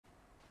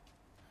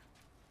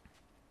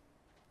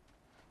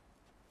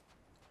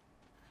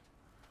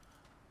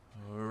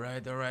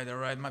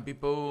alright, my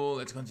people.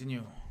 Let's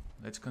continue.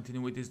 Let's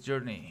continue with this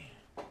journey.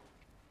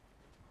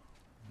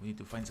 We need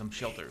to find some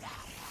shelter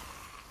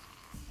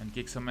and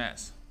kick some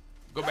ass.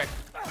 Go back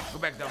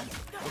down.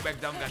 Go back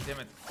down,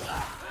 goddammit.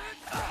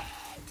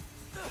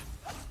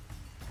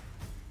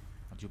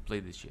 How'd you play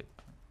this shit?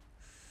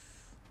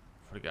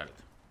 Forgot it.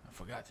 I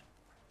forgot.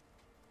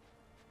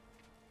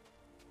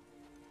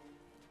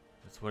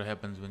 That's what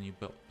happens when you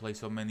play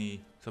so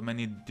many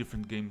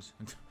different games.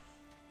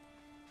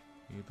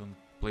 You don't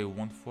play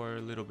one for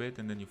a little bit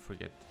and then you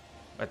forget.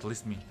 At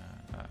least me.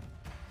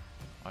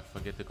 I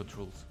forget the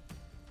controls.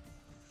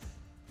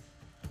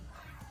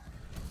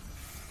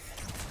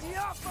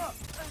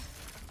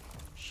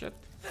 Shit.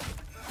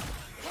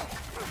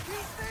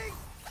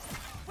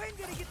 When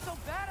did it get so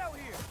bad out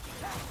here?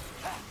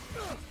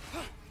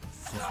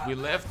 Since we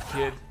left,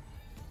 kid.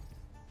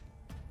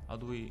 How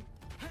do we...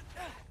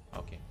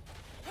 Okay.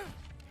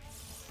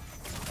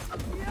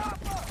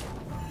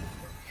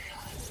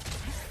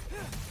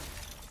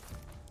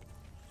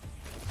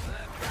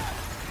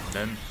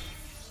 Then...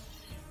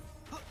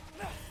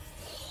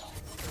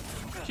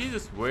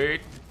 Jesus,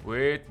 wait,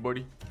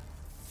 buddy.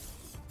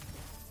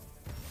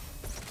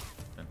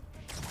 Then.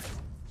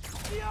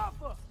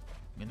 I'm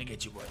gonna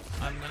get you, boy.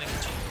 I'm gonna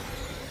get you.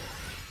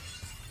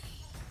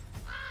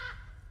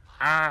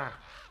 Ah!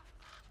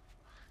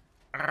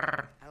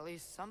 At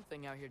least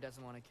something out here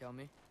doesn't want to kill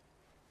me.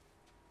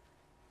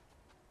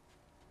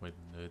 Wait,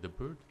 the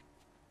bird?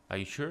 Are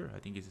you sure? I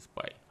think he's a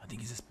spy. I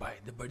think he's a spy.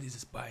 The bird is a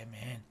spy,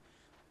 man.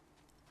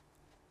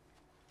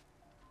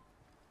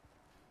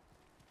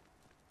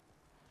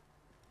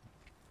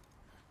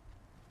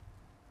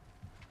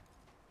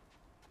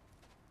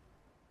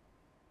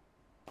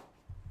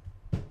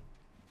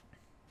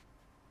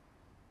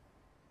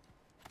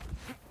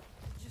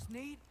 Just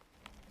need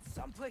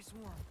someplace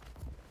warm.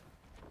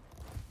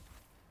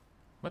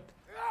 What?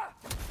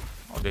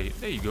 Oh, there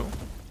you go.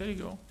 There you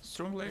go.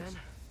 Strong legs.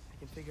 Then I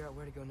can figure out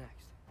where to go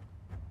next.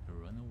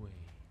 Run away.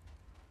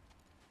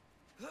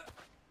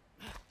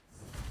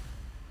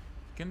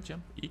 He can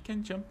jump. He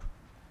can jump.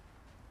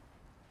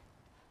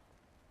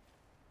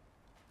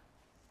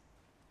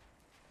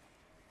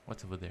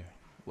 What's over there?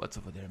 What's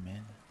over there,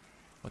 man?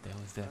 What the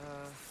hell is that?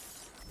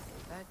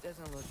 That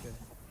doesn't look good.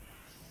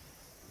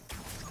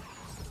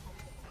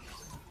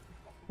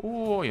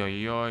 Oi,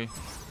 oi, oi.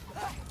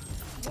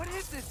 What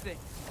is this thing?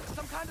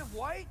 Some kind of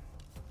white?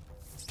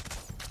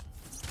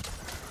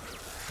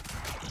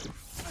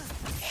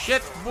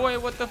 Shit, boy,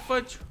 what the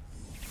fudge?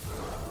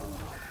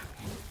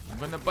 I'm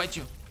gonna bite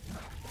you.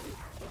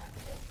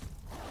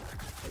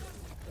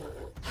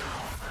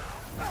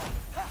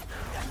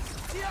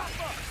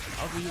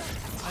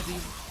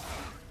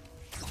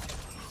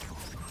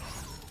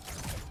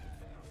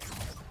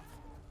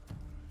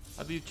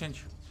 How do you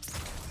change?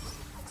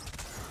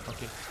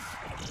 Okay.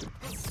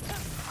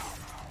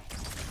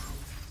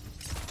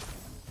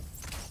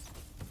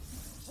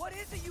 What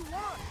is it you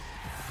want?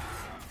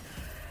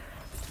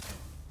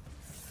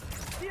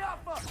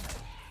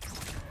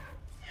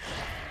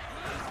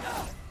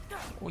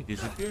 Oh, he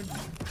disappeared.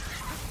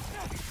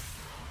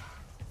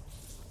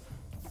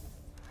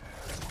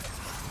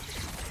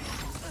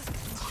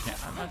 Yeah,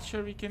 I'm not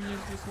sure we can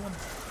use this one.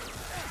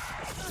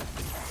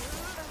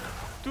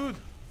 Dude!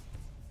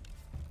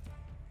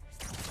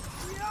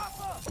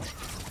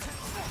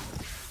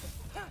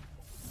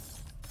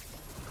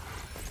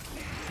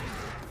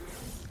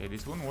 Okay,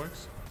 this one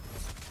works.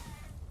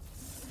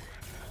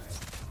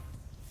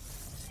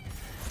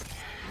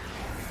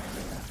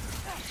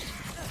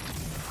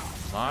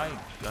 My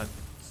God.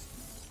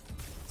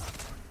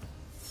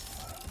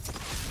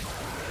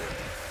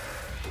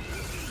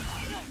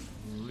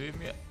 Leave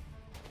me.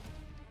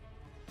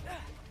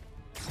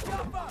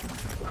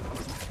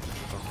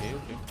 Okay,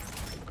 okay.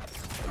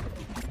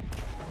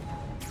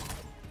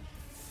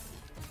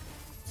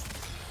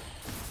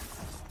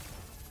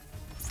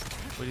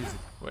 What is it?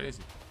 What is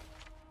it?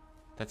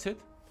 That's it?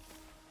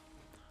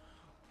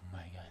 Oh my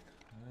God.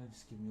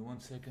 Just give me 1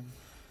 second.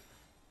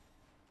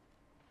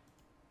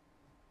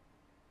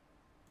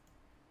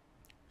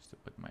 Just to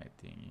put my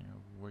thing here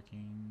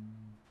working.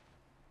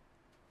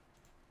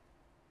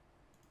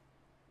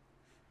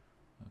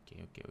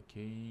 Okay, okay,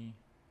 okay.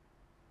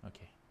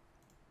 Okay.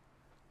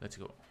 Let's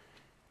go.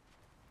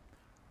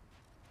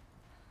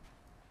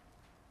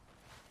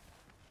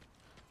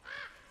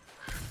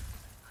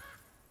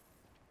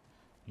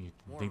 You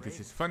think this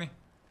is funny?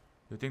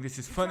 You think this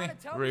is funny,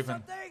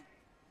 Raven? I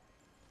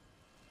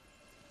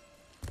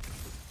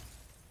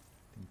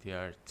think they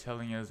are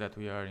telling us that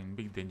we are in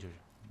big danger.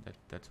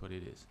 That's what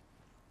it is.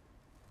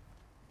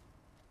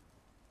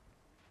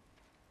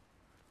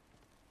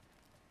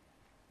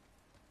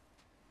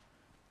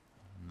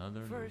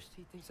 Another. First,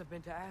 he thinks I've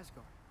been to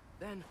Asgard.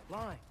 Then,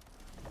 lying.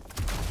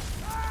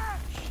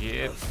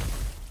 Shit.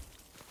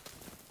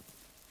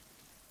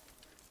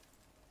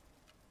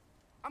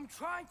 I'm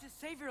trying to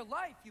save your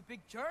life, you big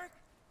jerk.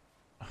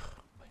 Oh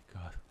my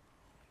God.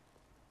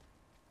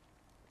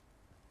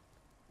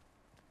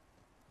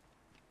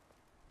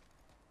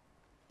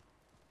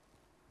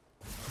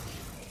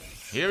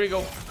 Here we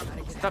go.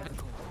 Stop it.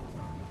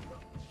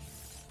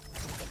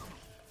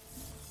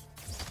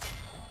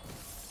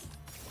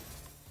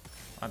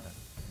 I'm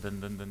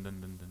done.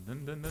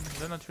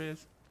 Done,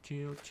 Atreus.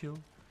 Chill,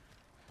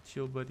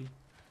 buddy.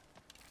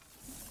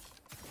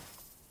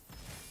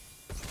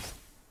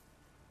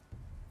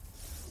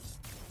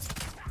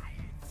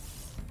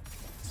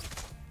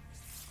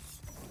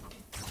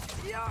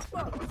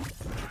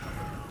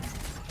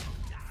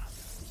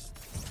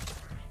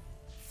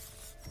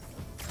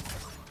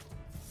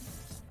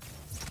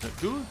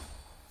 Dude,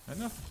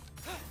 enough.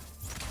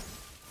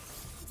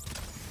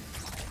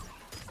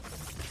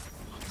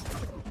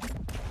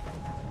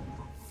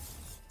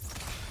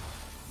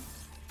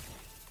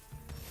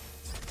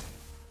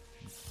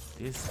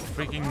 These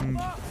freaking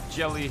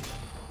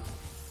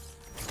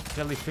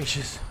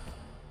jellyfishes.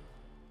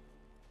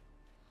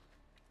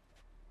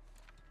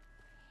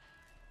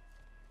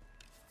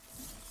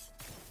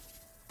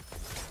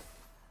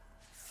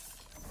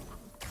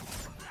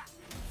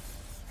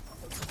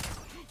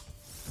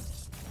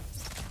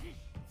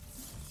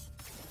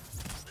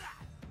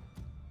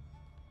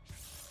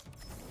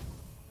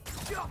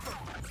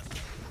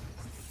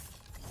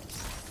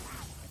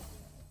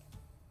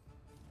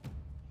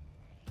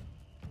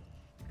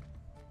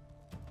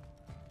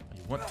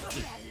 What?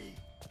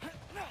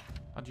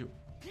 How'd you?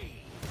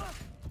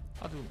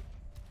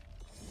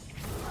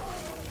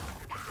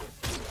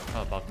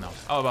 How about now?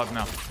 How about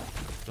now?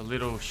 The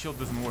little shield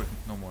doesn't work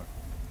no more.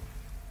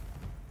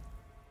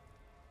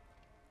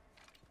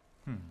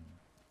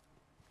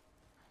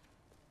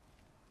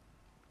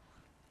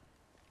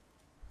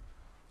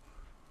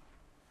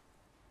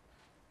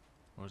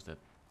 Where's that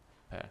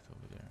path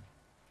over there?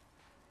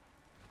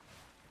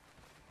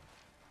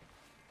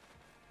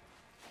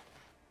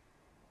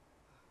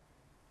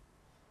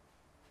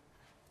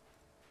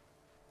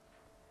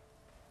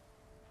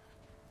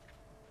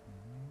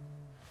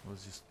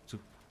 Was just to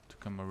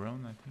come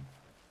around, I think.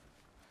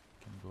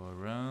 Can go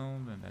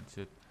around and that's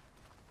it.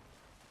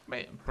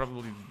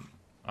 Probably.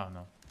 Oh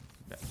no.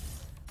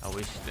 I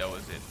wish that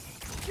was it.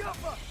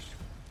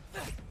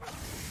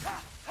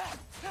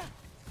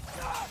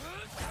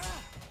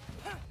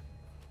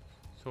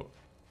 So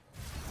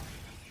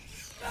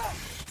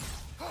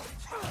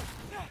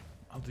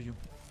how do you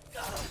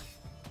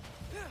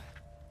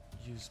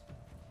use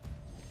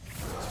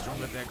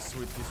strong attacks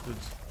with these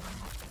dudes?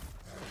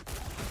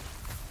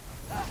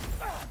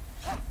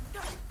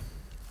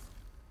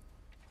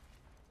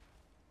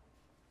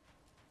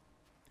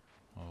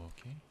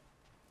 Okay.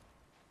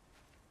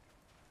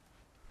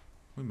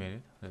 We made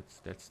it.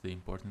 That's the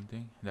important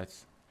thing. That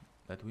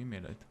we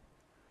made it.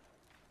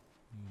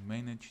 We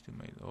managed to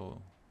make it.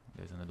 Oh,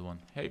 there's another one.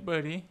 Hey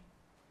buddy.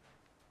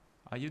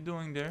 How you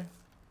doing there?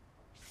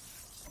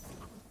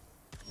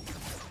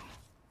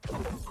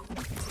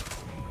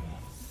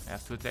 I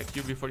have to attack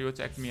you before you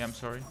attack me, I'm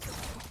sorry.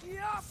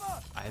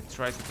 I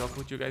tried to talk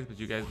with you guys, but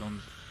you guys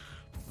don't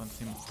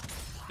seem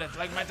that's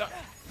like my dog.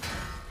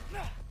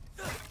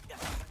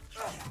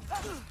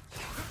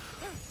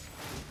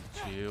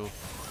 Chill.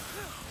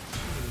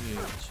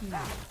 Chill.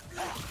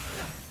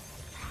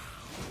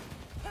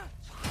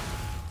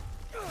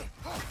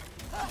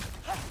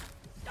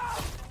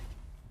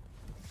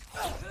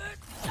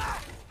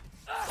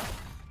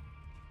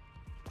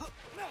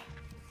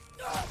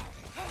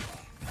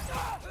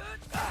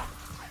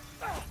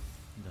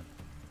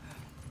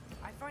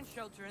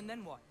 Shelter, and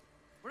then what?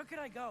 Where could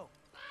I go?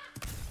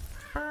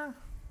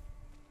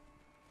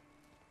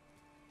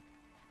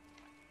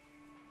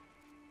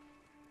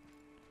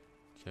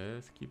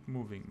 Just keep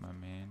moving, my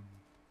man.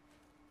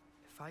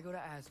 If I go to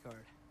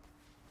Asgard,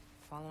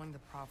 following the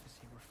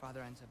prophecy where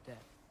Father ends up dead,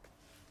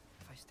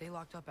 if I stay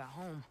locked up at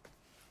home,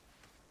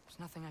 there's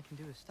nothing I can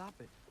do to stop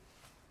it.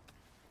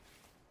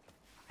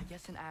 I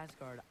guess in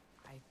Asgard,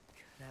 I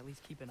could at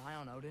least keep an eye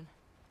on Odin.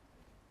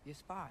 Be a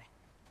spy.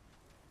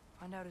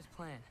 Find out his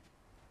plan.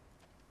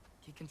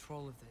 Get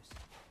control of this.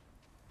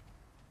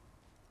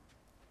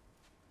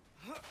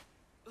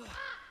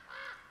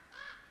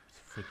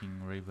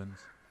 Freaking ravens.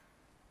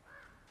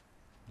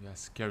 You are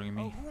scaring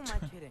me. Oh, who am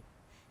I kidding?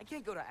 I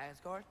can't go to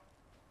Asgard.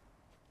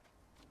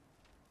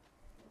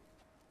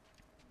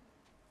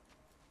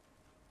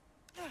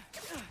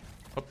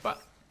 Hoppa.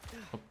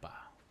 Hoppa.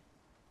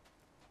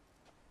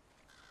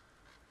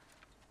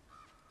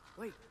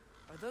 Wait,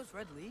 are those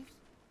red leaves?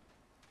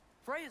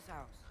 Freya's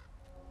house.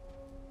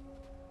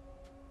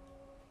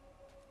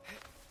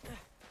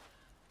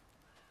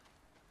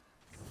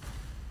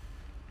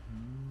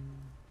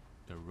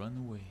 The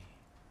runaway.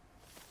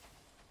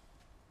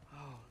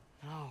 Oh,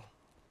 no.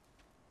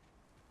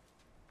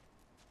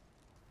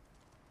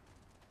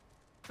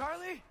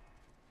 Charlie?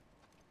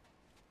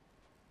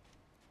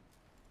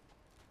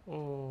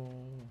 Oh.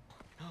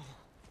 No.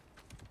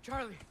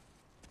 Charlie.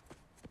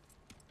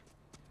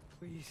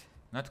 Please.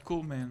 Not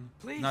cool, man.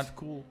 Please. Not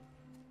cool.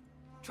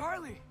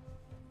 Charlie!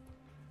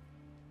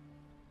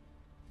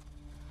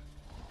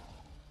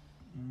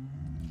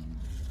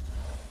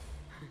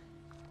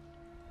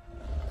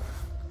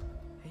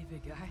 Hey,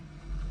 big guy.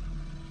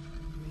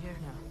 I'm here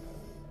now.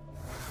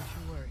 Don't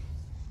you worry.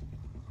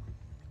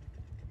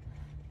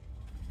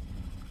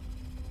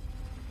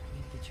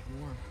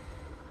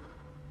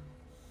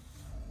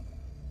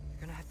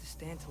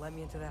 stand to let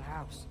me into that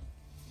house.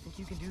 Think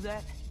you can do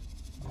that?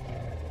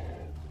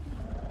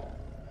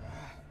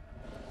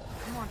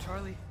 Come on,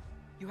 Charlie.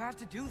 You have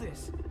to do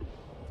this.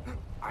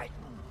 I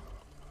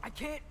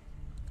can't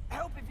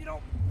help if you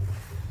don't...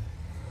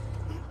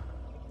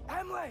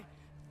 Emily!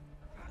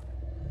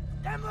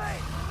 Emily!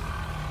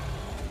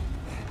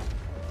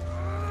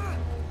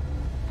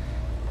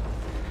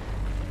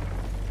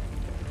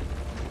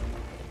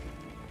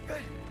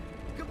 Good.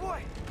 Good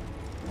boy.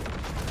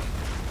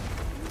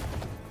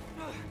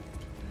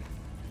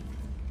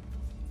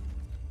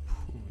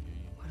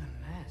 What a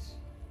mess.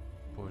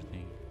 Poor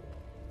thing.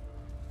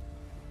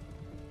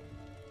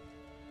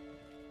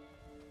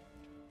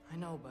 I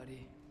know,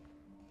 buddy.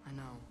 I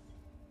know.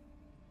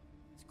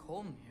 It's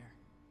cold in here.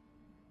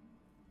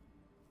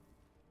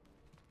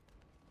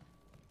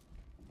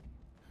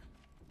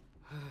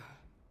 I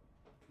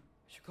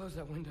should close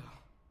that window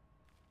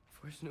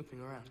if we're snooping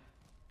around.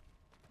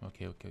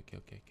 Okay.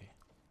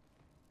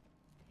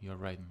 You're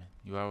right, man.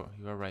 You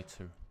are right,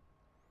 sir.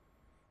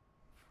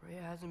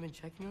 Freya hasn't been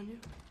checking on you?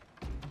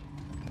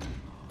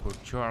 Poor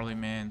Charlie,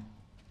 man.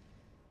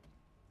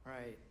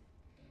 Right.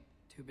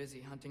 Too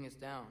busy hunting us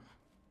down.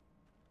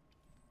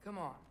 Come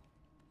on.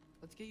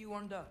 Let's get you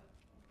warmed up.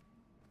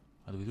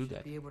 How do we do that?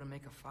 Should be able to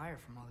make a fire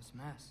from all this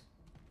mess.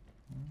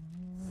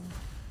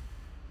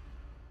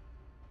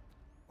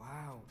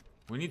 Wow.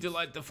 We need to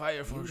light the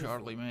fire for Beautiful.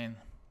 Charlie, man.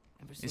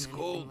 Never seen It's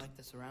anything cold. like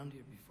this around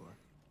here before.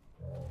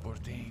 Poor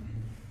thing.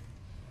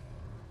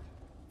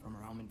 From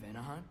her home in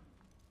Vanaheim?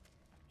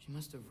 She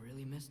must have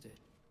really missed it.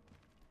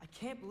 I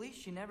can't believe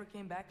she never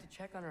came back to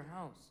check on her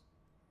house.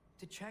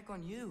 To check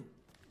on you.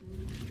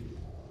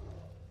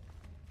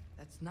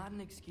 That's not an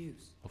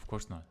excuse. Of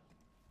course not.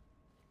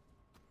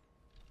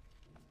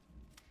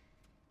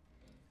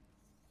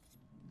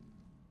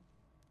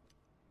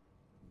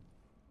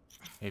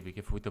 Hey, be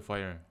careful with the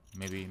fire.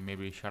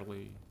 Maybe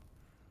Charlie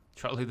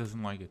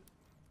doesn't like it.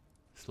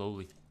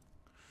 Slowly.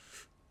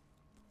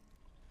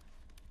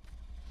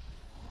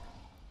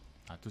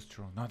 Not too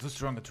strong. Not too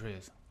strong,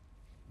 Atreus.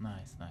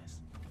 Nice.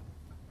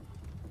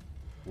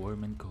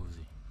 Warm and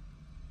cozy.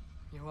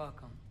 You're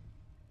welcome.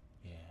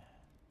 Yeah.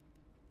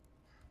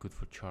 Good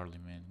for Charlie,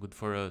 man. Good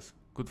for us.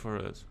 Good for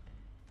us.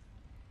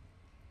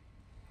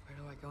 Where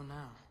do I go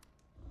now?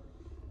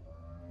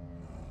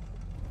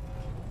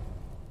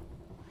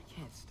 I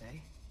can't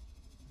stay.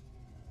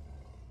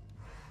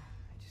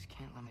 I just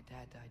can't let my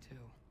dad die too.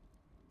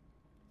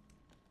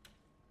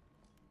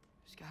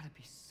 There's gotta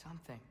be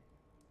something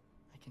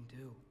I can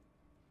do.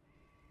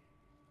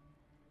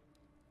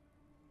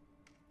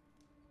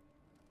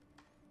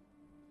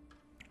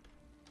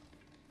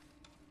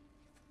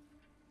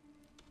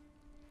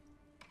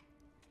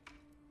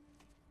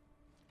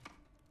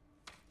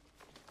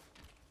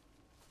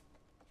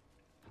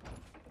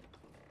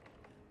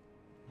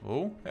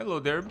 Oh, hello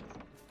there,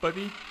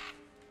 buddy.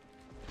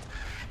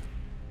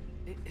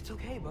 It's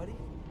okay, buddy.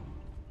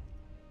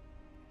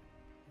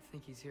 I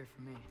think he's here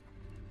for me.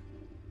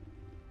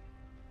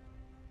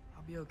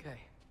 I'll be okay.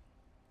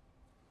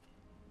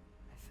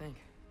 I think.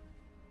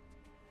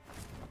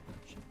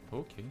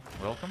 Okay,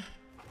 welcome.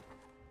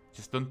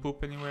 Just don't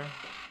poop anywhere.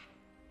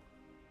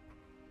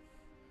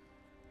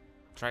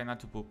 Try not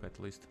to poop, at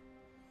least.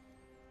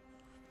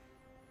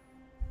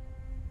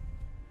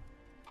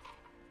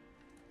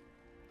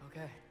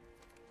 Okay.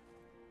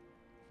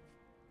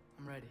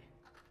 I'm ready.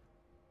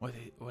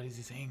 What is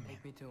he saying, man?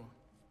 Take me to him.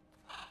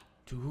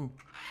 To who?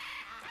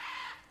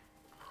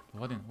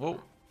 What in? Whoa!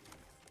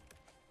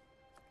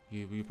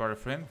 You part a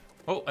friend?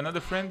 Oh, another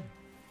friend?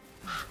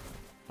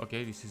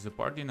 Okay, this is a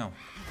party now.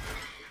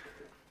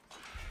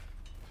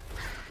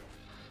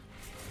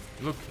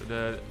 Look,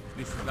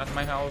 this is not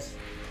my house.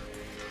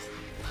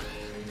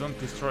 Don't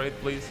destroy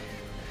it, please.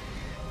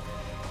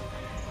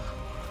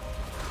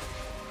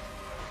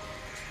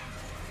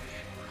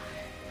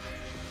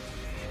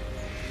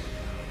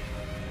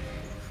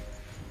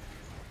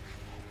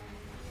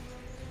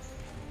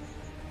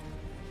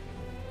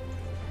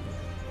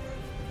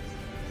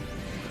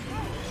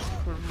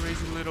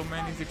 Crazy little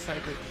man is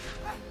excited.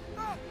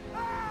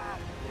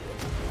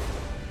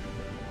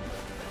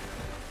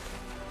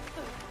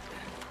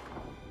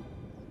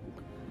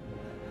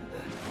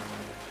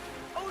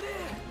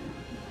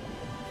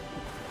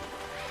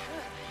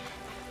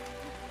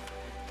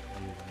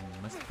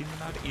 It must be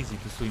not easy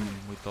to swim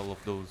with all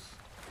of those,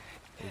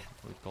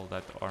 with all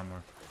that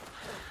armor.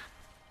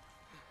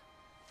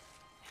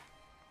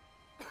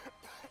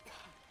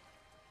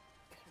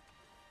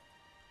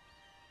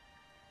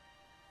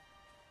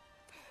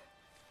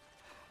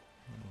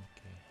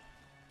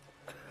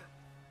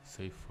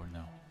 Safe for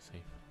now,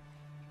 safe.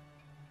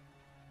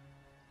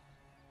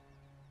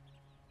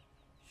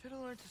 Should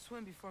have learned to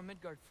swim before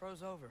Midgard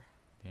froze over.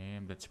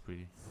 Damn, that's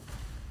pretty.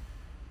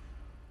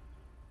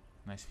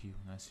 Nice view,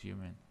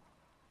 man.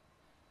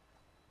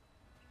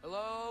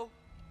 Hello?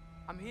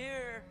 I'm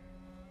here.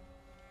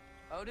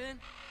 Odin?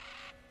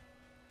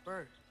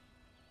 Bird.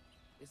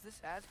 Is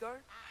this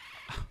Asgard?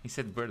 He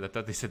said bird, I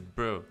thought he said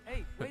bro.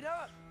 Hey, wait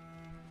up!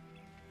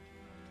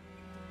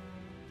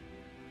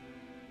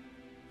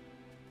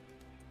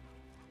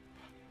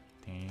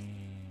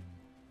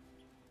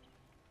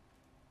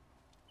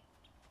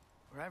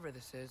 whatever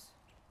this is,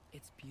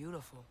 it's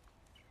beautiful.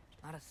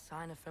 Not a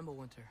sign of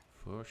Fimbulwinter.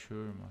 For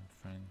sure, my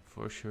friend.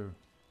 For sure.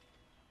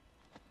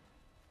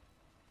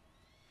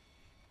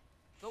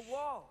 The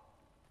wall!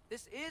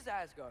 This is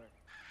Asgard.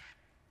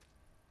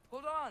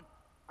 Hold on!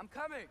 I'm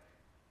coming!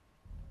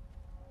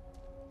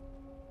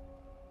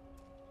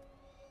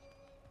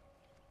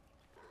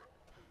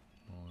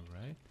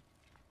 Alright.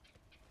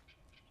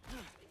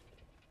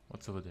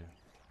 What's over there?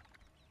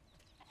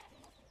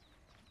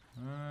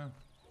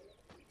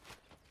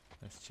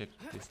 Let's check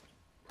this.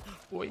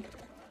 Oi!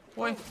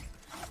 Oi!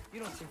 You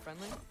don't seem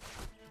friendly.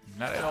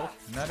 Not at all.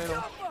 Not at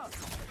all.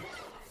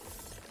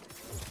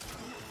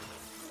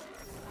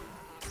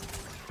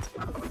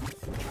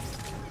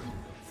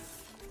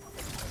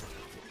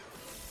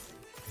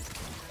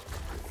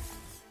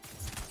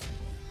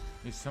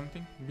 Is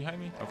something behind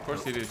me? Of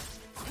course it is.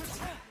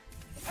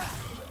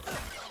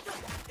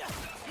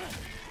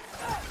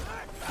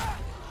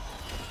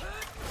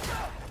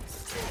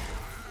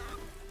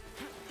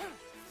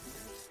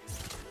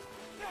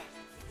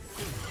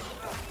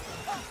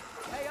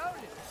 Hey,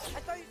 Odin! I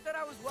thought you said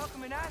I was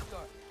welcome in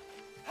Asgard.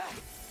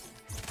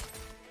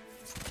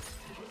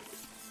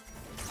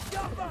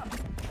 Jump up!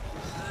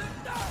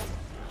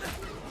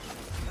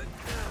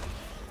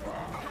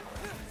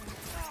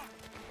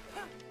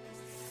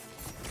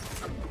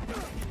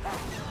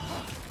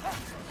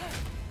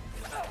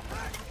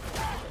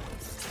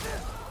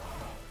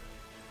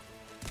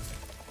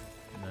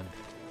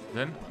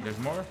 Then there's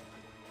more.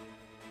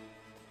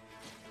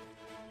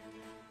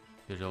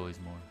 There's always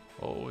more.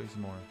 Always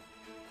more.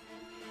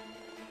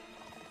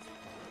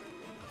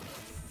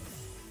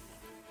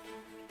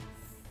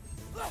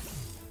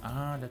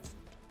 Ah, that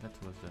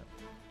was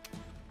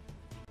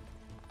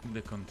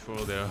the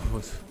control there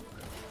was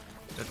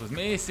that was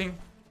missing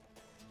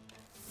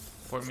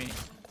for me.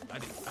 I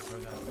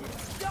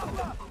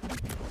forgot.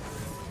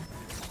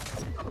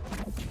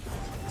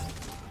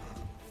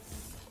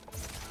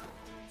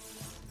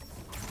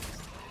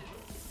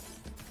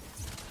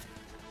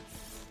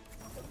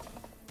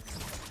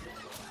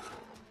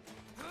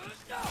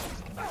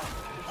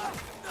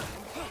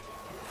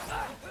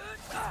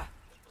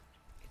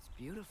 It's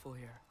beautiful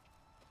here.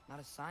 Not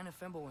a sign of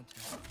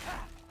Fimbulwinter.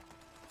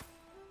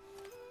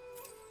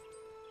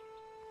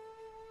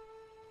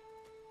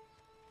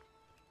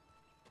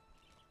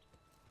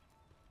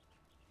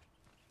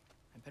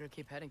 I better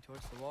keep heading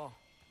towards the wall.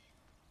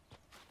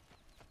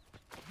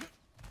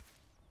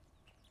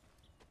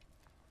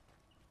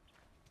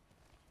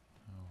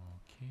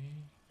 Okay.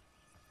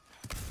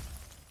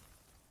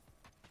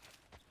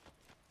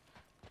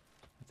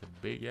 It's a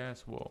big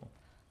ass wall.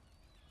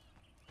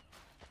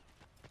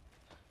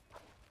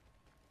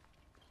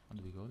 How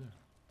do we go there?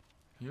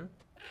 Here?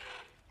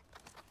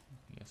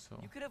 Yes, so.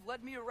 You could have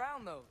led me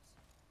around those.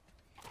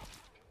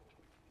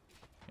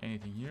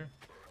 Anything here?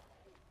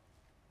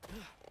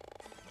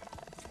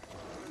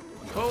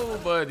 Oh,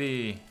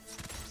 buddy!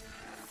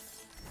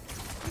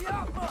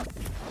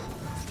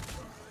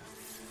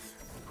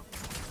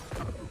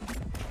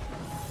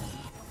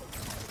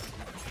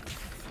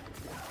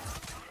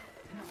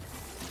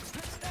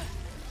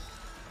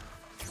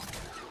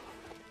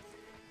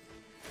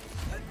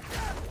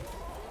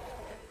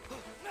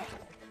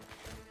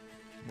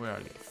 Where are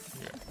you?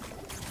 Here.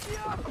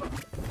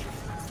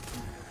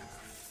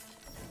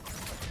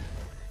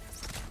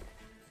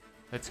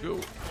 Let's go.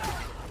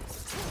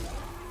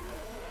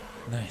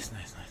 Nice,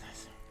 nice, nice,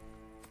 nice.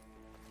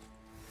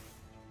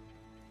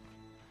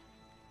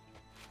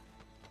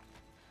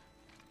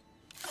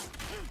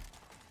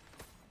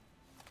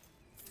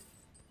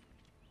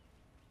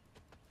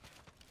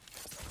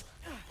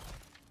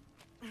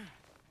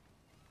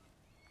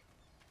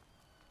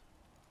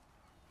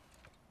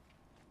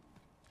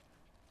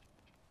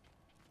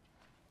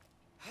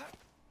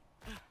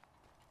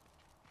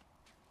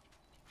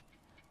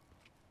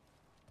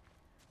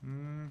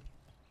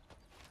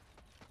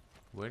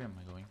 Where am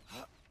I going?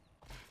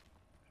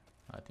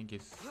 I think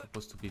it's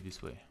supposed to be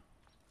this way.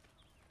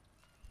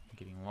 I'm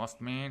getting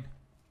lost, man.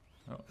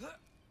 Oh.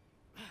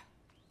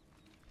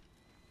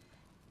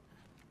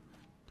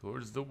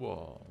 Towards the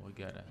wall. We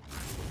gotta.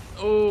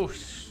 Oh,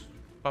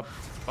 spot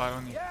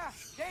on it. Yeah,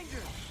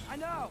 danger. I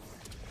know.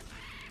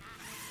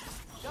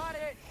 Got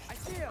it. I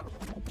see him.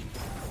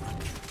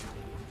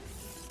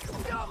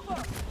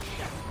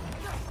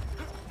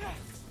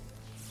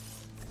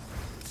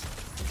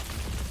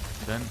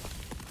 Then.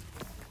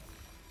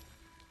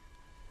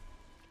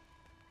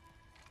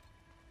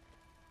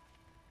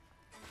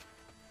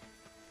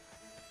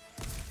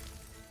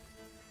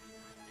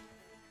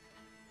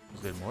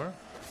 Is there more?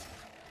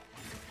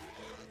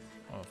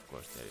 Oh, of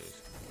course there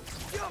is.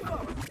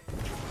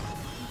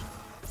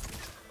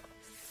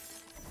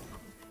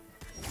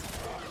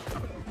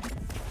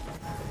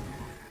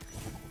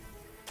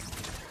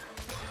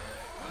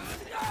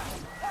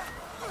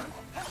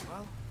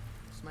 Well,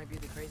 this might be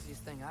the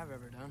craziest thing I've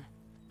ever done.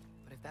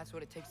 But if that's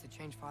what it takes to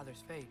change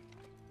Father's fate...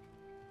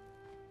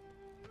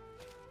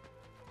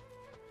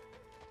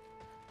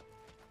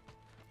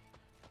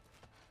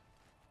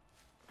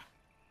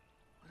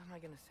 What am I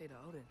gonna say to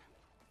Odin?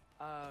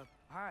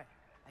 Hi.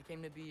 I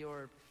came to be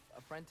your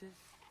apprentice,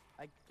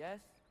 I guess.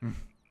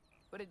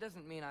 But it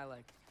doesn't mean I,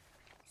 like,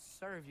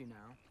 serve you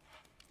now.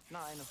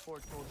 Not in a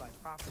foretold by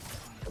prophecy.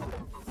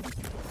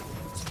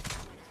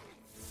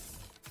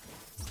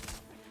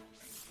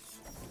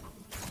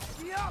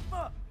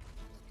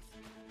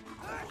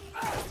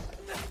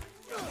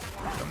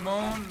 Come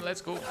on,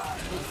 let's go.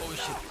 Oh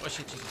shit, oh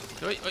shit,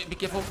 shit. Wait, be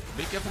careful,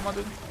 my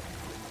dude.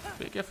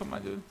 Be careful, my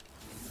dude.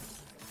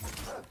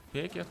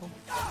 Be careful.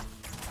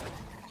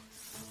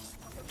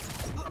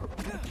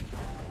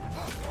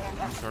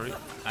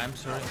 I'm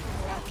sorry.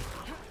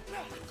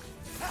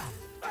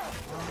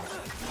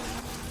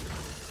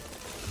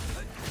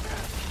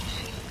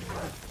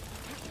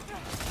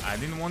 I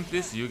didn't want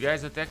this, you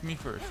guys attacked me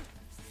first.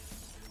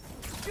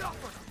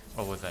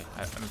 Oh, was I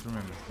don't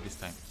remember this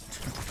time.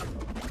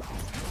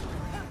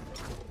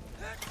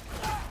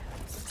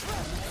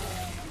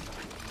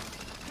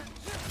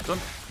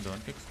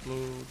 Don't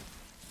explode.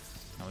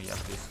 Now we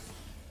have these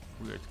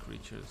weird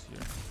creatures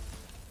here.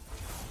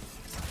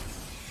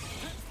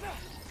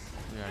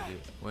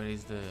 Where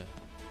is that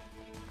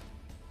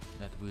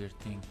weird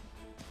thing?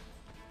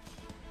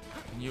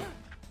 Can you?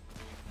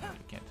 No,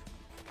 you can't.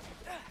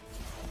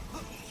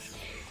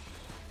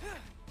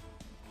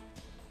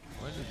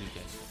 Where did you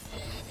guys?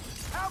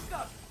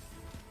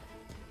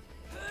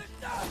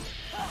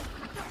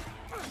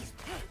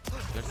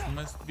 There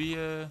must be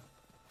the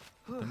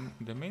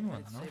main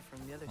one, It's no? safe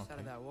from the other side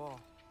of that wall.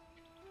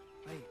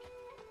 Wait,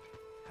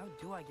 how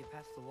do I get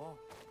past the wall?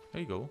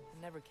 There you go.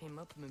 It never came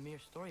up in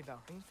Mimir's story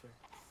about Hrimthur.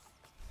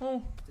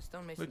 Oh, The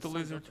stonemason's little son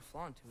lizard. built a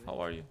flaw into it. How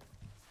are you?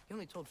 He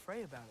only told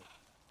Frey about it,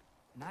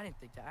 and I didn't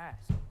think to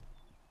ask.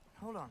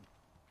 Hold on,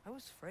 how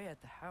was Frey at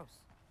the house?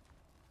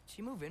 Did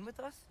she move in with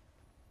us?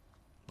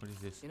 What is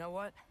this? You know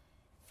what?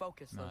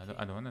 Focus, No, Loki.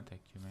 I don't wanna attack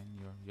you,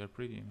 man. You're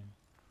pretty, man.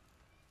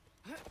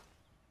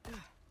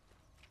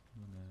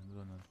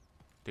 Gonna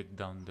take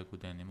down the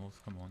good animals.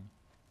 Come on.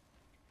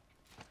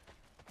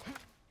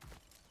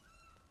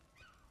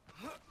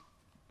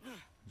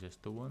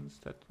 Just the ones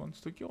that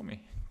wants to kill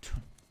me.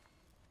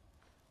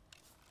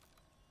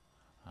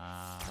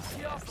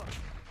 Yes.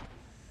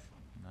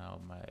 Now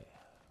my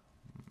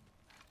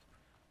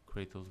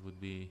Kratos would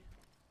be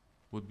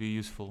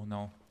useful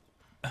now.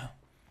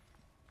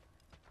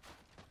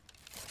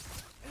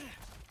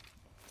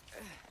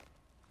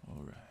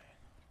 All right.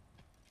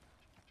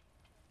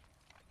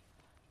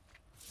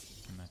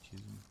 Cannot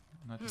use them.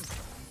 Not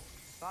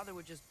Father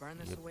would just burn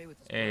this Yep. away with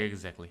his blood.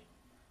 Exactly.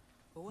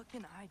 But what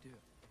can I do?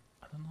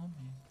 I don't know,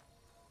 man.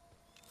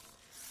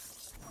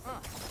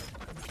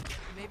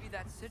 Maybe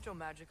that sigil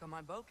magic on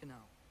my bow can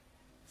help.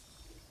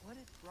 What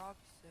did Rob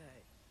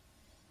say?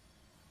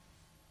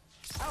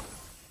 Oh!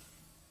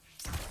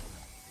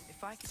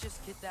 If I could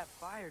just get that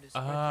fire to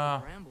spread through the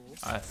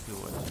brambles. I see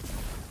what.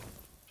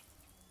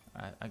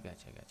 I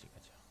got you.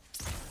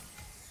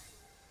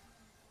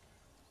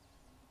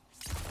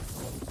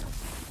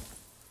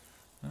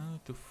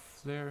 To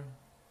flare.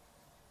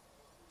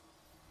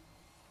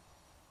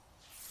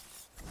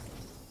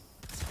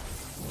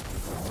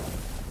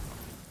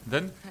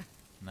 Done.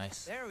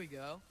 Nice. There we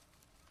go.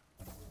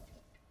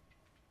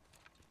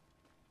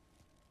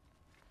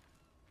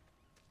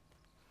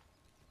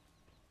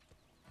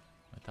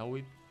 But how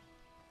we?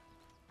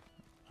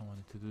 I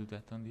wanted to do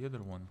that on the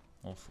other one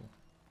also.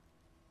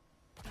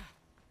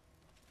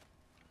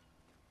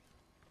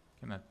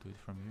 Cannot do it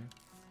from here.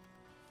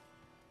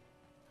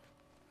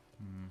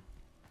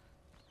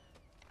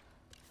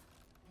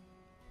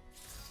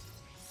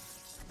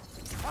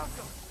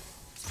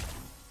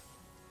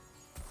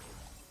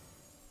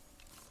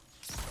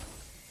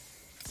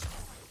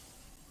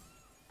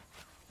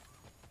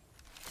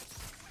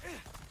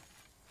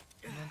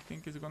 I don't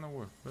think it's gonna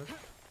work, but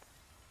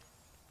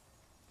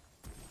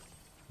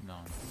no.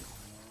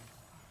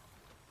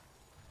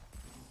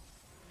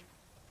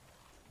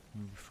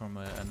 Maybe from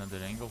another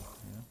angle,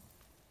 yeah.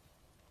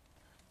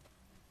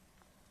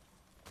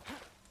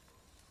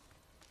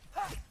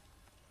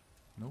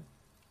 Nope.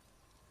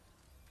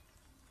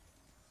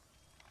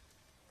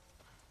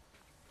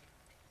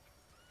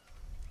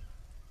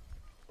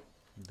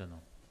 Don't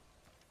know.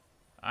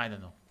 I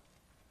don't know.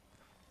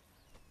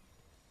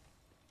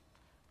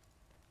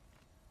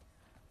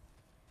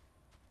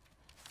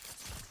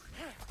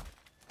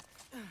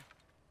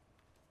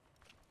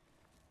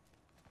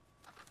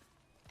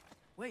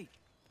 Wait.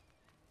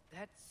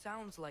 That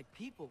sounds like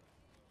people.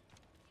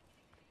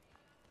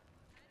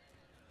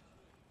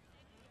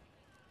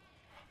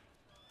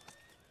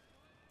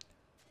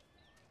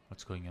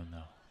 What's going on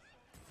now?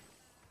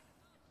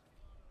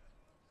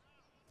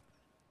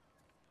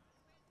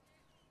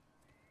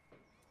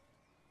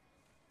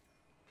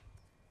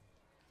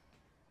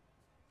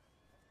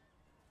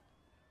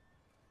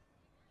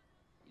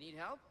 You need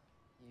help?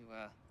 You,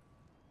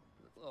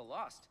 look a little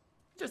lost.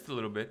 Just a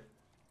little bit.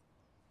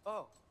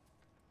 Oh.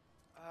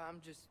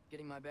 I'm just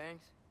getting my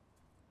bangs.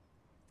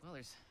 Well,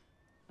 there's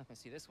nothing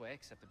to see this way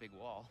except the big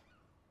wall.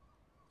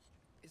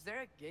 Is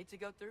there a gate to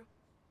go through?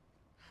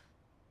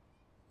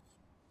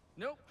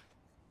 Nope.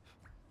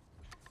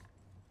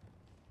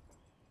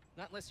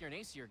 Not unless you're an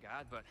Aesir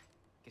god, but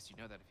guess you'd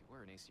know that if you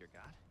were an Aesir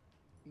god.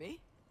 Me?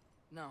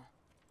 No.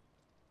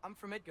 I'm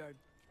from Midgard.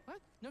 What?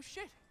 No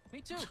shit.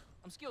 Me too.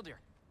 I'm skilled here.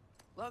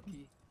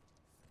 Lucky.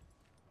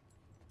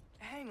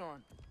 Hang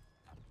on.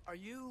 Are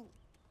you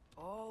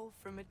all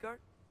from Midgard?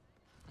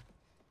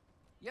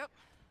 Yep.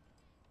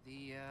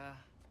 The,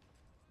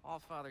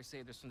 Allfather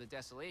saved us from the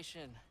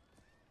desolation.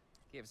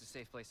 Gave us a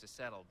safe place to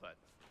settle, but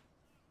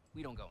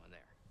we don't go in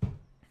there.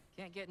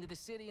 Can't get into the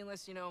city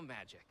unless you know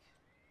magic.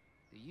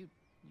 You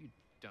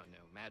don't know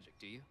magic,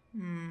 do you?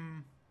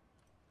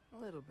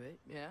 A little bit,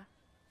 yeah.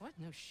 What?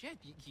 No shit.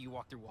 You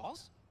walk through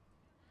walls?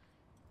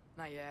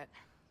 Not yet.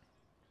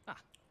 Ah.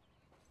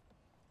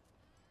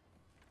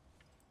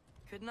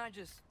 Couldn't I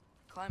just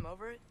climb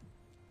over it?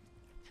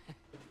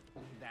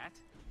 That?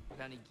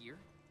 Without any gear?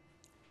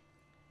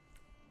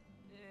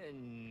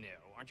 No.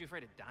 Aren't you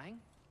afraid of dying?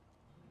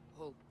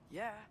 Well,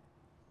 yeah.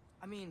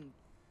 I mean,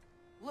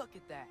 look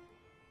at that.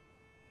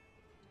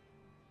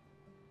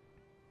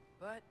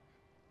 But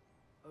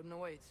Odin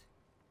awaits.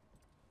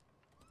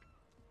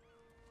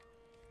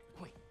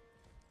 Wait.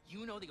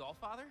 You know the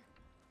Allfather?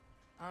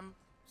 I'm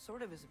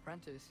sort of his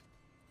apprentice.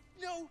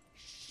 No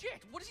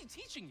shit! What is he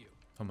teaching you?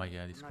 Oh my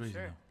god, it's I'm not crazy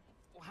sure. now.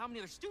 Well, how many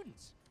other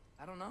students?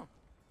 I don't know.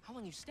 How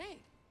long you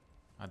stayed?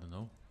 I don't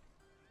know.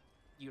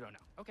 You don't know.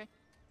 Okay.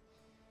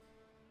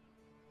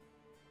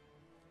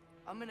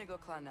 I'm gonna go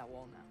climb that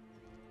wall now.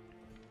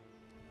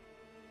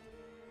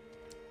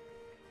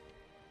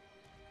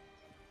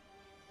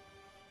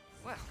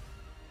 Well,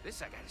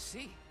 this I gotta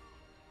see.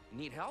 You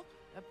need help?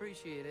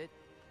 Appreciate it,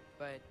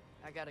 but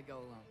I gotta go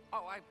alone.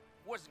 Oh, I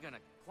wasn't gonna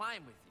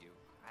climb with you.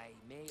 I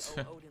may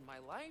owe Odin my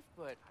life,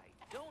 but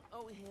I don't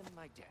owe him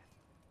my death.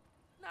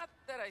 Not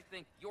that I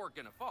think you're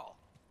gonna fall.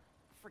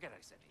 Forget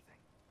I said anything.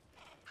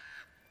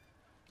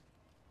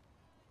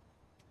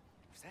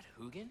 Is that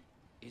Hugin?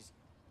 Is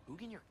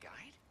Hugin your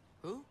guide?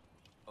 Who?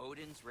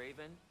 Odin's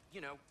raven.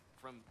 You know,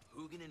 from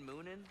Hugin and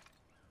Moonin.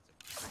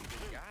 He's a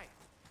pretty good guy.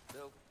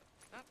 Though,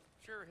 not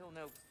sure he'll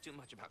know too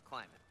much about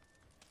climbing.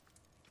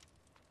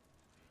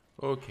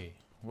 Okay,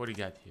 what do you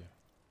got here?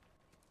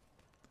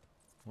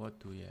 What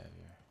do we have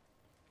here?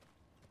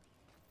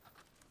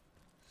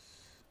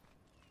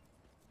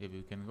 Maybe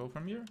we can go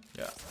from here?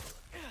 Yeah.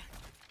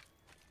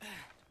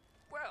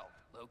 Well,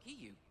 Loki,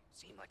 you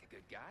seem like a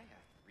good guy.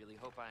 I really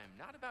hope I am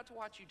not about to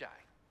watch you die.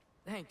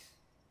 Thanks.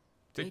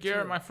 Take Me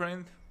care, too. my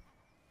friend.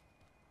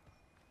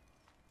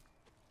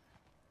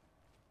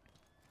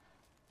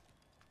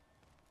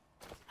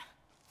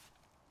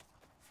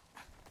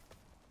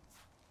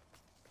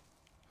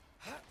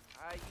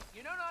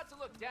 You know not to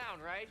look down,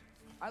 right?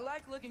 I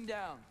like looking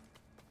down.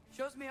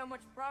 Shows me how much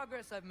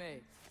progress I've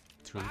made.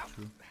 True, Wow.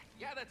 true.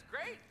 Yeah, that's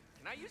great.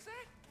 Can I use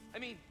that? I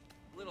mean,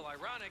 a little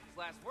ironic,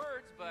 last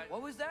words, but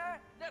What was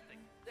that? nothing.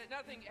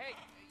 Nothing. Hey,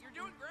 you're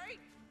doing great.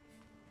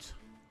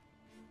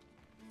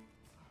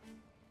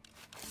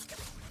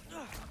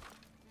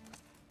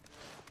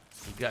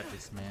 We got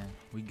this, man.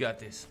 We got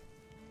this.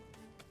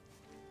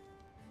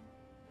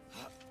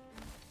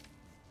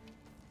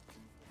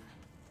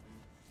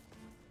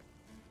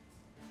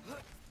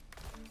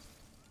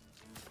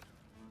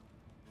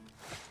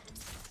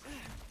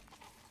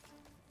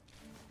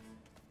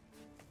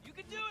 You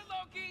can do it,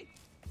 Loki.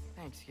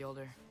 Thanks,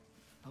 Gilder.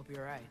 Hope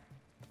you're right.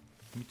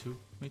 Me too,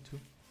 me too.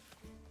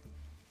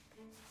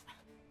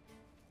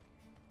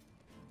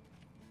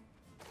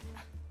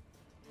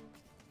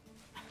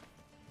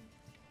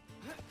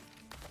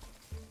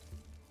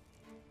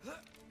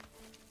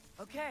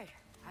 Okay,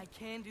 I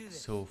can do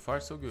this. So far,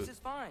 so good. This is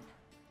fine.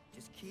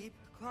 Just keep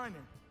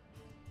climbing.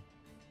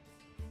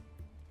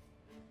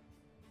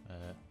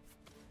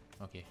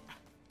 Okay.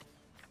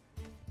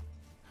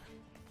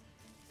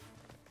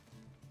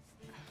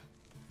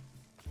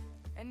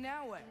 And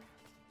now where?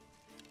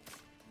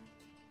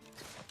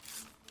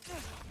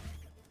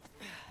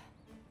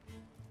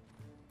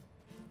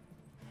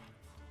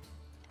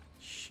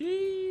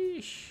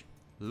 Sheesh.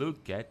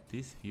 Look at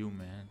this view,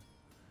 man.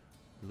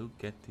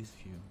 Look at this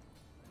view.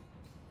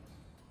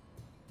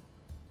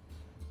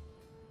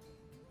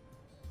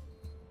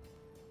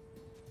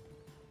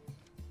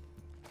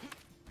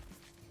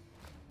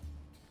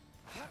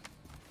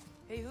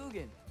 Hey,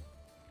 Hugin.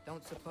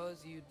 Don't suppose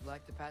you'd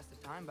like to pass the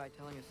time by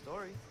telling a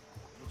story,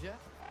 would ya?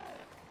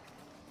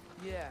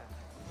 Yeah,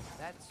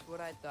 that's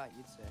what I thought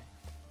you'd say.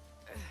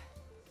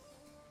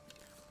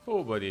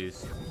 Oh,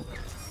 buddies.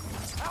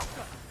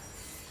 Alka!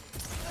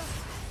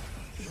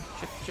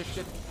 Shit, shit,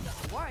 shit.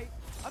 White?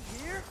 Up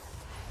here?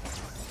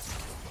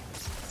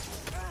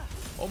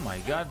 Oh my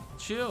god,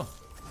 chill.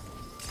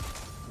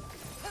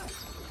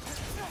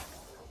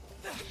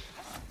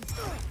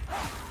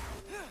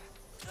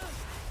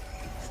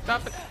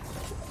 Stop it.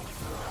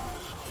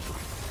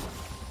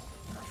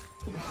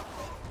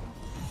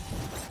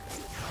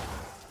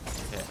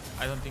 Yeah,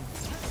 I don't think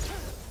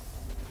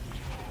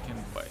I can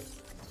fight.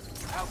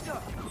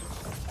 Alka!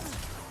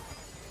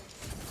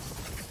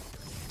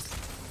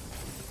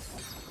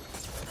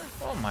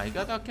 Oh my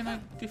god, how can I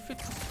defeat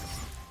this?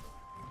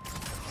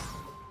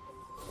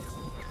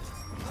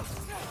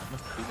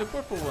 Must be the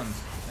purple ones.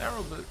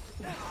 arrow, but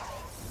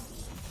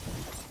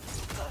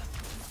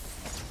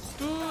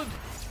dude,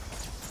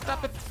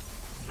 stop it!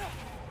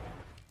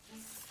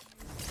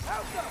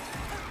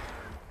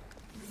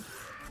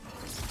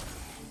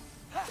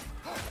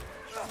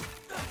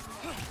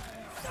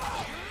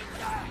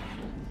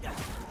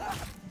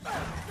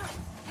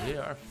 They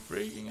are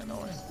freaking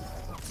annoying.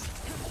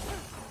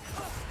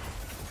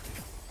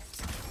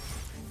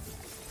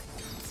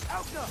 I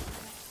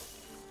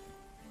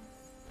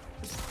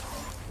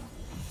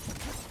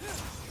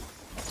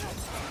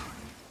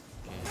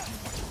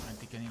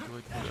think I need to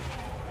wait for that.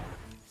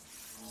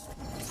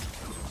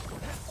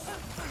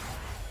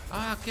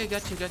 Ah, okay,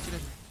 gotcha.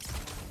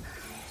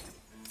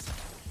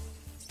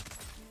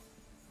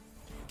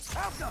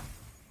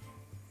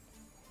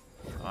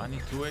 Oh, I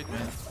need to wait,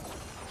 man.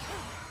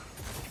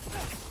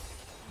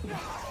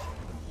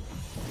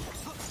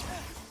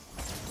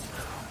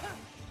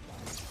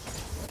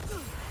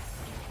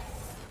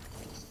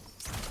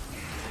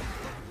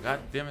 God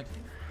damn it.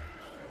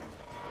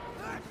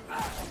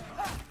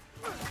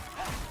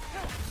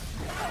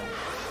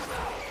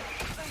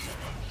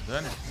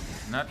 Done.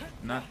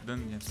 Not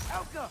done yet.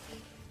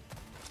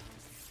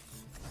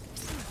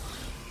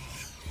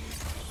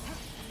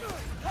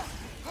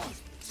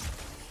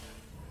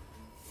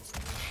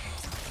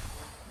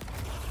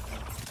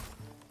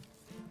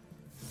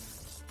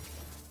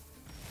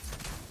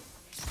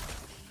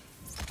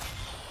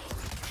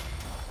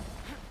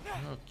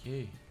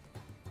 Okay.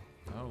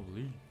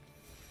 Holy.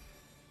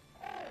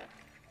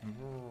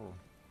 Whoa.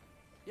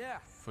 Yeah,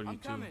 42. I'm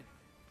coming.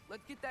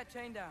 Let's get that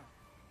chain down.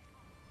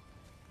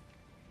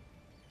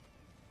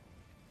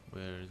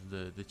 Where's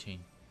the chain?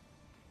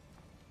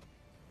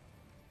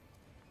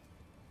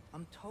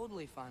 I'm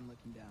totally fine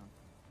looking down.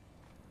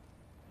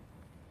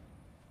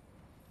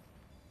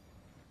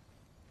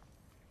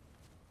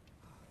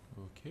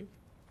 Okay.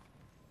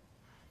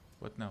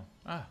 What now?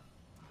 Ah,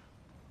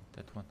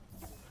 that one.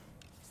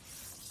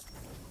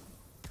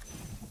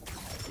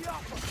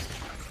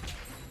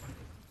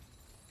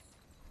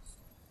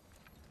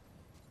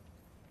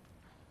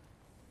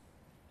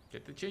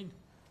 Get the chain.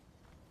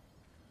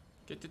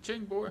 Get the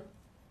chain, boy.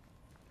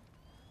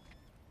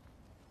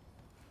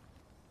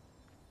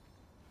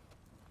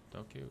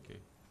 Okay.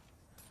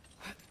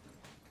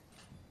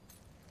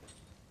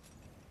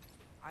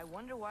 I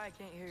wonder why I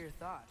can't hear your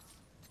thoughts.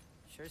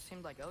 Sure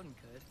seemed like Odin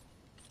could.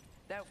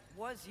 That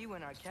was you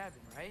in our cabin,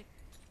 right?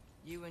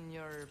 You and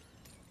your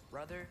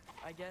brother,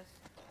 I guess?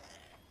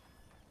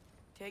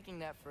 Taking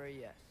that for a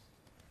yes.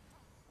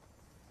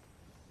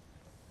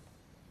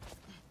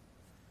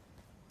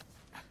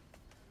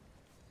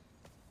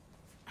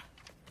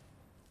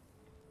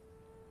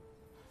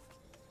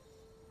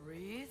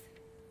 Breathe.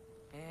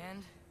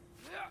 And...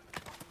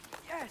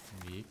 Yes!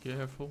 Be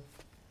careful.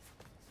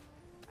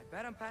 I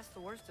bet I'm past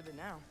the worst of it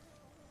now.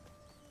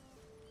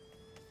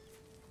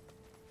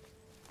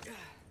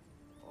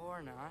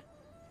 Or not.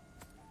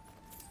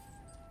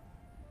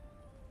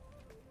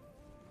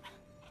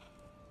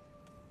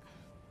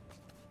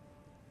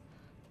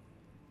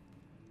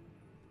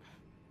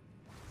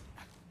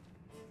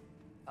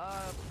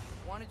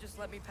 Wanna just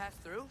let me pass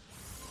through?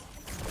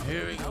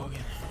 Here we go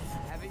again.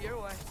 Have it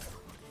your way.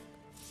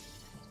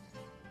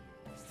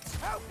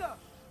 Alka!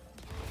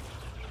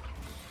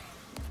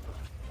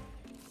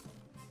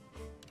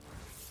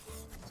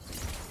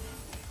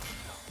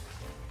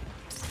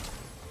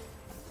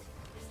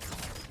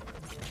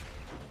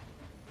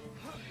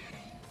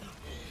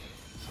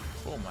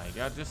 Oh my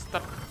god, just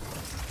stop.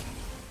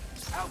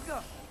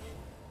 Alka!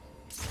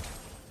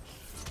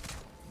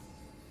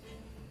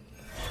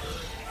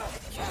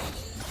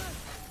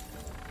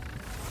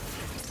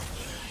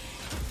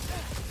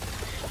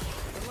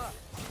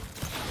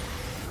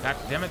 God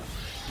damn it.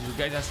 You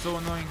guys are so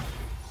annoying.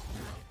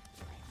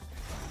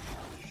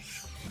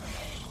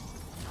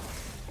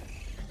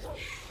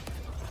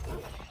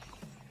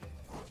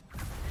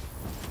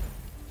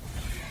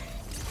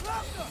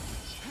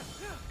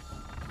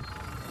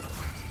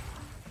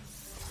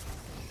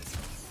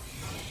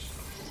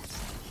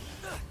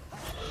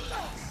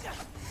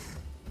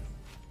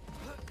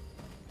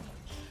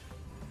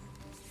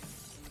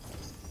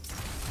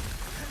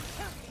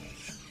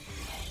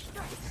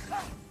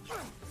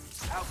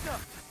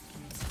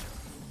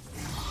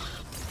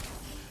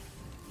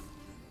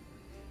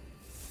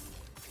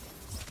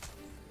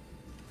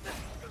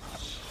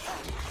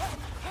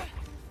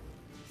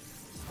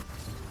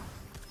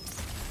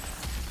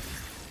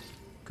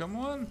 Come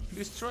on,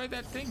 destroy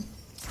that thing.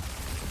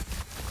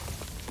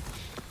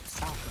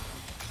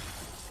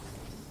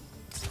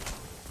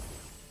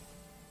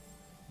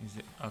 Is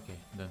it okay?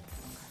 Done.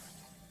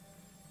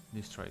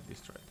 Destroyed.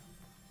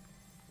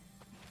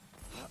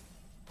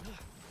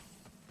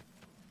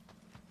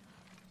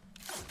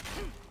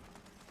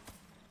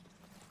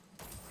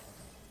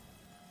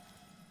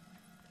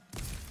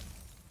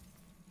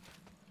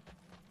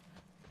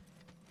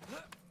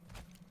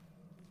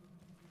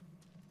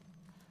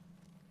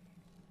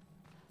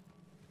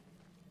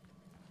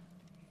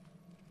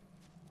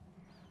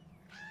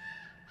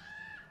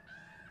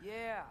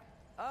 Yeah,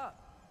 up.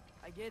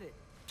 I get it.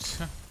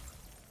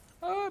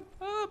 Up,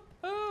 up,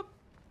 up.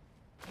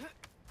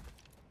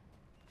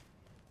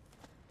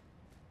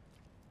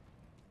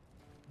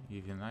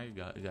 Even I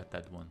got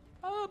that one.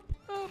 Up,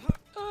 up,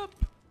 up.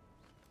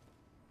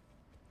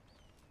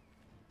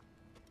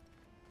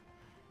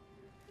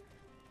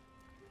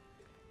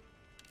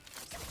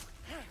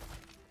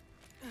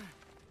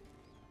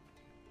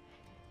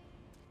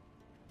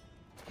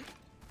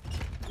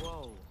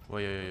 Whoa.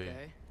 Wait,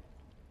 Okay.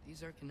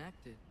 These are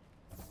connected.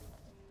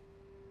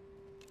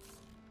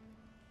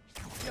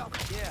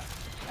 Yeah,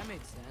 that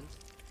made sense.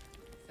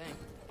 I think.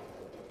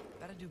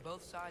 Gotta do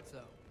both sides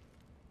though.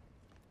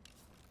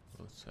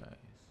 Both sides.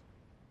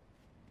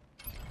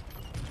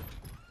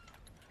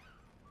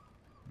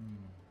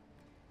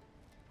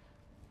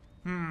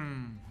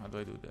 How do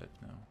I do that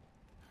now?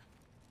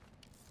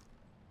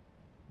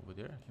 Over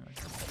there? Can I?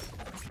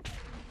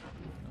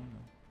 No,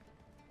 no.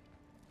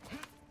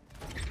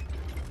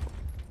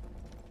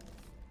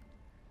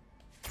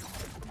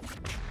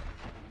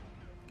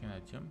 Can I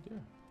jump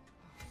there?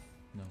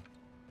 No.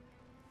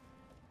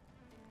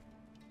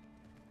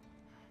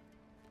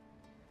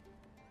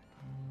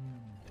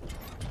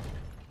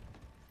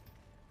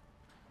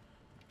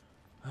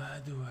 How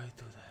do I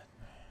do that?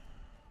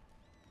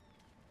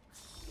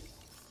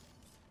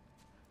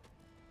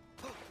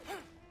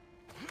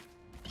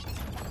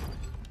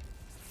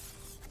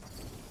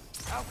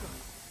 Outcome.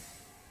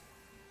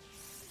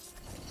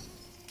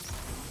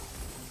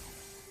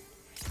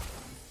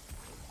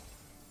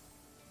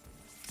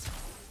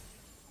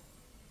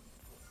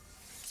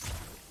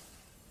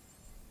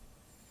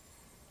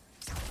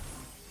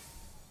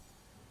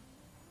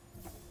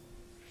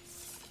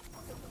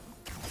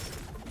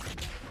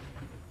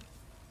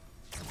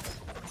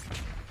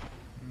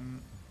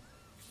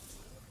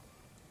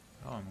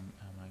 How am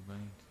I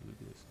going to do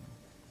this now?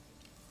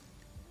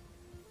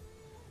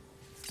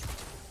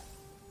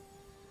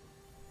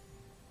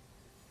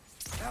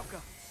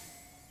 Outcome.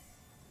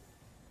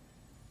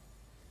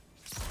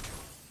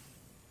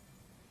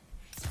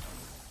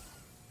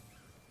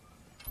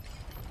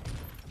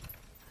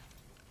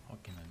 How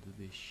can I do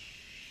this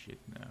shit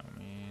now,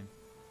 man?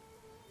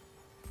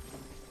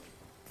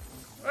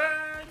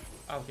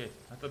 Ah, okay,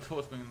 I thought I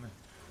was gonna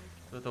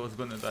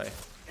die.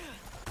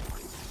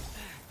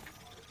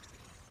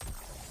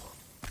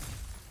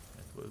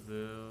 That was a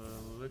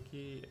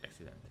lucky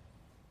accident.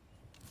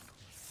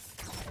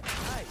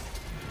 Nice.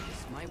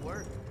 This might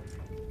work.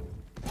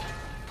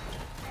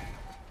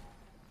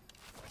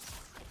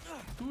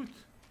 Dude!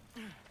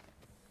 No.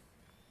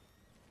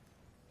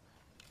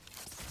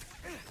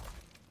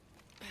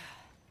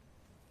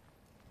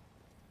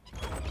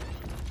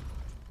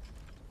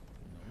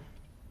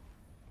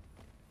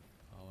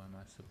 How am I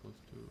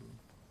supposed to?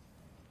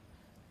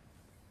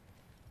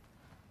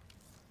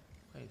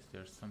 Wait, is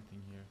there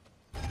something here?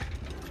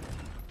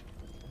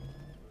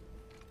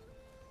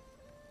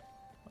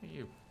 Why are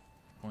you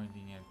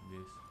pointing at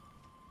this?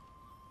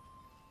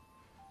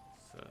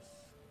 Sus.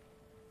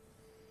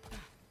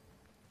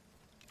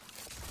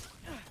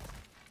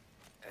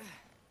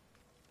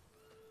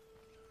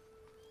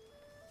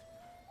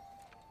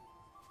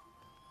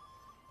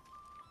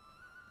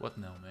 What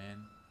now,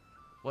 man?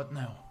 What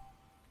now?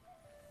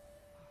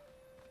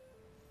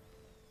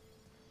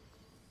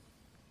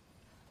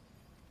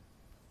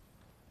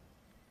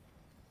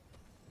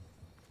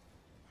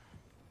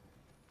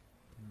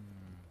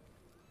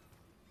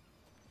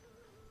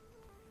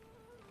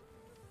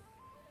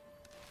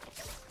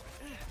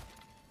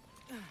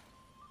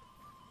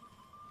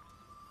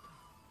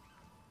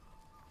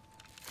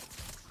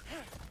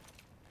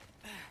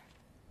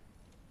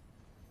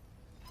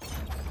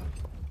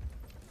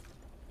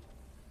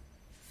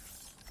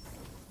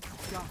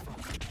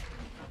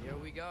 Here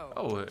we go.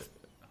 Oh, it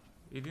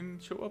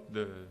didn't show up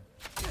the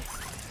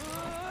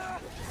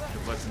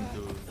button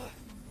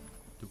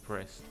to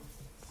press.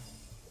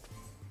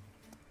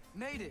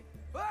 Made it.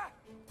 Ah!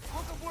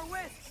 Look up more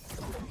wind.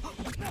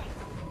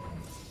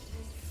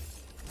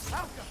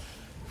 Outcome.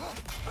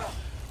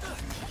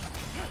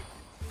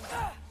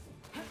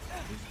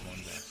 This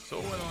one that's so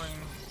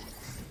annoying.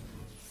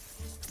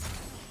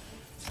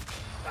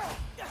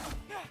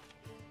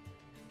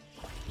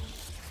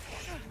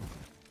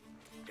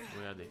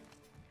 Where are they?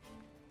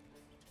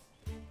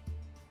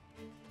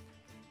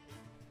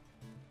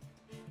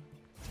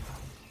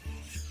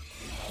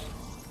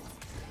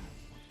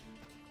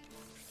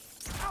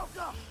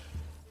 Outcome.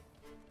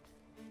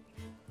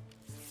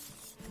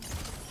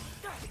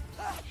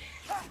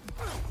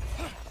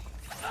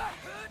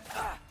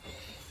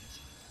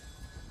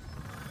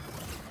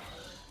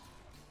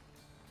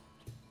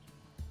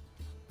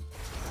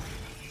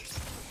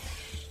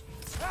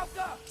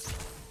 Outcome.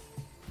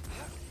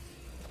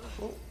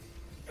 Oh.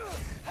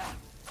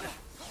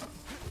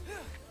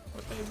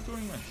 What are you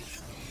doing, man?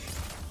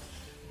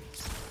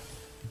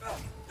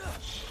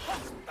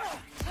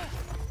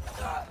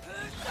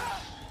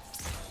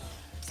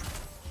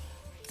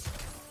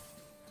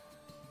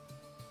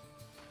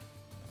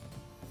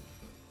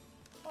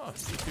 Oh,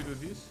 if you do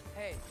this.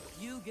 Hey,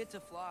 you get to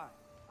fly.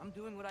 I'm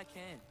doing what I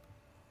can.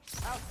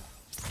 Out.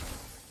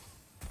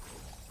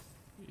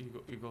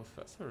 It goes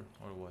faster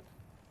or what?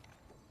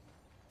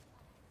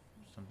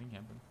 Something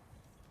happened.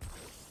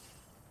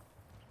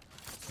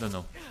 Don't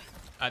know.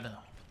 I don't know.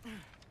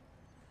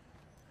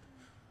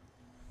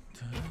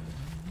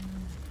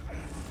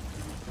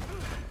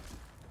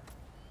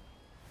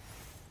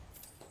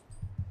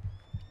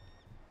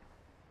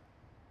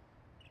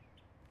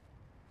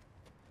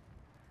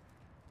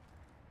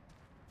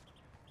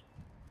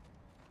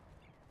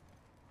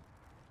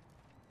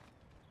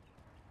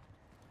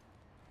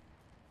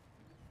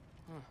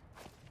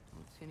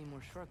 Don't see any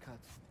more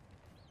shortcuts.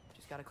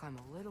 Just gotta climb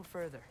a little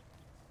further.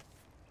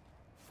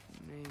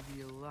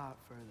 Maybe a lot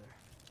further.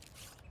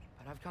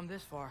 But I've come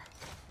this far.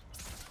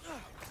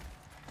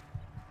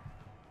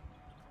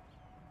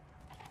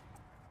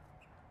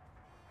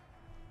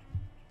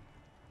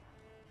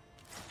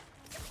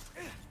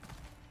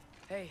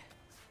 Hey,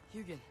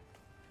 Hugin.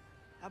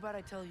 How about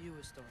I tell you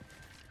a story?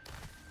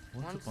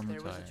 Once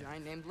there was a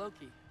giant named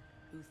Loki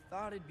who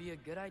thought it'd be a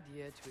good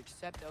idea to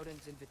accept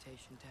Odin's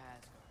invitation to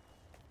Asgard.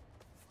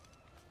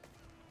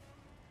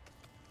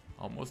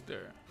 Almost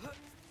there.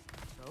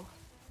 So,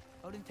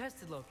 Odin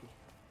tested Loki,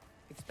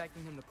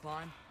 expecting him to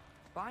climb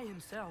by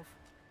himself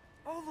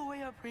all the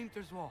way up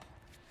Hrimthur's wall.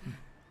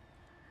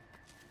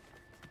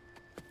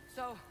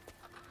 So,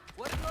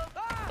 what did Loki?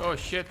 Ah! Oh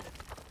shit!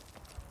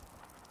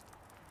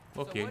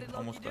 So Okay, what did Loki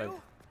almost died.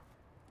 do?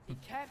 He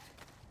kept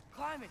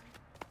climbing.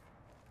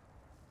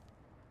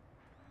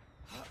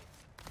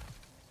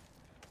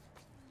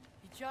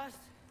 He just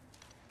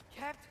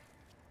kept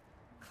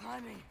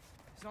climbing.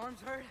 His arms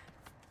hurt.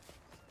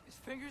 His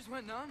fingers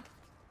went numb.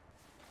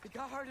 It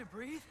got hard to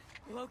breathe.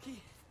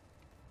 Loki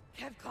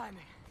kept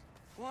climbing.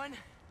 One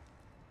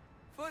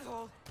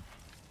foothold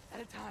at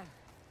a time.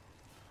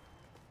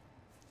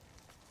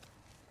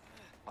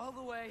 All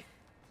the way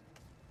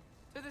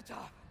to the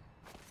top.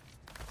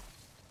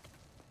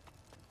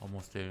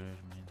 Almost there,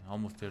 man.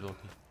 Almost there, Loki.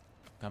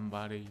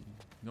 Somebody.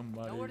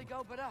 Nowhere to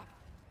go but up.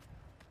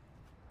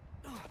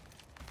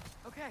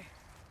 Okay,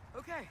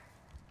 okay.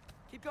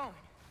 Keep going.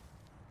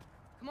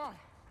 Come on.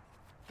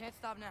 Can't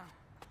stop now.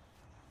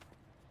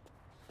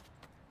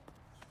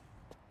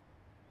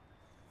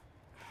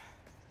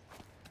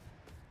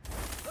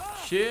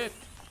 Shit!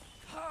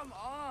 Come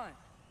on.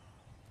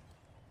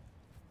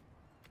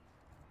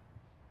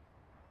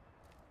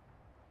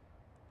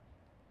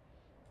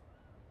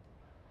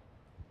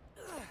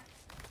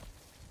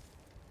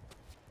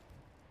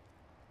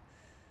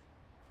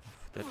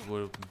 If that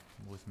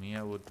was me,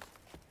 I would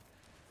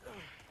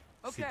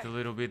Okay. sit a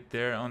little bit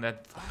there on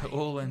that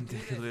hole and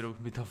take a little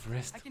bit of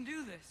rest. I can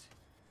do this.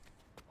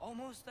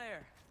 Almost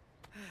there.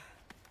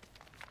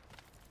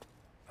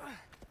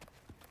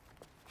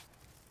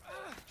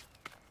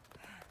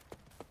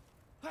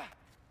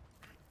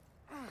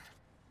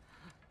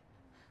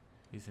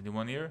 Is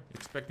anyone here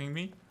expecting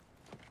me?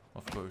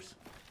 Of course.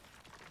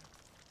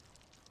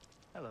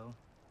 Hello.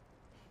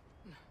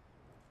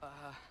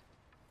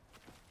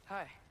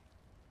 Hi.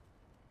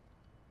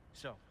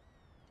 So,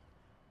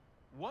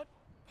 what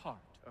part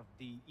of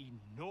the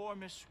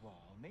enormous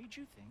wall made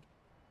you think,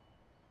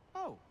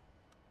 oh,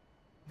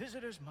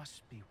 visitors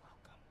must be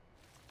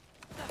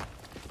welcome?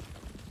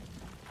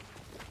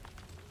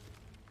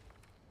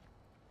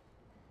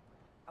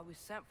 I was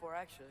sent for,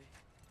 actually.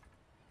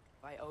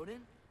 By Odin?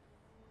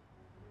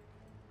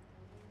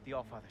 The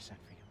Allfather sent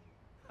for you.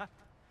 Ha!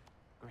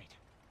 Great.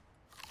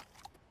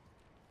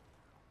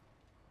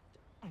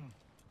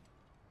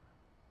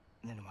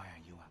 Then why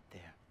are you up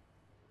there?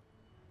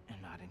 And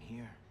not in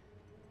here?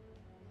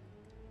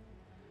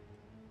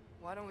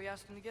 Why don't we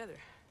ask him together?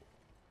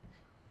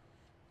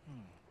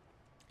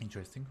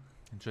 Interesting.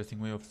 Interesting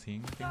way of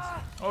seeing things.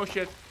 Oh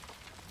shit!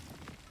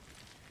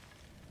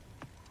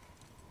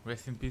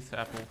 Rest in peace,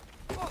 Apple.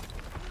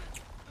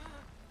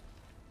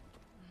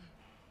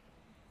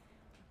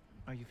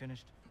 Are you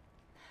finished?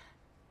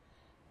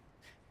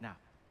 Now,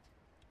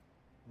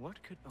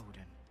 what could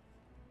Odin,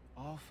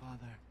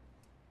 Allfather,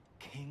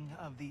 King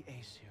of the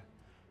Aesir,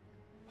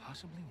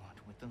 possibly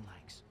want with the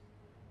likes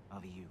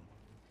of you?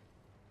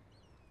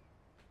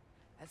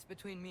 That's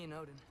between me and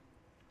Odin.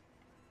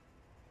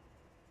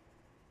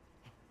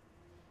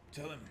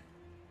 Tell him.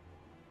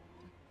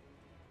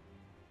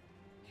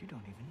 You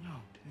don't even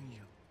know, do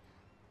you?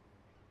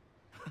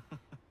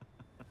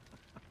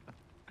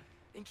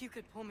 Think you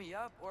could pull me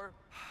up, or...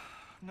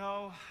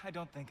 No, I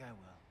don't think I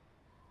will.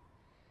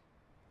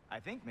 I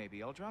think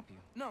maybe I'll drop you.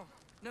 No.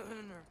 No.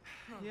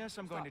 Yes,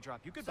 I'm going to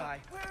drop you. Goodbye.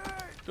 Wait.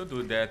 Don't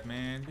do that,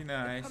 man. Be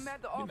nice. How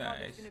mad the Be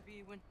Allfather's nice. gonna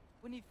be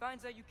when he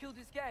finds out you killed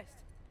his guest.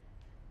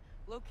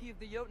 Loki of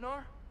the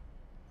Jotnar?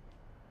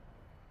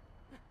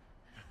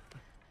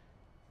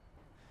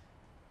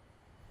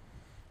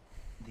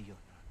 The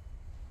Jotnar.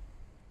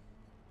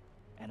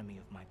 Enemy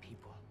of my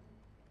people.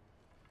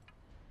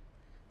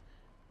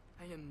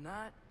 I am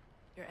not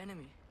your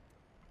enemy.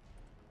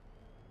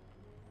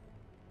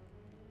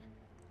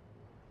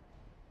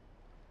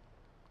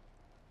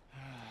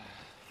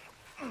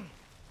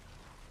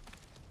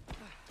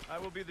 I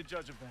will be the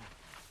judge of that.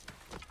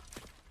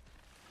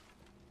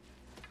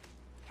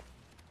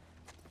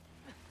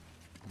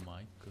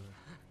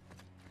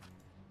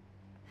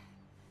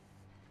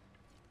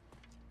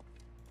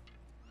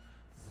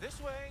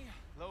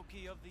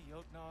 Loki of the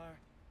Jotnar.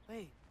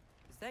 Wait,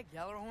 is that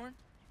Gjallarhorn?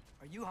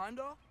 Are you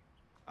Heimdall?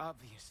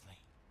 Obviously.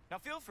 Now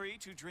feel free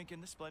to drink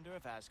in the splendor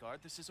of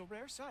Asgard. This is a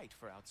rare sight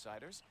for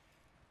outsiders.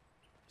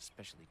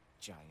 Especially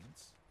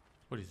giants.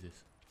 What is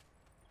this?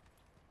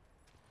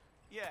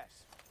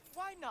 Yes.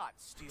 Why not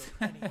steal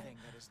anything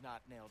that is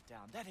not nailed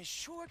down? That is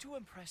sure to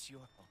impress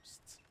your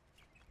hosts.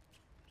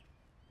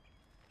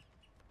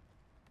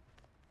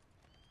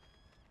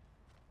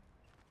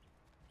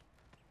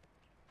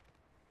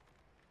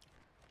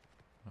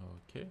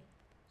 Okay.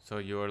 So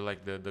you're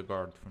like the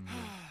guard from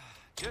here.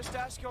 Just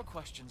ask your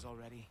questions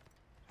already.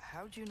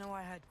 How'd you know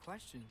I had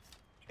questions?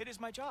 It is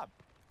my job.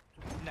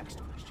 Next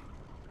question.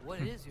 What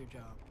is your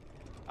job?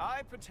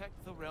 I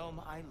protect the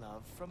realm I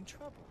love from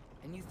trouble.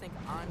 And you think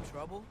I'm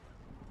trouble?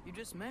 You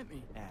just met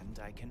me. And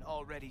I can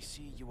already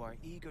see you are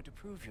eager to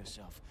prove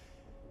yourself.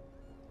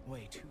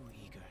 Way too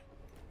eager.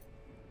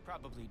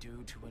 Probably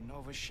due to an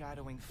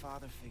overshadowing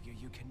father figure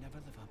you can never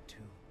live up to.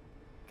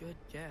 Good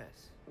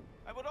guess.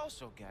 I would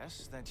also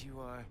guess that you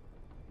are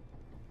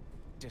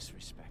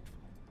disrespectful,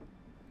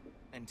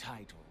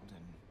 entitled,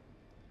 and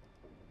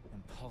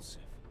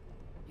impulsive.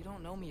 You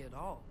don't know me at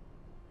all.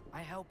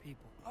 I help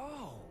people.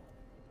 Oh,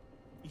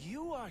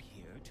 you are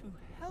here to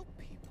help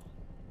people.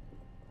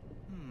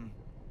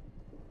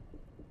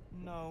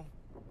 No.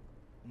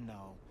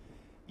 No.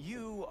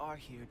 You are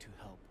here to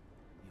help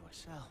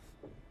yourself.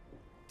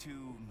 To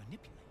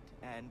manipulate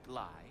and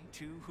lie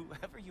to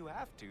whoever you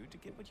have to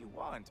get what you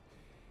want.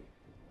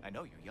 I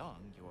know you're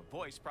young. Your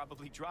voice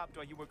probably dropped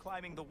while you were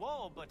climbing the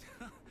wall, but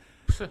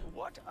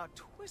what a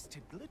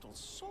twisted little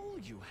soul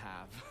you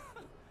have.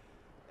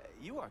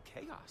 You are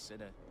chaos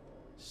in a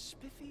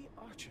spiffy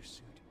archer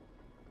suit.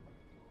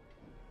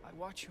 I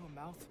watch your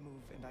mouth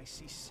move and I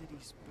see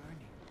cities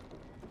burning.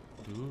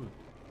 Dude,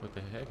 what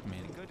the heck,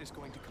 man? Nothing good is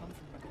going to come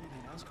from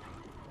rebuilding Asgard.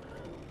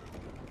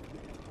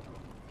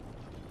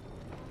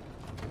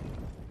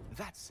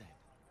 That said,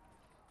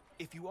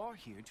 if you are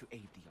here to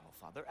aid the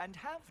Allfather and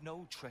have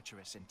no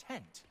treacherous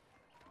intent,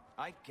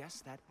 I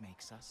guess that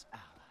makes us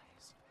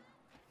allies.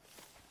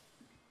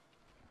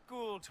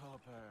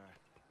 Ghoultoper.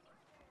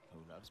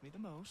 Who loves me the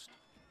most?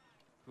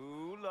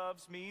 Who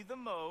loves me the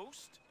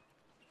most?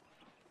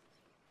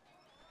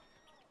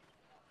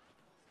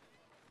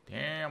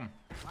 Damn.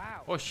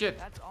 Wow. Oh shit.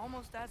 That's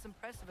almost as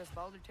impressive as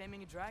Baldur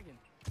taming a dragon.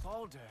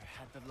 Baldur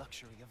had the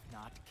luxury of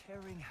not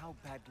caring how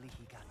badly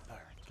he got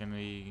burned. Can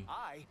we...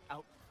 I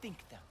outthink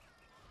them.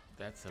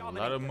 That's a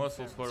Dominate lot of them,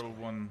 muscles for parents.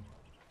 one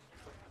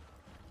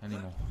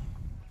animal.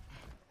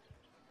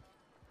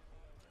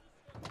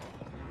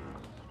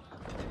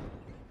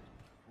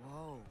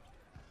 Whoa.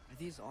 Are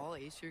these all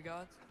Aesir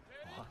gods?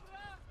 What?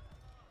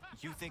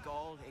 You think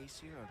all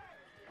Aesir are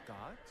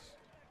gods?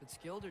 But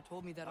Skilder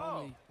told me that Oh,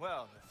 only...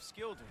 well, if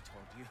Skilder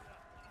told you,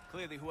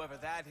 clearly whoever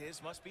that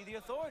is must be the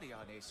authority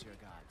on Aesir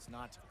gods,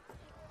 not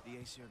the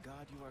Aesir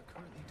god you are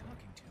currently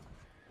talking to.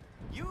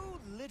 You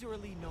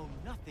literally know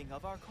nothing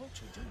of our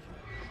culture, do you?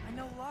 I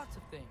know lots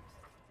of things.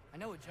 I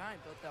know a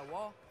giant built that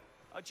wall.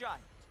 A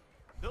giant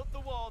built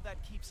the wall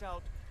that keeps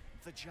out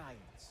the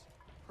giants.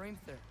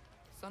 Hrimthur,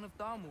 son of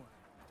Thamur.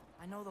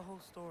 I know the whole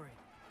story.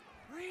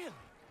 Really?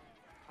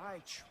 I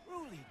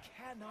truly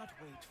cannot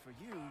wait for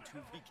you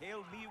to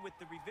regale me with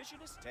the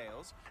revisionist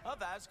tales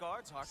of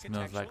Asgard's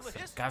architectural Smells like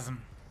history.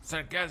 sarcasm.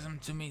 Sarcasm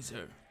to me,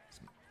 sir.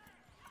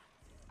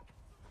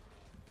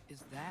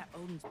 Is that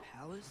Odin's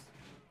palace?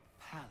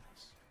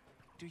 Palace.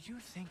 Do you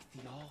think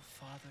the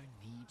All-Father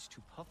needs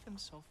to puff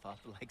himself up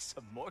like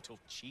some mortal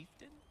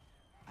chieftain?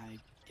 I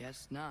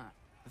guess not.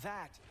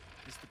 That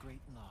is the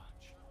Great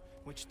Lodge,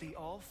 which the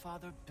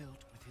All-Father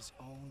built with his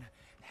own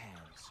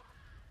hands.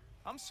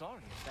 I'm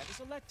sorry if that is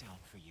a letdown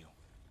for you.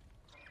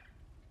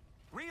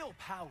 Real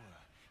power,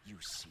 you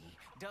see,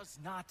 does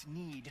not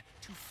need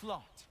to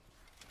flaunt.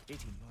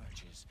 It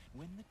emerges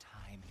when the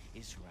time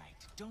is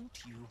right. Don't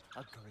you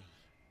agree?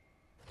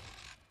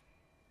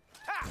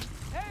 Ha!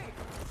 Hey!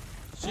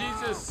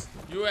 Jesus,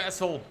 you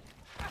asshole.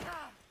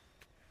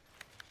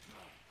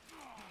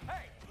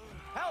 Hey!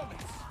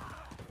 Helmets!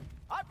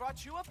 I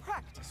brought you a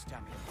practice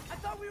dummy. I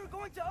thought we were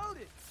going to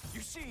Odin!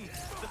 You see,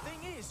 the thing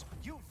is,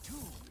 you do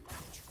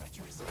have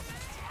treacherous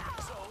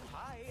intent. So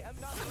I am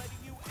not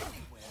letting you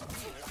anywhere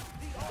near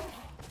the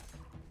Odin.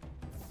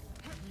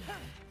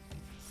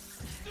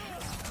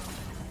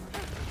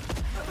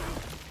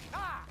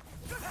 Ah!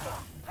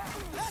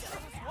 That is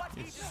what he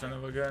You did. son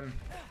of a gun.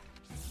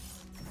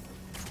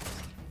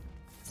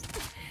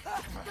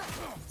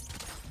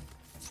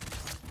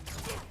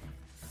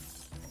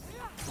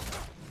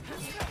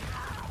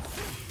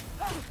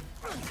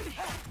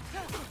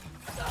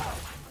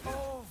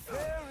 Oh,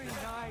 very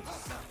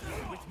nice.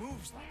 With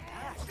moves like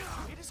that,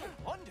 it is a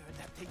wonder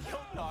that the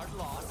Jotnar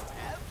lost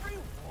every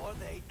war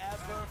they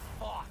ever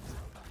fought.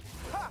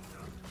 Ha!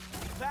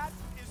 That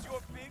is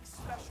your big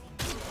special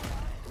move.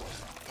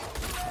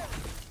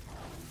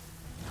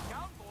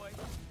 Down, boy.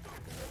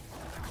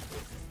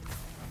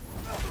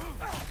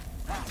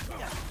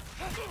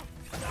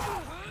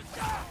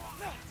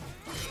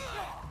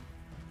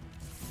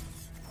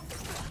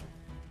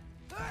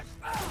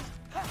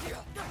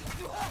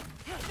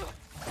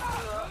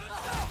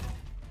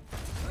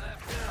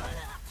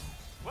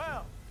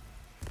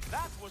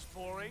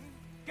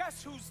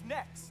 Guess who's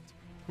next?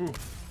 Who?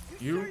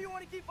 You sure you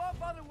want to keep our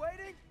father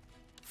waiting?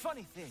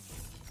 Funny thing,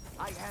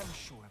 I am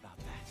sure about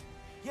that.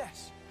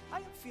 Yes, I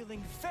am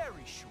feeling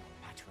very sure,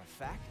 matter of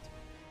fact.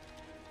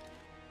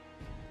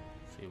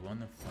 So you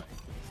wanna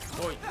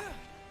fight? Oi!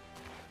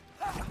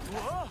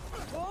 Whoa!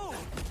 Whoa!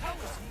 How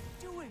is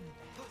he doing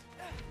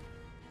that?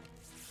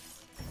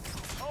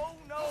 Oh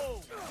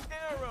no!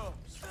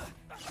 Arrows!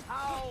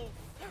 How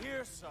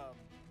fearsome!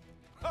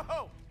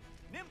 Oh!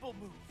 Nimble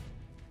move!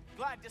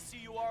 Glad to see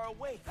you are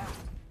awake.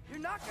 You're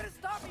not gonna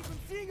stop me from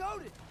seeing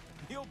Odin.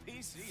 You'll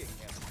be seeing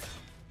him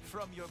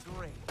from your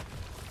grave.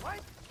 What?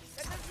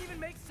 That doesn't even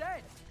make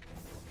sense.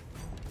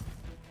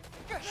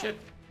 Shit!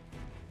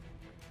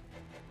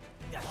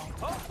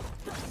 Oh,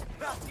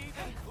 not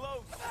even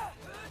close.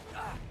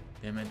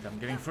 Damn it, I'm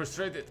getting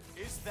frustrated.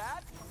 Is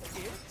that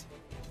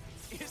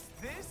it? Is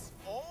this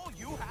all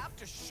you have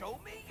to show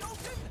me,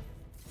 Jotun?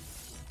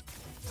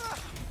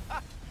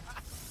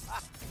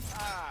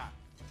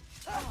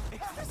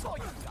 Is this all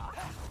you got?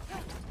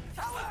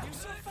 How have you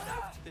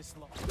survived this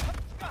long?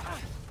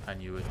 I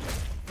knew it.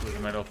 It was a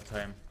matter of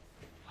time.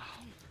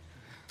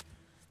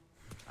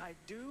 I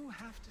do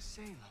have to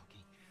say,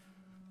 Loki,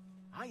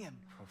 I am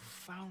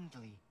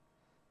profoundly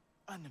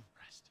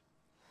unimpressed.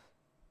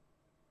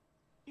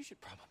 You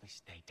should probably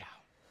stay down.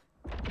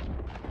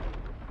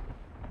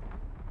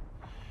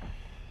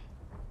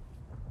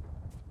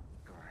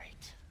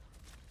 Great.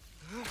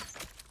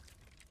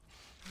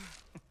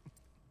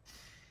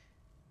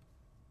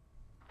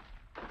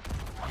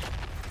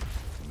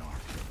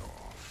 Knock it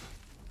off.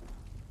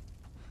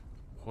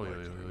 Oi, oi,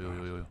 oi, oi,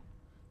 oi, oi.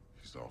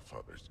 He's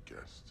Allfather's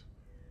guest.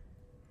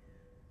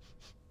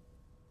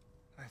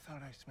 I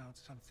thought I smelled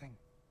something.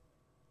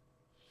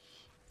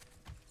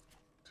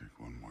 Take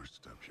one more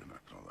step, you're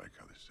not gonna like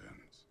how this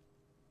ends.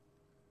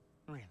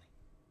 Really?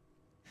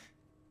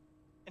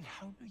 And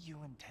how do you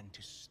intend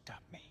to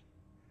stop me?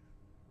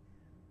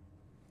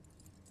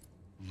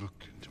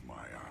 Look into my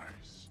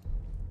eyes.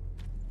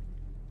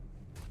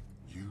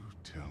 You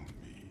tell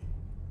me.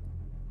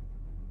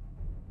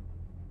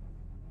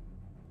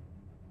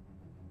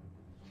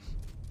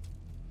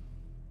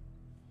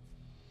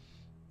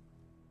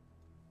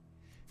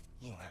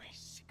 You are a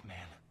sick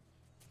man.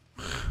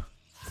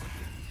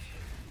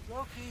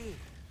 Loki,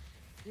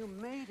 you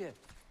made it.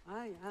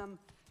 I am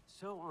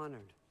so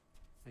honored.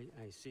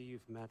 I see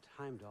you've met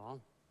Heimdall.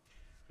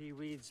 He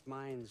reads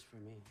minds for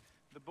me.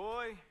 The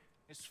boy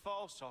is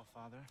false,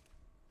 Allfather.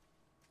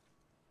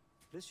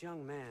 This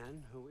young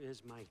man, who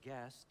is my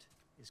guest,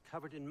 is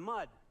covered in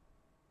mud.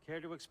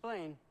 Care to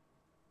explain?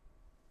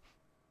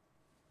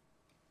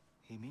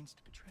 He means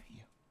to betray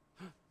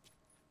you.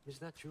 Is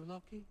that true,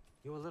 Loki?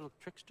 You a little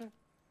trickster?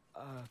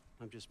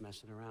 I'm just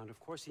messing around. Of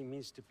course he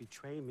means to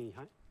betray me,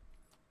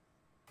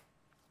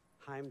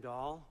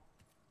 Heimdall?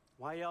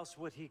 Why else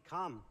would he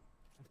come?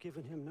 I've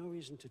given him no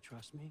reason to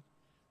trust me.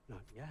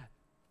 Not yet.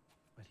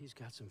 But he's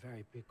got some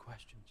very big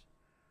questions.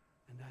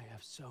 And I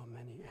have so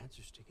many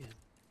answers to give.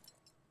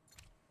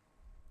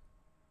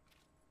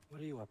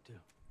 What are you up to?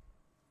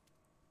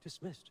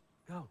 Dismissed.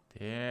 Go.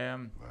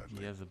 Damn, Gladly.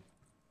 he has a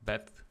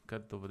bad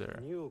cut over there.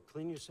 And you,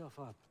 clean yourself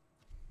up.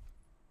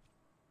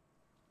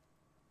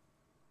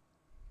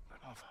 But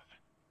Allfather,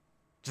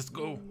 Just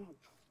go.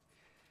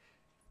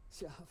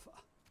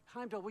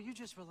 Heimdall, will you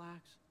just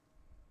relax?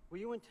 Were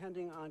you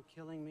intending on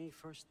killing me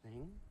first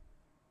thing?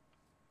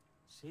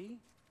 See?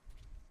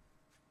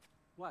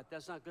 What,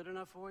 that's not good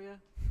enough for you?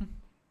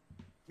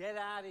 Get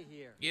out of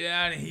here. Get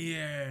out of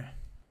here.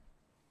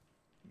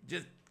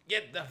 Just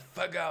get the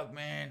fuck out,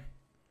 man.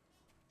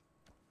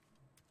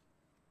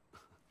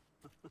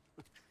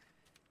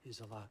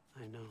 He's a lot,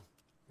 I know.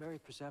 Very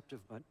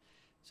perceptive, but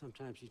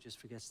sometimes he just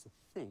forgets to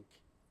think,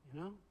 you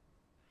know?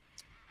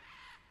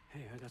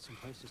 Hey, I got some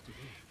places to be.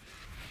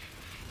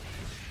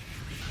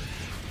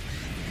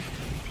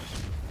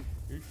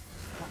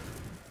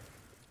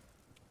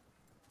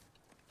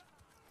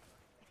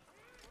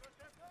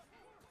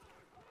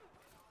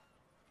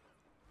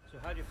 So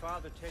how'd your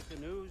father take the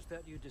news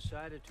that you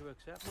decided to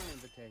accept my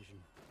invitation?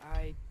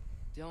 I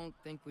don't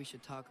think we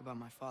should talk about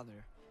my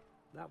father.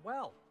 Not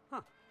well,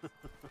 huh?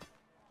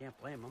 Can't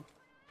blame him.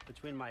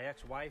 Between my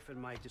ex-wife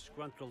and my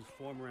disgruntled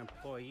former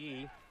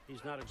employee,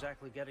 he's not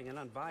exactly getting an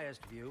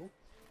unbiased view.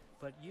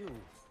 But you're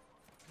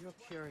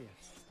curious,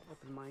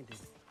 open-minded.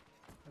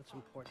 That's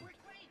important.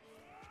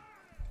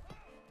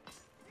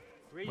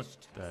 What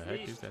Priest, the heck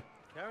priest, is that?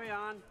 carry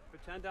on.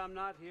 Pretend I'm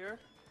not here.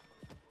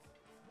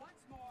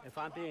 If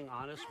I'm being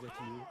honest with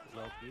you,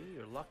 Loki,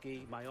 you're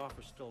lucky my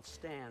offer still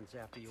stands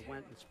after you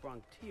went and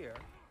sprung Tyr.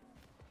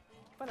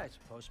 But I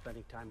suppose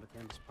spending time with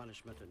him is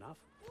punishment enough,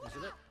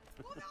 isn't it?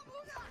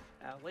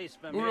 At least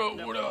What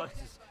my up?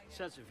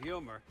 sense of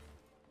humor.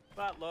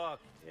 But look,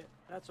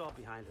 that's all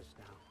behind us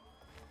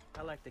now.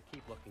 I like to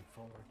keep looking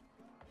forward.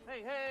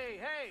 Hey, hey,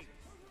 hey!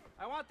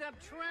 I want them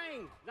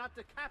trained, not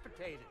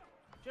decapitated.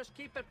 Just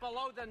keep it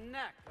below the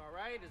neck, all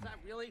right? Is that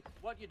really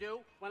what you do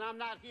when I'm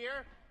not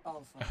here?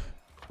 Alpha,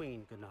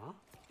 Queen Gná.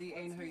 the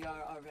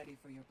Einherjar are ready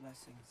for your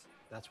blessings.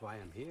 That's why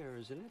I'm here,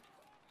 isn't it?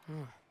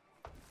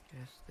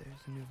 Guess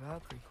there's a new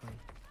Valkyrie queen.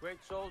 Great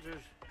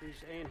soldiers, these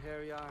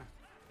Einherjar,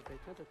 but they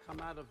tend to come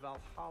out of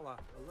Valhalla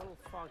a little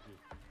foggy.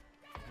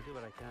 I do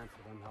what I can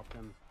for them, help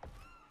them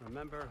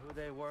remember who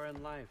they were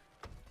in life.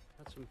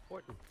 That's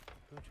important,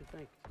 don't you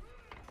think?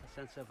 A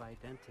sense of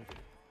identity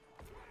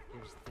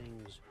gives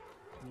things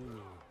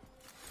meaning.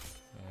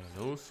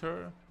 Hello,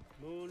 sir.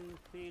 Moon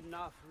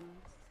Nafen,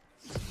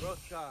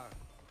 Rothgar.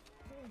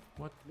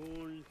 What?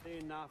 Moon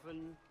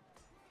Nafen,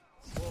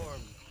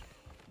 Form.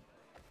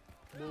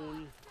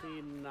 Moon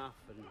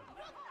Nafen.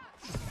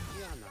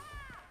 Diana.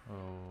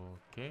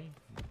 Okay.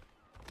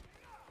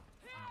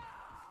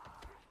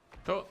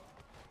 So,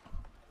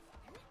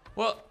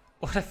 what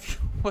have you?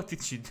 What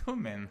did you do,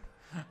 man?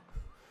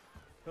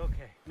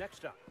 Okay,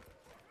 next up.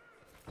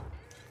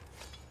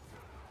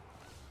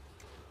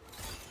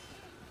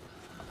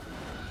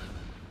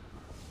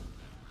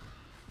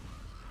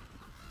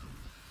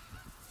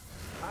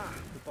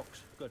 The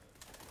books. Good.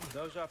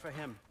 Those are for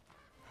him.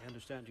 I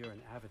understand you're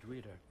an avid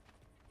reader.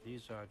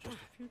 These are just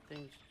a few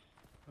things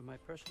from my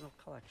personal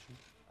collection.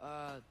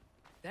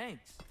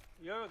 Thanks.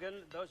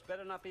 Jurgen, those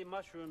better not be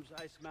mushrooms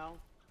I smell.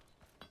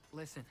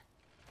 Listen,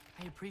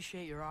 I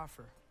appreciate your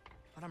offer,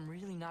 but I'm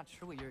really not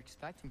sure what you're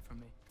expecting from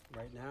me.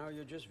 Right now,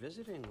 you're just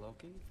visiting,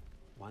 Loki.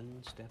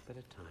 One step at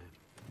a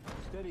time.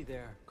 Steady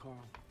there, Carl.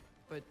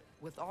 But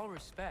with all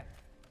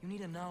respect, you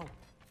need to know.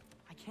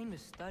 I came to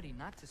study,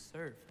 not to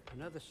serve.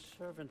 Another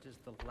servant is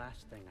the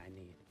last thing I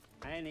need.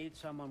 I need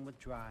someone with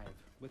drive,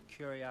 with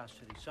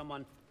curiosity,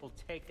 someone who'll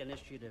take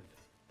initiative.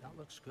 That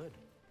looks good.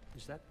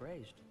 Is that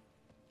braised?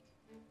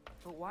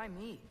 But why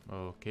me?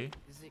 Okay.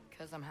 Is it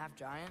because I'm half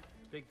giant?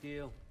 Big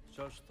deal.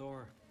 So's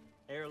Thor.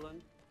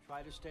 Erlen,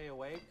 try to stay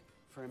awake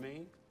for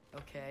me.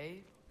 Okay,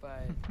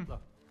 but...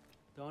 Look,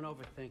 don't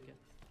overthink it.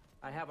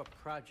 I have a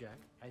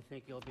project I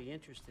think you'll be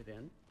interested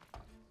in.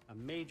 A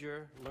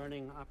major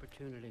learning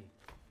opportunity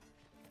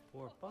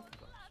for both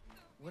of us.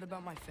 what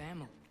about my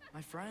family?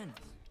 My friends?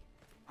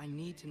 I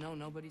need to know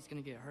nobody's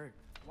gonna get hurt.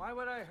 Why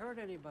would I hurt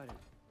anybody?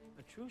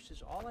 A truce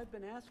is all I've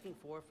been asking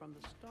for from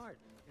the start,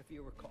 if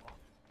you recall.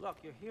 Look,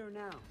 you're here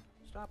now.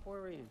 Stop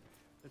worrying.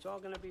 It's all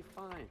gonna be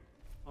fine.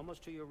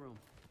 Almost to your room.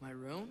 My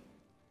room?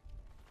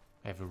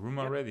 I have a room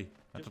Yep, already.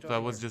 I just thought I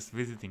over was here. just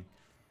visiting.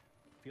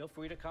 Feel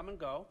free to come and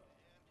go.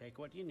 Take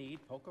what you need,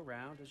 poke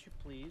around as you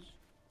please.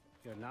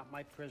 You're not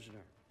my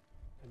prisoner.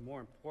 And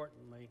more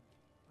importantly,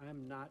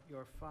 I'm not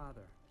your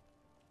father.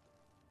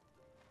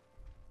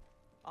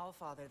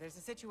 Allfather, there's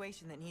a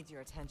situation that needs your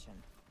attention.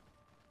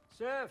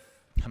 Sif!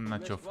 I'm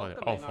not Miss your father.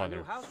 welcoming All our father.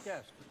 new house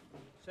guest.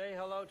 Say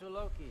hello to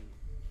Loki.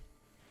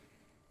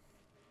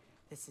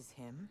 This is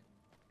him.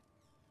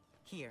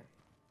 Here.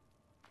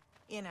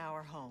 In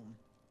our home.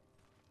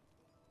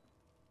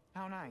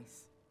 How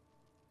nice.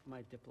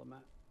 My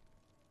diplomat.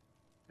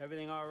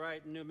 Everything all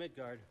right in New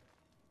Midgard?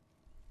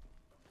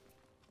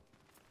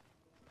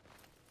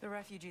 The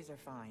refugees are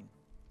fine.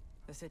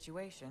 The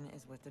situation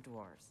is with the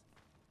dwarves.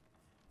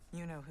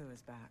 You know who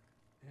is back.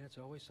 Yeah, it's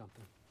always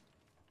something.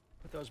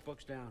 Put those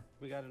books down.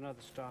 We got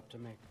another stop to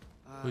make.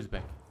 Who's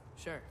back?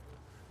 Sure.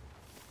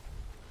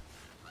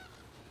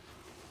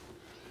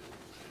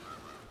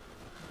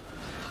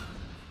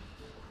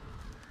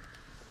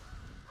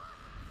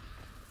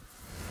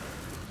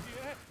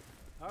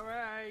 All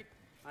right,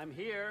 I'm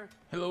here.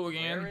 Hello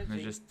again. Where is I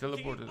he? just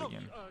teleported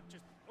again.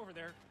 Just over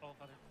there,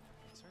 Allfather.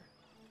 Sir?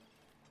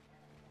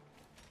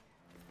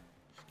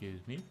 Excuse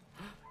me.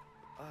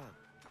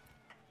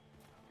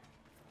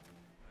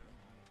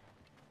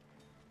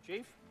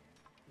 Chief,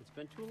 it's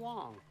been too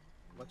long.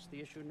 What's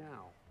the issue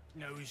now?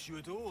 No issue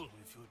at all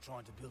if you're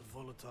trying to build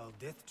volatile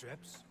death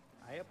traps.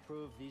 I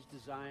approve these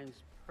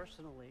designs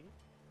personally,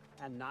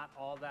 and not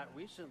all that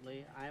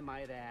recently, I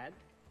might add.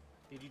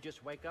 Did you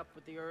just wake up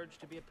with the urge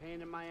to be a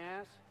pain in my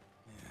ass?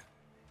 Yeah.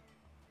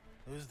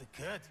 Who's the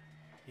cut?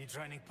 You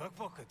training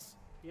pickpockets?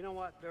 You know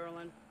what,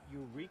 Derlin?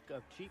 You reek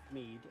of cheap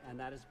mead, and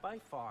that is by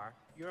far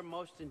your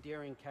most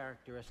endearing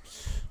characteristic.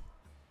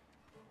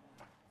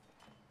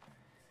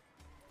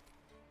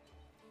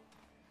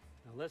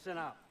 Now listen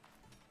up.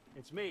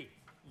 It's me,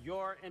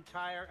 your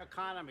entire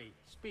economy,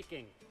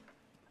 speaking.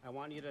 I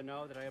want you to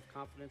know that I have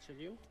confidence in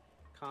you.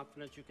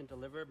 Confidence you can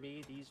deliver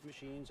me these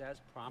machines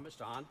as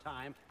promised, on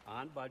time,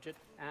 on budget,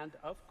 and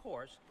of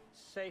course,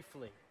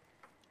 safely.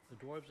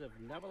 The dwarves have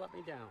never let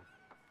me down,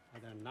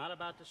 and they're not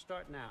about to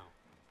start now.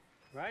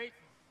 Right?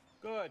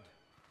 Good.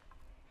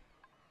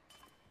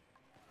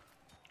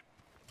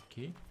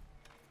 Okay.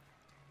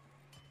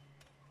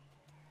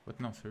 What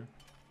now, sir?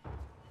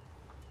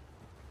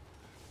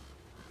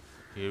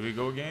 Here we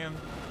go again.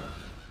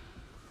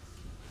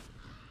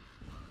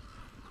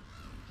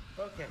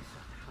 Okay,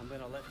 son, I'm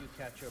gonna let you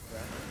catch your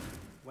breath.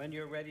 When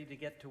you're ready to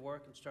get to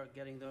work and start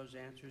getting those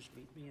answers,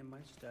 meet me in my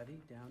study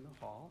down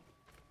the hall.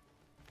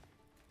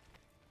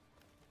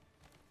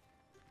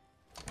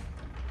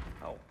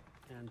 Oh,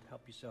 and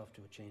help yourself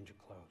to a change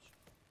of clothes.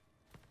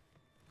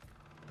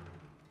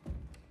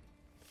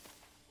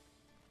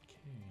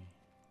 Okay.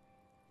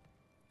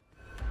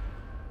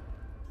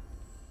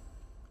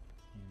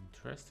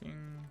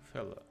 Interesting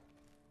fella.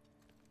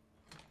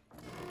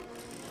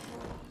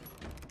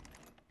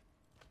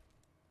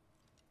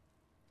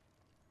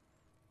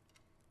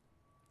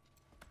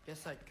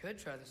 Guess I could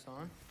try this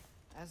on.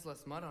 Has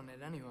less mud on it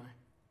anyway.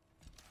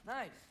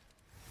 Nice.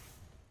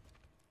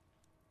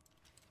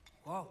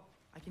 Whoa,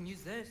 I can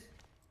use this.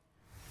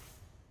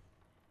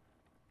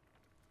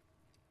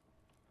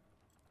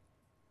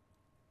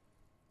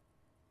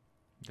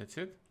 That's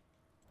it?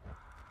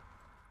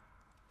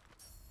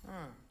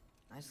 Huh,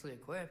 nicely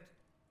equipped.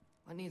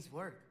 What needs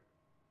work?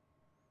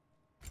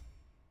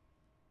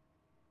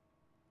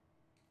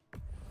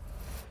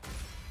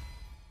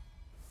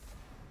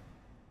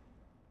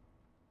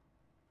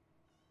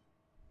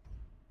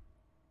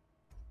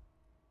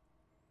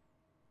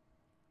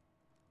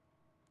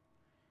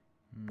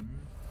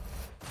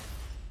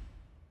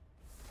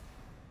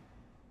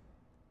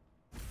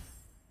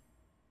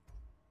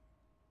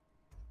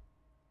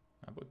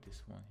 How about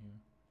this one here?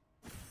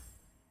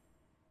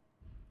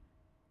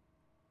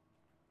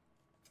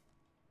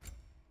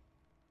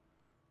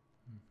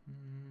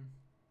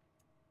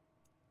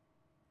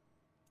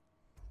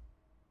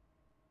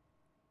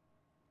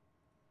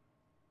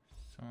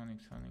 Sonic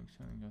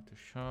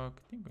aftershock.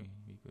 I think we can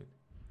be good.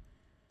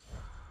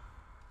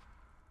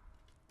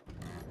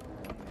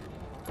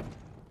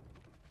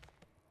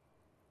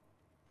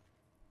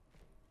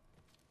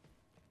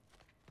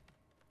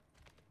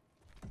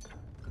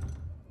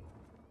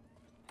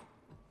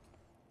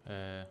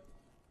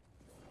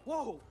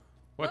 Whoa!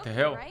 What the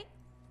Loki, hell? Right?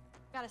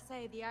 Gotta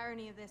say, the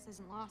irony of this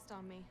isn't lost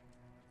on me.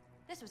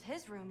 This was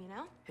his room, you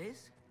know?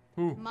 His?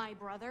 Who? My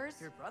brother's.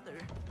 Your brother?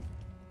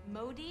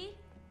 Modi?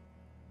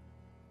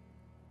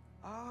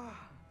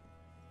 Ah,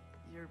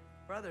 your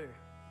brother.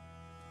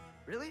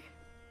 Really?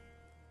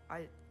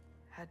 I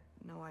had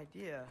no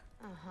idea.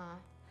 Uh-huh.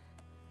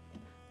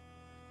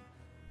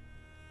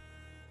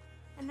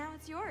 And now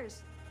it's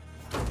yours.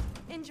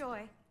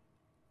 Enjoy.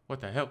 What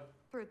the hell?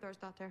 Brudthor's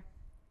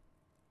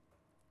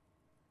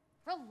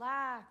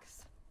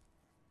Relax.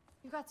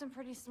 You've got some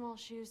pretty small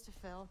shoes to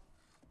fill.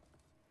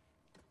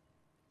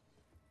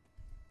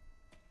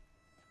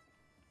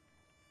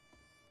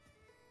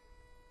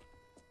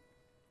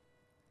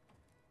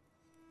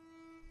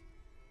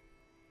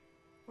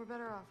 We're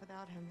better off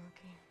without him,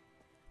 Loki.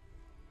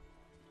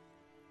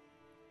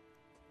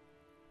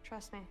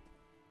 Trust me.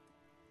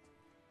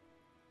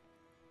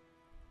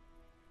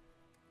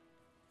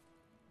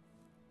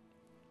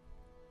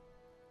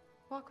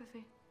 Walk with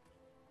me.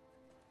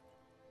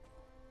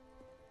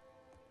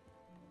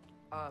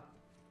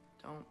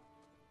 Don't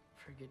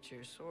forget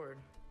your sword.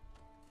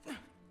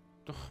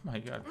 Oh my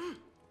god.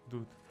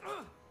 Dude.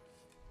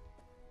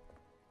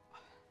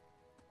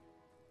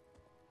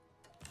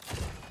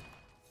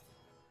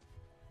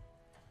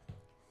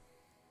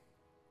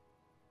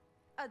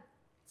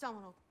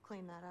 Someone will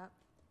clean that up.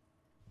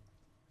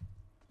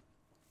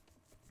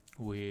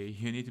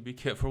 You need to be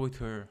careful with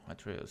her,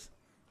 Atreus.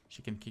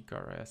 She can kick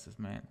our asses,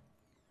 man.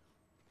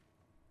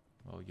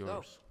 Well,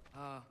 yours.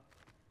 So,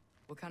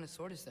 what kind of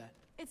sword is that?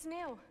 It's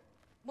new.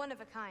 One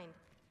of a kind.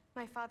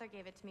 My father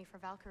gave it to me for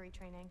Valkyrie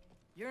training.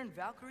 You're in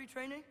Valkyrie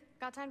training?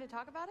 Got time to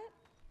talk about it?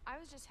 I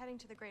was just heading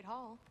to the Great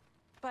Hall.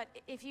 But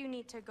if you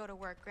need to go to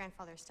work,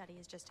 Grandfather's study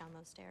is just down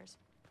those stairs.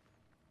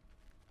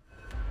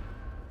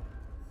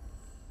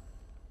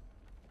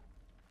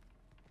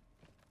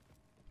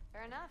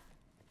 Fair enough.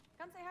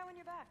 Come say hi when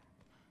you're back.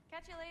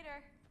 Catch you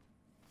later.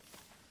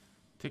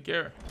 Take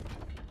care.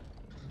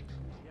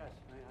 Yes,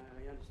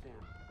 I understand.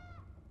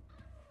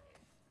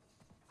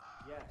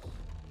 Yes.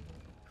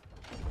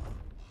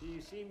 Do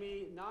you see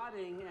me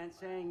nodding and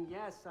saying,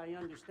 yes, I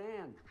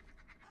understand?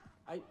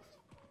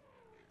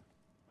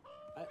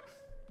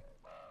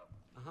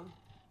 Uh-huh.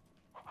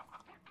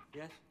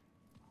 Yes?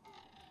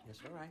 Yes,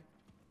 all right.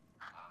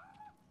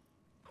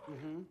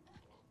 Mm-hmm.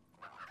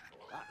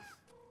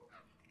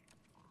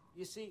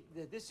 You see,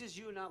 this is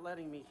you not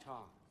letting me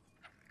talk.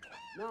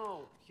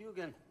 No,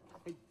 Hugin,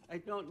 I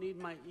don't need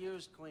my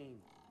ears cleaned.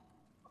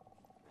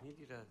 I need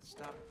you to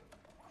stop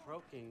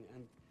croaking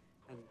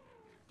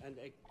and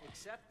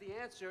accept the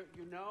answer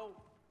you know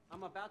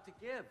I'm about to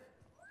give.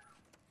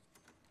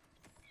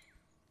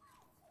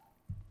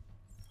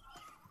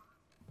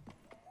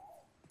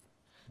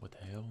 What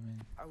the hell,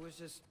 man? I was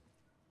just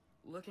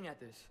looking at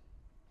this.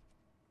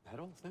 That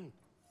old thing.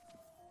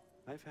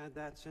 I've had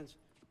that since...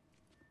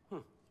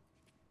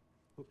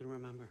 Who can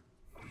remember?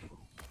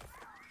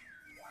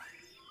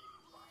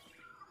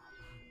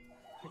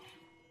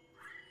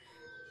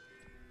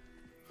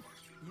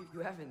 You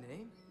have a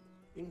name?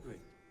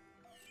 Ingrid.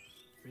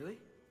 Really?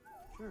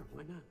 Sure,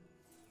 why not?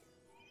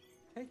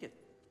 Take it,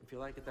 if you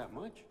like it that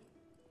much.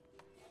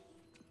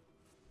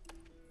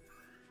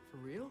 For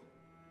real?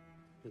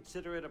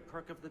 Consider it a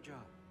perk of the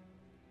job.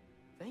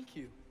 Thank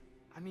you.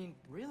 I mean,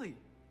 really.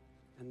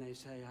 And they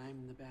say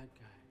I'm the bad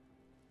guy.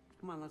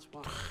 Come on, let's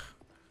walk.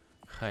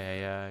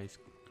 Hi.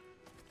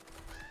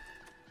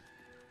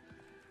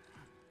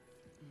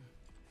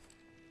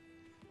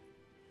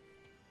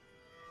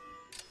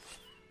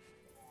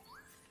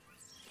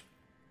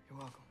 You're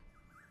welcome.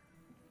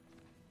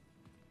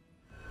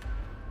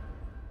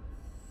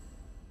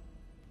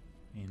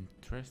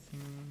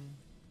 Interesting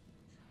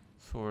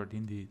sword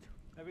indeed.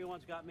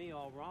 Everyone's got me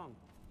all wrong.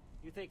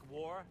 You think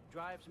war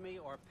drives me,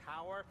 or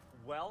power,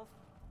 wealth?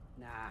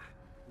 Nah,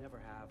 never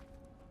have.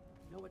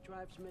 You know what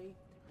drives me?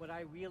 What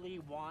I really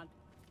want?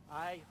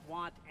 I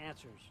want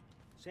answers.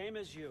 Same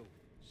as you.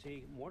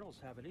 See, mortals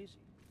have it easy.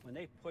 When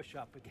they push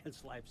up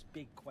against life's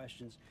big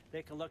questions,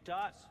 they can look to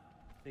us.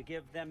 They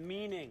give them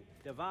meaning,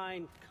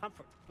 divine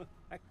comfort.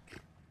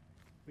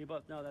 We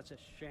both know that's a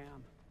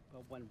sham.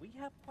 But when we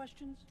have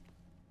questions,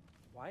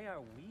 why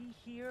are we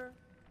here?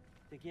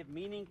 To give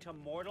meaning to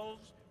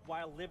mortals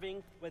while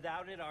living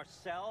without it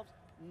ourselves?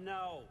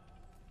 No.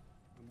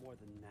 We're more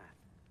than that.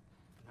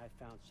 And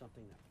I found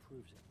something that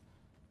proves it.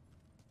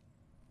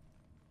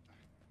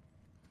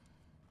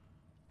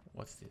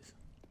 What's this?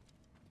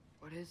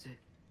 What is it?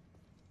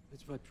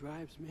 It's what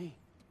drives me.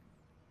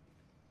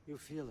 You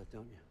feel it,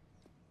 don't you?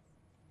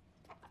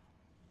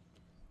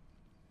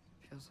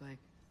 Feels like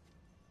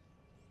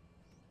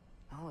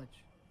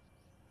knowledge.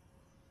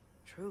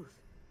 Truth.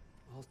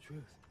 All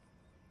truth.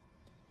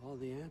 All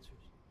the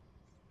answers.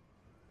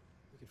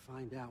 We could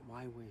find out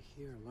why we're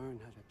here, learn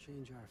how to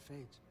change our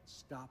fates,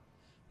 stop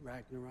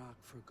Ragnarok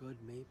for good,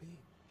 maybe.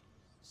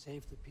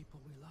 Save the people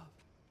we love.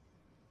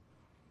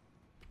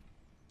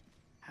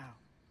 How?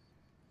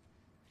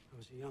 I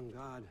was a young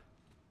god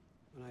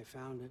when I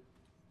found it.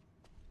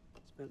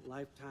 Spent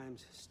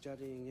lifetimes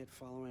studying it,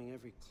 following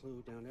every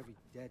clue down every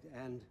dead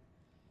end.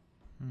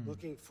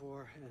 Looking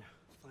for and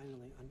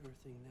finally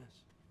unearthing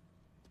this.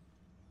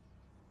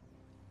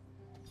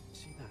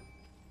 See that?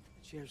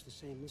 It shares the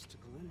same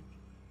mystical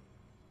energy.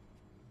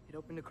 It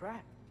opened a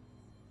crack.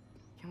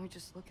 Can we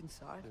just look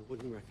inside? I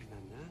wouldn't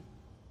recommend that.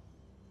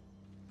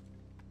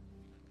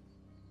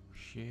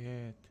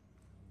 Shit.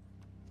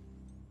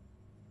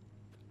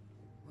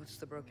 What's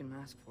the broken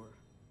mask for?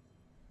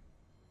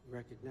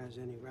 Recognize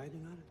any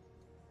writing on it?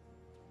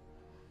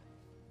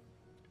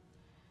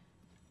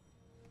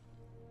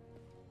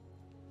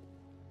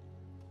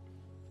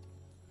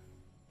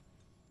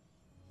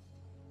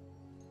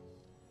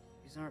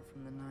 These aren't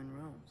from the Nine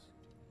Realms.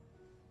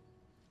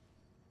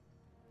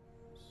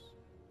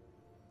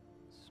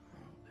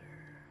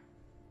 Smolder.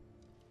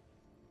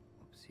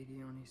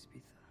 Obsidiani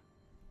Spitha.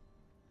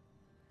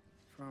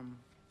 From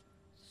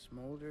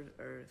smoldered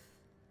earth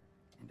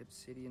and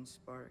obsidian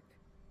spark.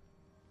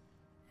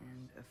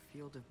 And a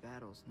field of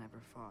battles never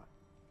fought.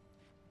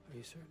 Are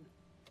you certain?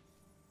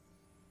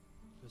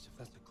 Because if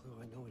that's a clue,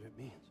 I know what it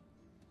means.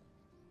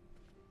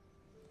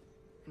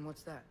 And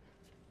what's that?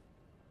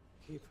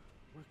 Keep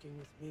working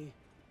with me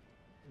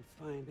and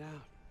find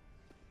out.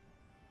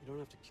 You don't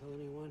have to kill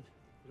anyone.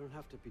 You don't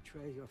have to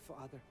betray your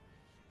father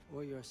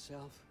or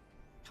yourself.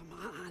 Come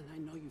on, I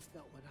know you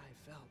felt what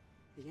I felt.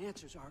 The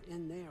answers are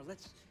in there.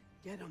 Let's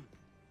get them.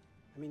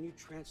 I mean, you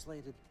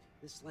translated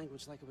this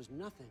language like it was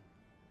nothing.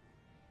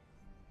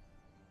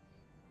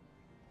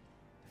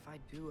 If I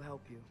do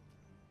help you,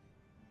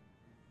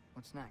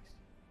 what's next?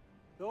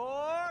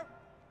 Thor!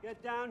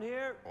 Get down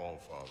here! All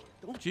Father.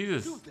 Don't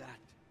Jesus. do that!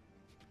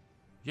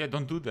 Yeah,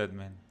 don't do that,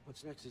 man.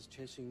 What's next is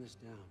chasing this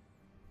down.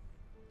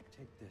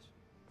 Take this.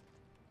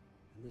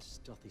 And this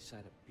stealthy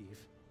side of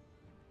beef.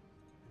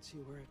 And see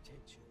where it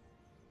takes you.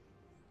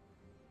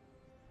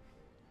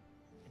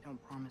 I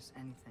don't promise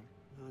anything.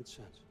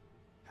 Nonsense.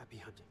 Happy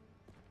hunting.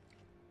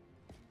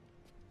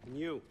 And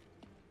you.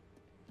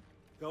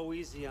 Go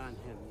easy on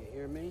him, you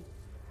hear me?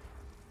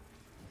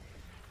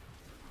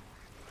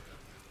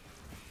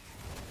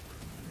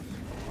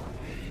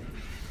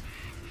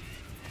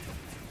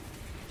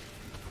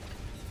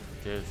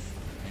 Just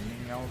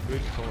hanging out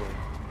with Thor.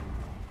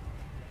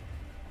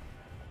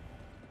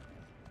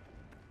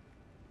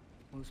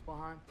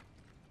 Muspelheim?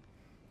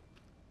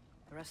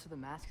 The rest of the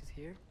mask is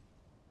here?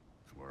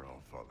 It's where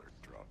All Father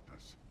dropped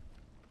us.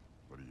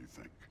 What do you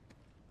think?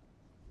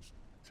 Just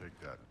take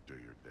that and do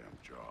your damn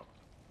job.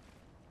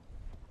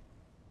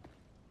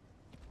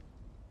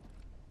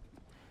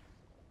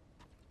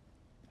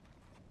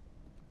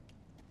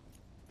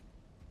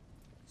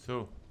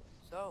 So.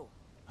 So,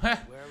 where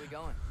are we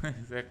going?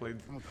 Exactly.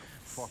 What the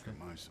fuck am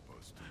I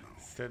supposed to know?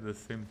 Said the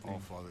same thing. All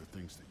Father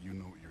thinks that you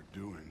know what you're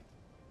doing,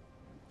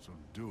 so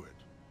do it.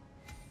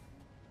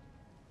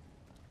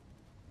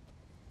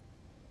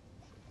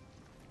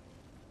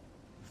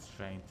 Just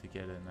trying to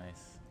get a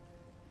nice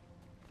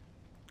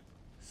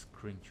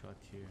screenshot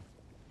here.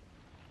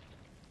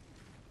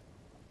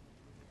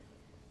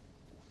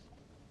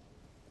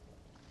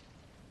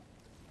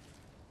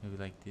 Maybe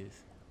like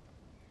this.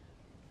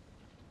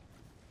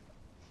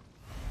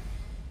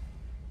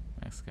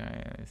 Next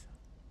guy is.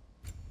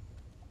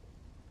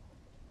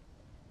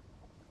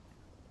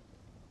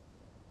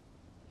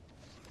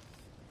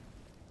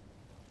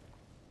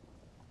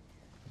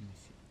 Let me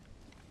see.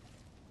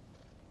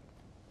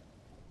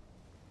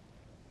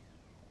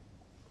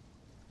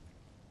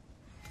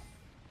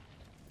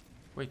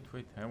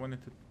 Wait, I wanted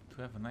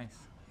to have a nice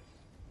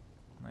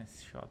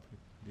shot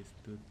with this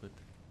dude, but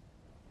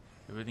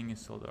everything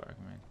is so dark,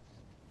 man.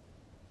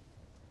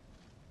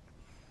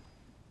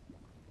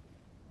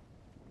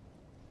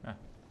 Ah.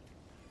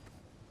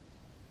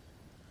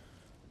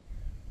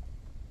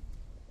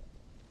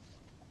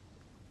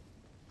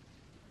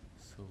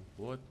 So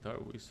what are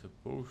we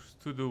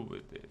supposed to do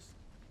with this?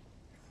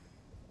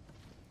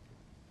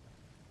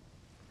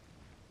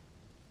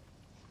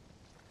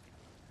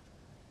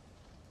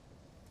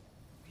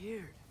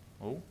 Weird.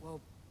 Oh,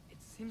 Well, it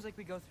seems like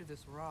we go through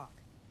this rock.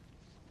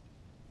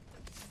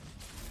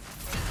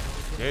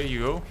 there you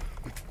go.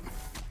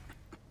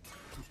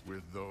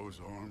 With those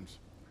arms?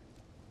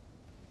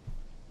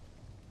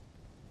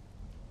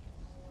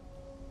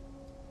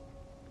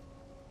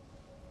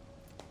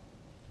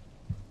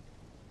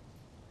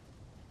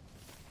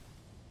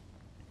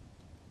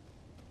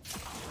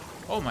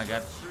 Oh my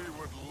god. See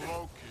what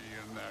Loki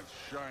and that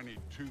shiny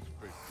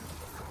toothpick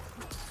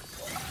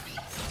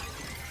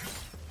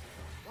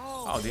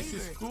Oh, this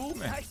is cool,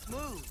 man. Nice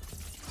move.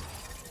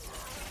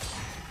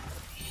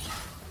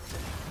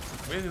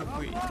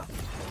 Basically,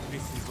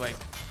 this is like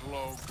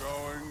slow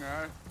going,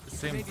 eh? the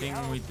same thing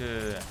with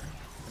the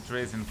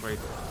trace and crate.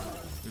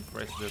 We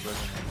press the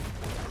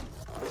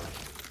button.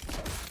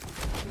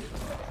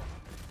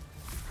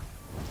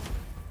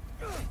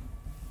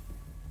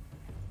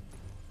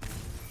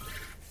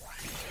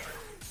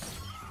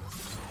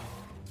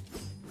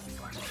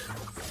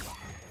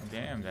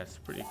 Damn, that's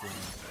pretty cool.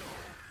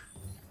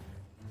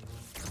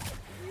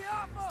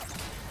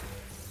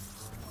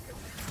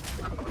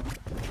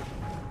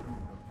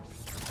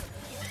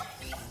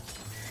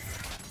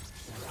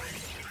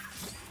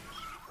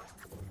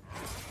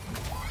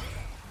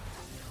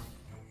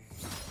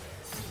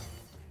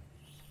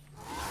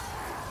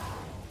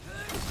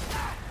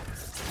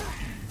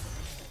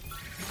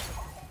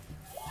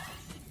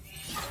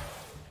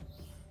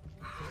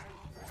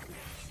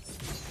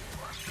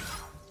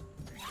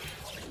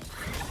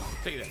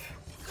 Take that.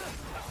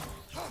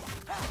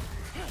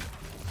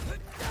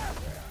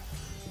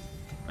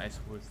 Nice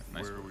work.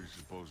 Nice Where work. are we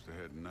supposed to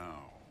head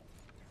now?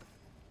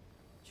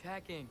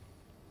 Checking.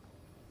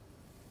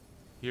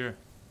 Here.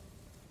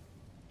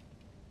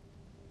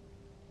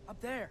 Up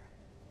there.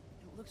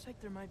 It looks like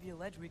there might be a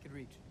ledge we could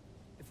reach.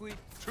 If we...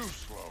 Too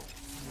slow.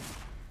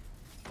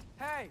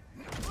 Hey!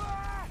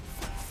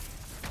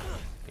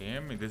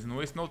 Damn, it doesn't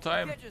waste no You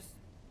time. can't just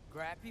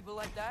grab people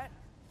like that.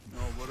 No,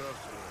 what else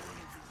do I want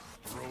to do?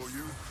 Throw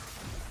you?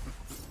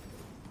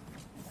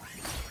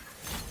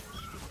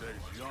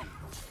 Stays young.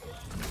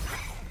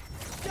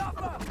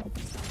 Jump up!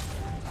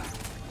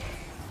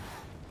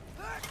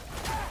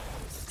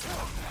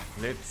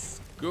 Let's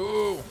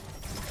go.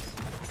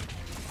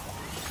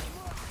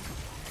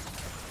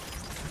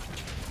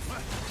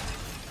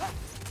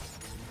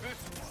 This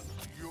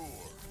one's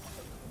yours.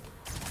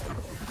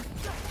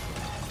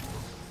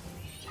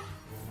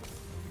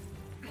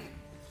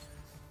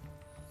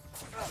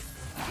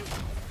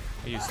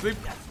 Are you asleep?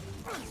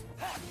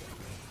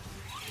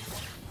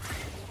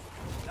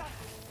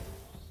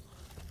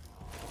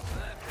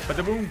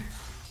 Bada boom.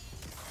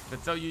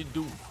 That's how you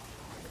do.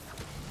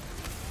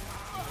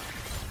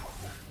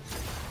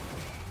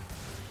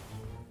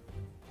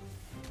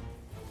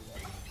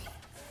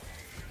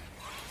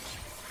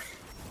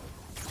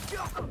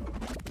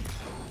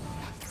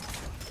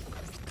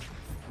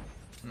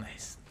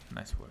 Nice,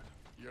 nice work.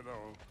 You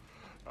know,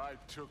 I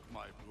took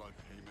my blood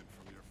payment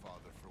from your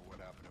father for what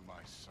happened to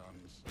my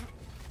sons.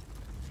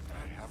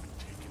 I haven't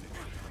taken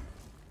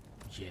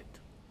it Yet.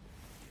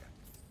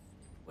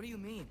 What do you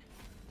mean?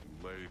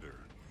 later.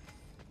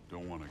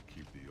 Don't want to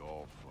keep the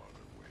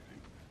Allfather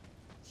waiting.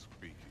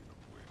 Speaking of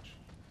which,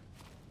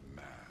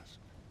 mask.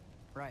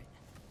 Right.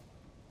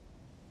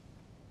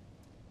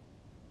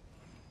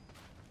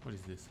 What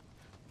is this?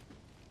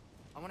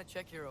 I want to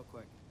check here real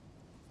quick.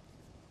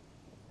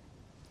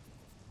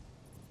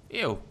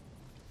 Ew.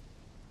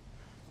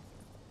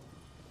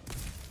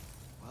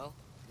 Well,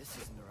 this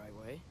isn't the right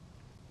way.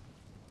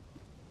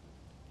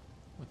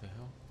 What the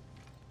hell?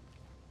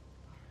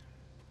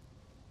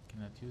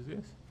 Cannot use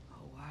this?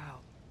 Oh, wow.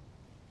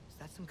 Is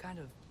that some kind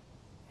of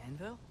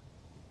anvil?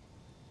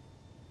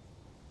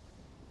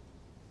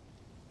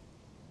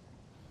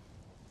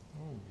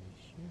 Holy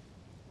shit.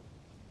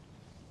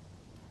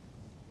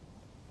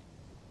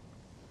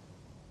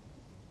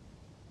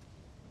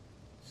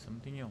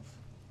 Something else.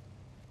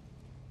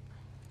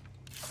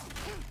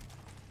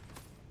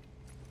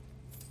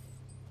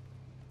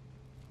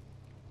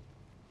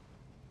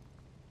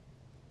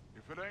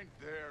 If it ain't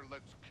there,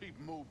 let's keep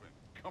moving.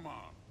 Come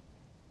on.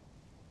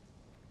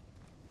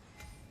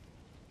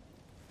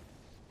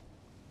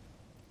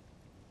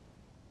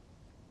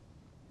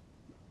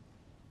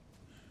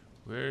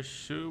 Where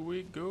should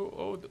we go?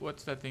 Oh,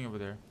 what's that thing over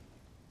there?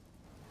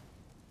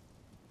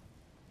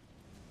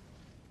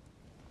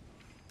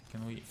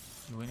 Can we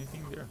do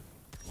anything there?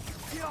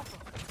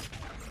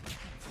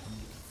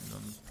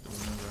 Don't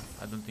remember.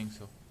 I don't think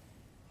so.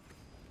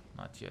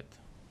 Not yet.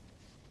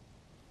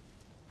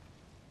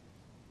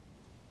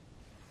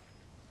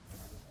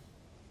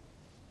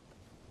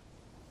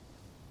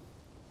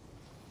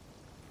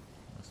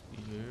 Must be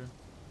here.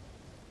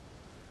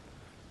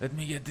 Let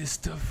me get this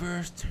stuff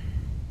first.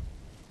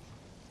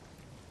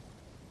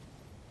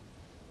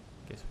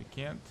 Guess we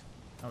can't.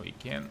 Oh, we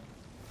can.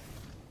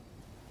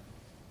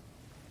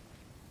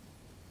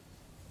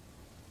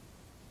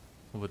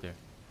 Over there.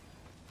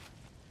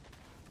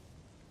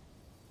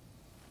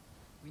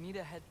 We need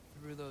to head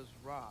through those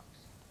rocks.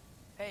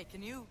 Hey,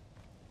 can you?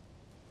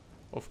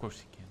 Of course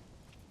you can.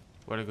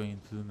 What are you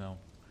going to do now?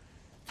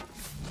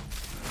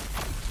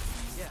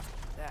 Yeah,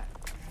 that.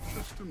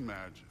 Just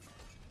imagine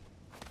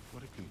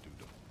what it can do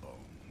to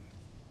bone.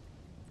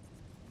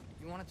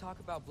 You want to talk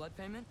about blood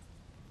payment?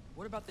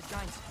 What about the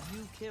giants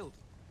you killed?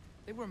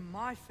 They were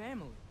my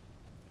family.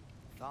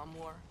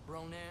 Thamor,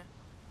 Ronan,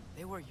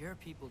 they were your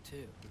people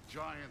too. The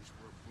giants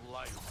were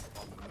blight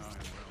on the 9 realms,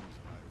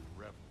 and I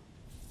reveled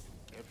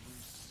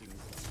every single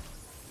one.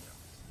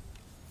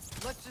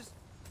 Let's just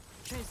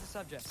change the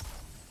subject.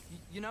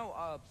 You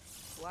know,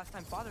 last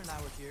time Father and I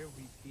were here,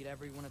 we beat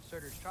every one of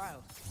Surtur's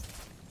trials.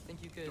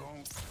 Think you could...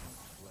 Don't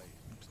play.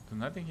 Do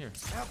nothing here.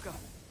 Helka.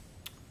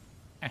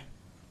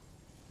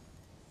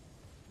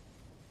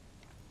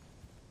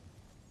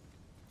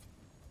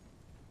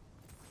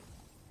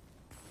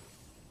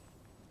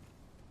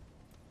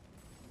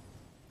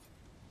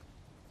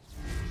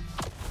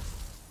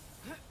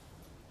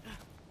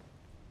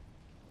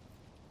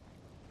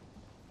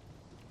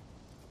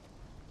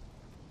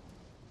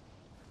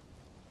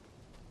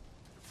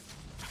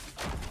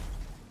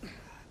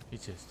 You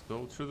just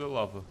go through the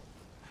lava.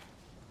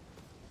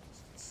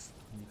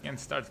 You can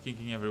start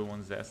kicking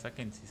everyone's ass. I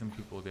can see some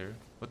people there.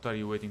 What are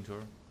you waiting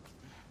for?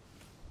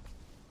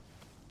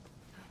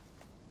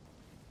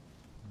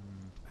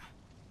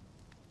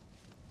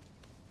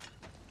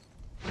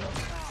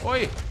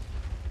 Oi!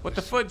 What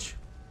the fudge?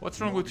 What's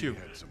wrong with you? He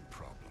had some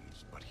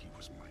problems, but he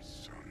was my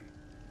son.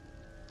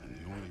 And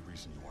the only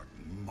reason you aren't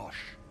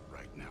mush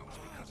right now is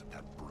because of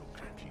that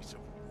broken piece of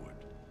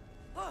wood.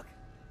 Look!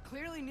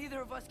 Clearly neither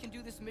of us can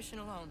do this mission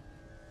alone.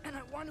 And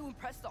I want to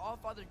impress the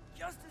Allfather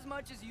just as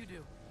much as you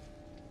do.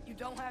 You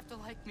don't have to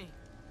like me,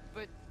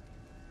 but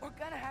we're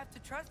gonna have to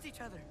trust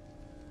each other.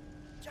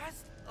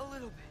 Just a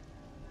little bit.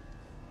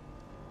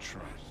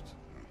 Trust.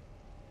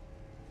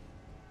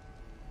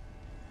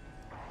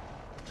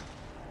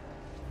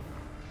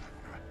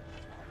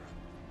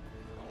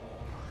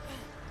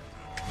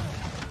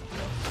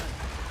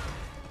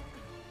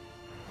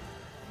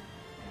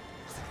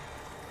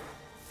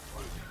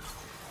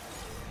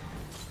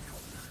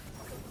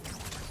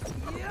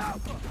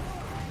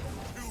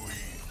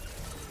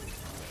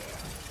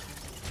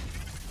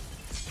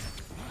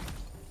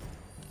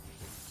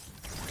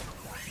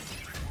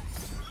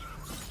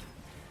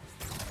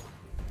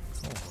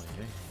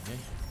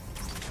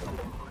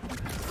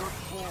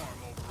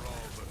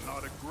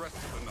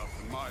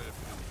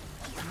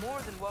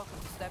 More than welcome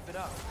to step it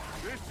up.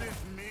 This is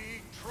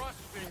me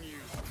trusting you.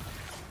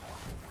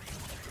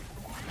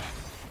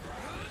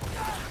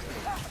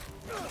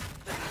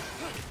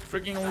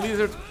 Freaking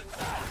lizard!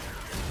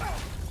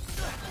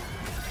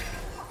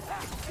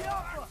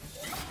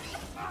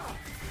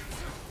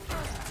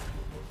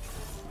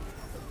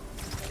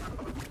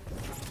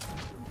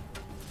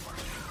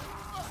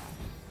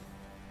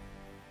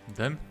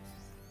 Then?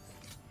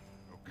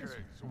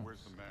 Okay, so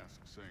where's the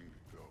mask saying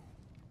to go?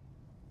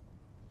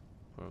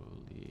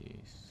 Probably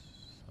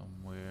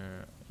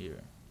somewhere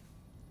here.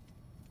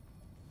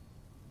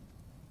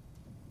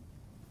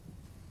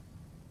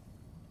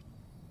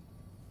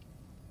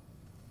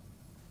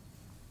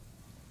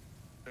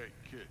 Hey,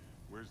 kid,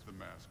 where's the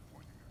mask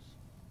pointing us?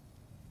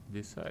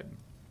 This side.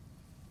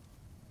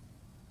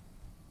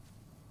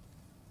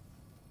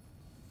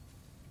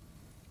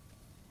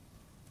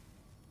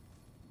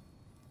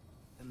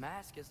 The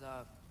mask is,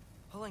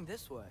 pulling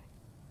this way.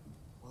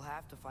 We'll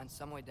have to find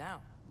some way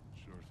down.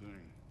 Sure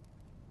thing.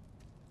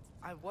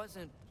 I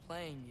wasn't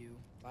playing you,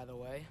 by the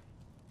way.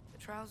 The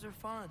trials are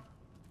fun.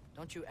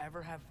 Don't you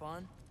ever have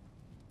fun?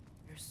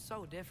 You're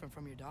so different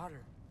from your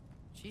daughter.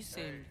 She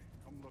seemed... Hey,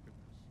 come look at this.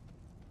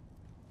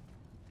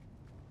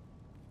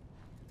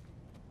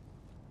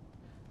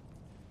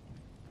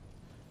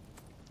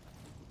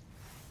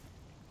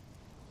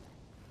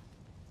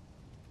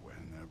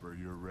 Whenever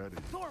you're ready.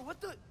 Thor,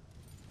 what the...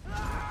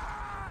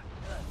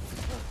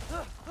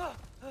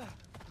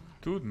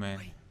 Dude, man.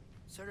 Wait,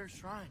 Surtur's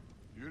shrine.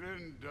 You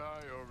didn't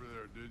die over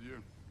there, did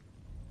you?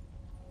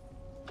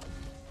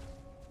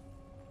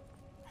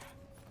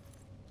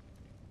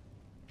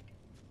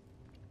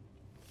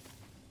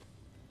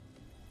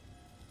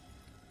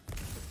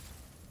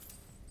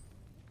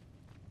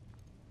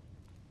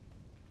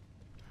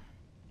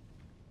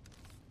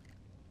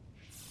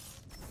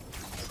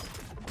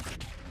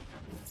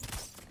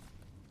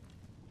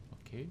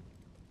 Okay.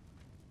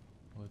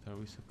 What are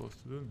we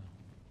supposed to do now?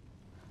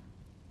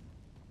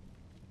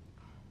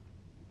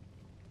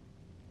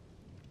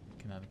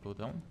 Cannot go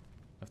down?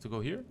 Have to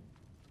go here?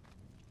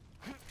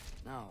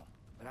 No,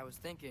 but I was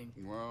thinking...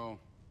 Well,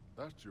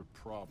 that's your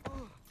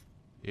problem.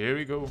 Here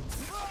we go.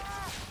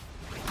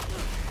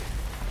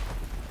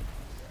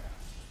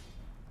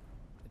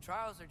 The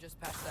trials are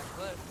just past that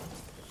cliff.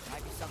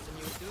 Might be something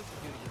you and Duke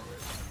could do together.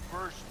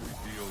 First we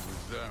deal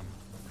with them.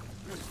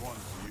 This one's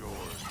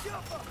yours.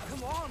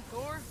 Come on,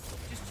 Thor.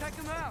 Just check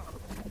him out.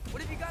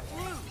 What have you got to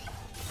lose?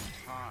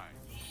 Time.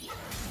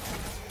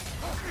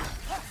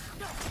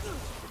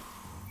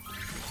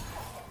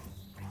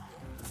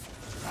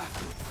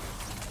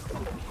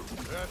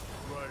 That's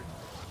right.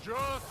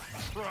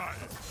 Just try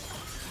it.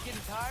 You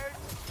getting tired?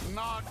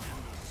 Not in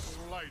the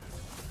slightest.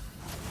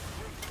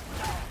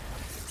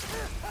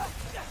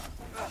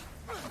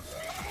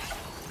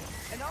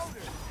 An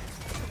ogre.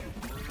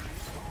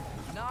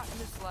 Not in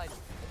the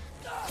slightest.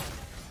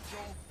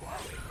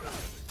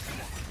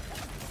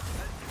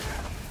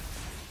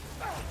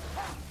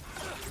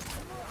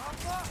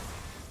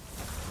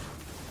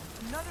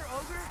 Another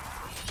ogre?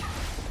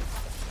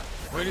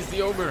 Where is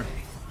the ogre?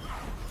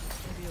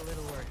 Maybe a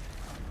little work.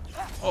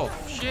 Oh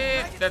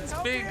shit, that's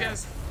big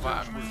as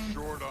fuck, Since we're man.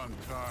 short on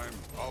time,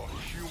 I'll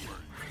humor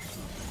you.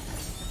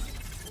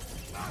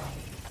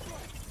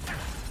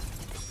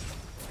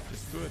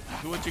 Just do it.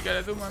 Do what you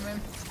gotta do, my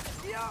man.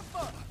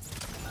 Yappa!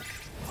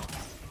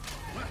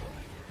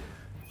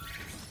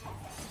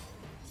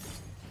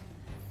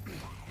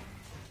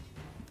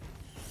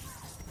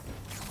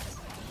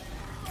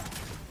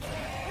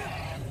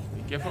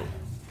 Be careful.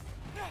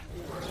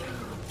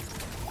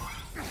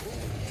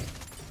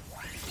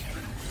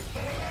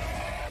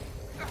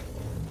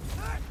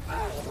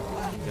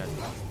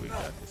 We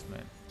got this,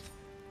 man.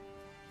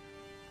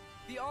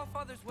 The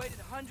Allfather's waited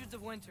hundreds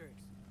of winters.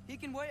 He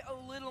can wait a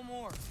little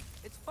more.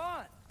 It's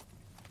fun.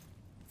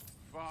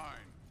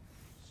 Fine.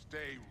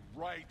 Stay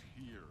right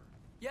here.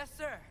 Yes,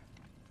 sir.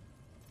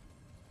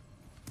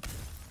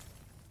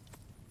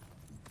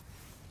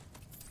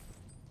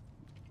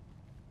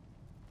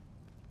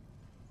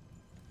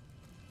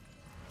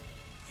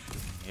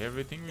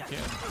 Everything we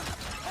can.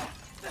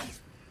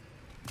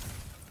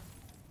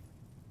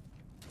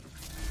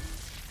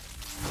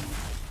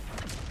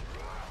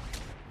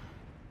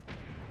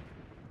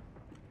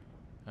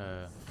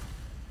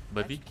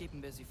 That Buddy. should keep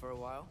him busy for a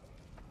while.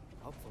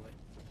 Hopefully.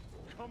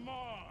 Come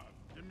on,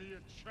 give me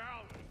a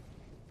challenge.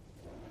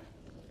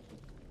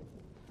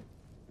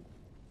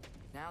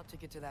 Now to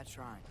get to that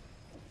shrine.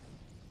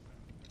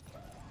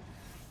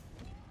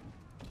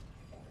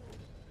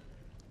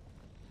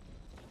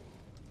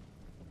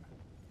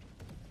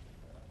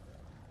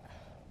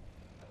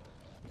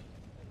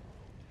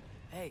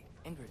 Hey,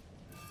 Ingrid.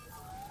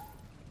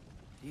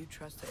 Do you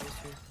trust the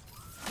Aesir?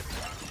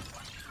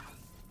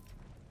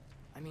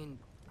 I mean,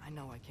 I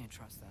know I can't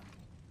trust them.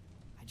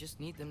 I just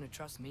need them to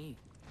trust me.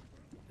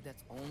 But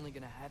that's only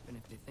gonna happen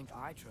if they think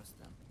I trust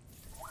them.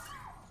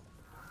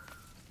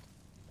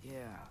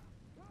 Yeah.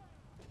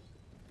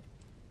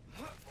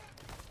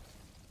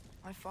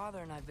 My father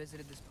and I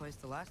visited this place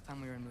the last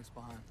time we were in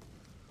Muspelheim.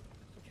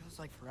 Feels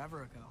like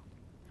forever ago.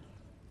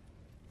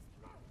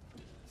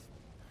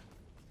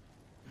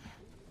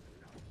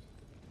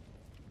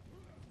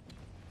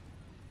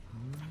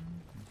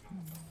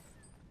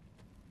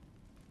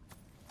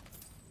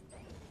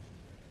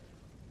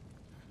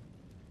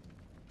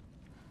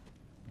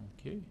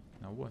 Okay,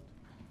 now what?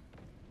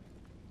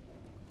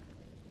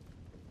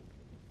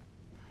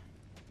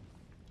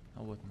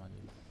 Now what, my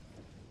dude?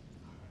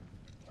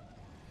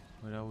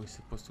 Where are we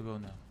supposed to go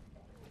now?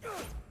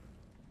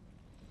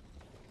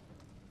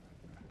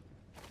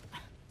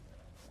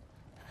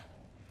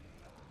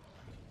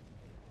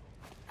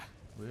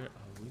 Where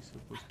are we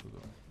supposed to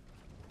go?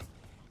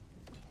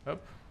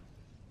 Up?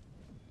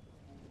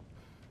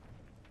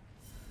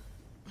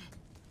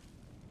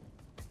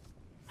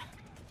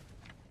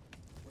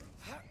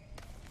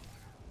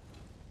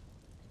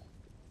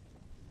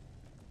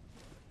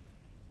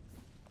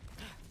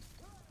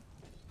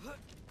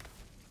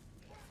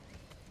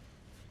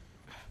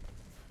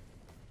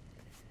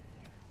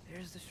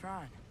 There's the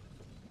shrine.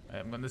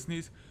 I'm gonna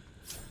sneeze.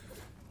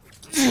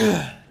 Excuse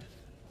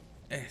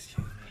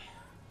me.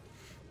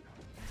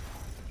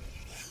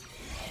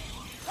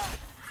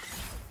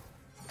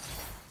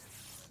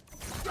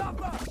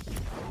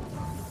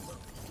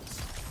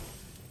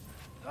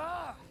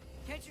 Ah!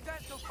 Can't you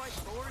guys go fight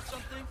Thor or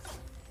something?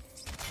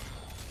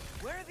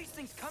 Where are these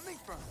things coming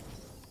from?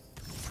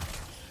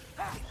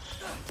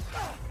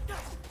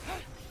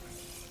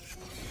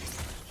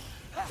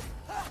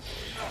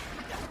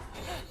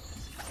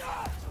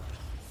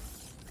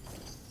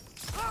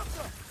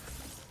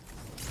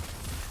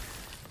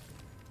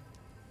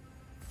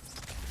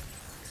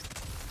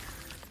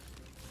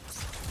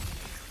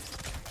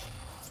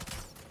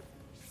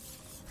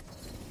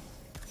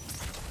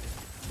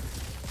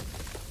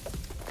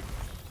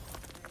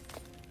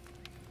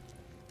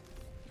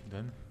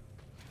 Then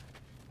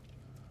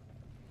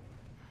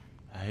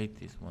I hate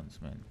these ones,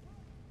 man.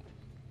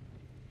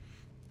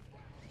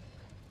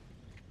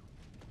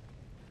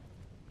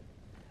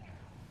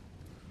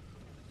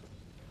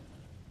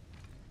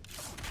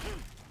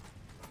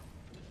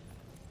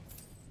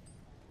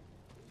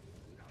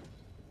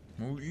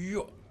 Oh,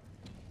 yeah.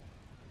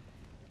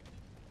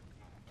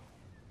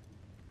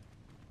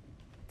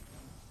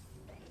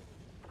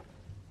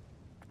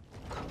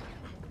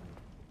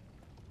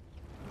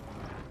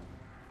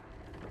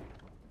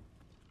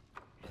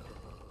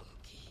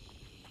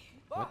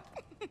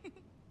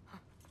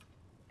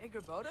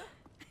 Angerboda?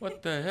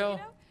 What the hell? You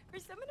know, for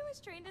someone who was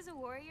trained as a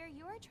warrior,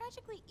 you are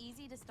tragically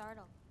easy to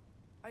startle.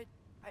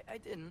 I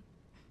didn't.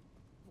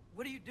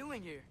 What are you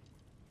doing here?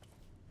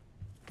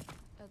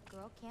 A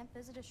girl can't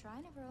visit a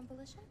shrine of her own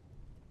volition?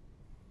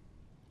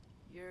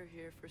 You're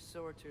here for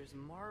Sorter's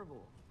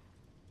marble.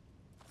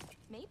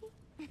 Maybe.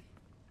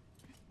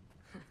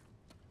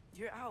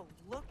 You're out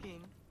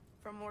looking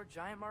for more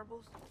giant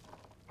marbles?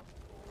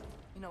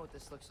 You know what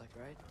this looks like,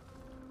 right?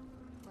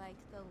 Like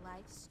the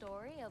life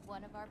story of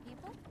one of our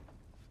people?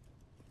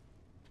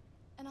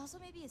 And also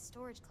maybe a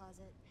storage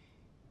closet.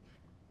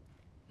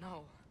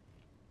 No.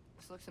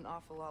 This looks an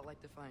awful lot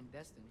like Defying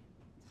Destiny.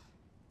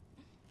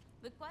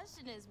 The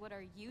question is, what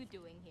are you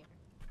doing here?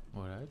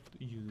 What are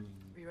you doing?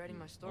 Rewriting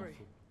my story.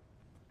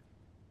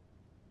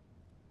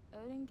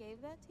 Odin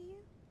gave that to you?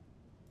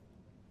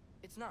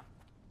 It's not.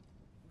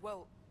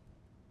 Well,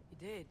 he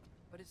did,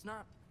 but it's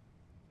not.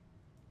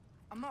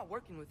 I'm not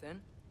working with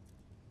him.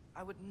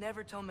 I would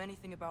never tell him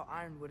anything about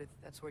Ironwood if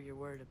that's what you're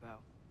worried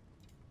about.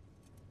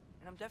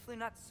 And I'm definitely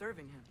not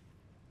serving him.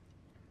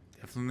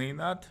 Definitely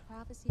not.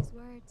 Prophecy's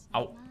words, Ow.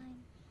 not mine.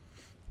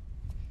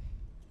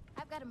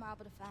 I've got a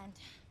marble to find.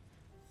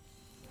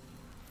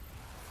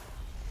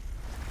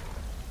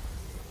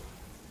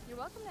 You're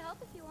welcome to help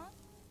if you want.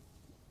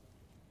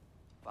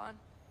 Fine.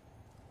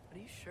 But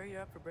are you sure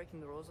you're up for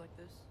breaking the rules like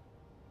this?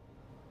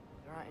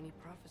 There aren't any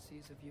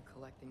prophecies of you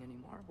collecting any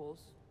marbles.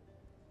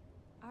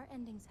 Our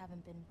endings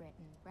haven't been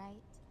written,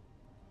 right?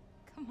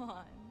 Come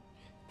on,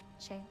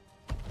 champ.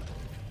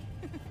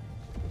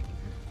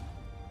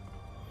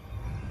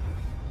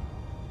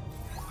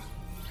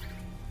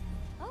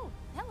 Oh,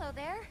 hello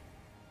there.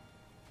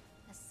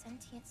 A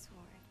sentient sword.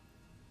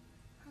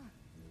 Huh.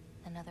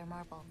 Another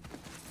marble.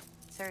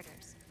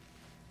 Surtur's.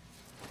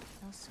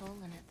 No soul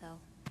in it, though.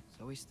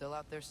 So he's still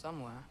out there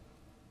somewhere.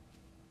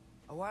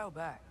 A while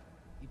back,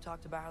 you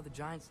talked about how the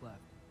giants left.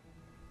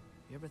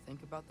 You ever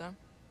think about them?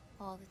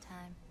 All the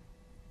time.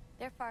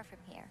 They're far from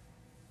here.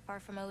 Far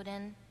from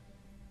Odin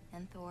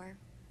and Thor.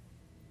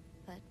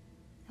 But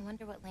I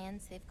wonder what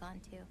lands they've gone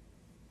to.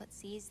 What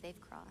seas they've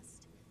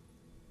crossed.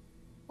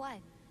 Why?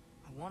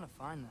 I want to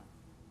find them.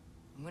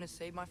 I'm gonna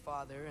save my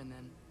father, and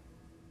then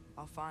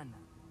I'll find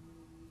them.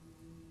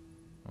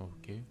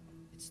 Okay.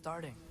 It's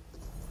starting.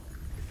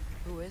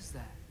 Who is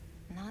that?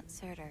 Not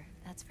Surtur,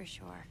 that's for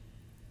sure.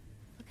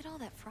 Look at all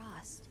that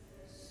frost.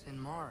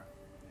 Sinmara.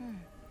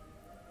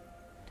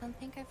 Don't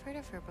think I've heard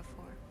of her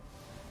before.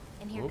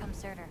 And here Whoa. comes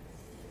Surtur.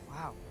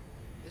 Wow.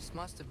 This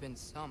must have been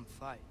some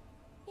fight.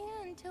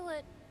 Yeah, until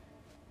it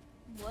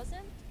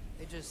wasn't.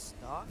 They just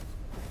stalked?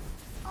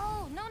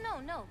 Oh, no.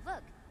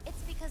 Look,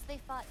 it's because they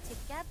fought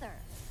together.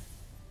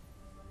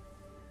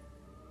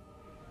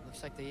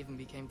 Looks like they even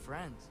became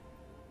friends.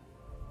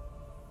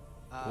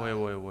 Wait.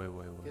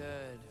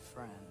 Good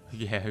friends.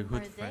 Yeah,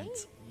 good Are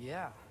friends.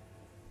 Yeah.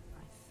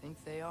 I think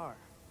they are.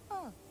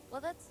 Oh, well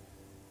that's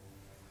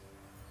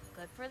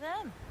good for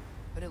them.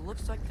 But it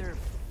looks like their,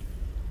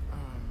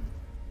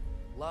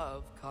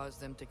 love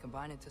caused them to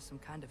combine into some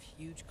kind of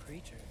huge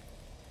creature.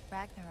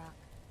 Ragnarok.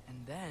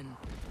 And then...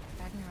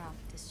 Ragnarok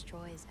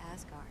destroys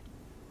Asgard.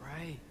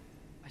 Right.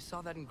 I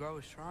saw that in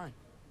Groa's shrine.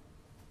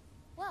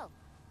 Well,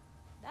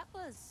 that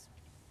was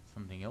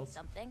Something else?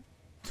 something.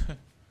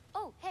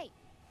 Oh, hey,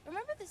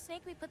 remember the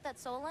snake we put that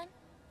soul in?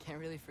 Can't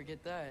really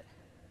forget that.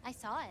 I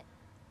saw it.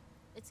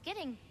 It's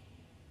getting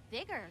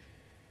bigger.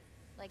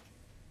 Like,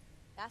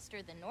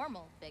 faster than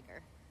normal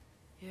bigger.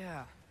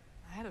 Yeah.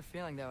 I had a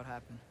feeling that would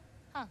happen.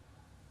 Huh.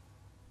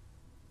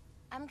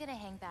 I'm gonna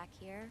hang back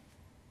here.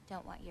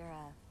 Don't want your,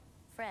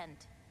 friend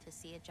to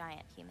see a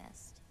giant he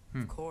missed.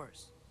 Of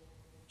course.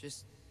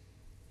 Just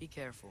be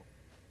careful.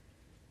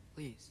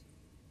 Please.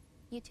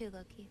 You too,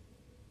 Loki.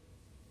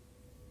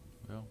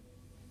 Well,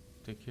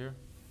 take care.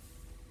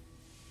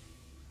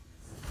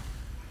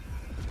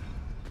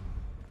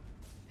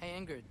 Hey,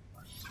 Ingrid.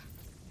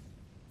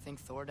 Think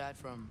Thor died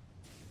from...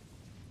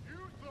 You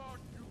thought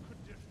you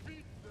could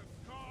defeat the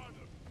god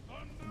of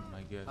thunder? Oh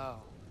my god.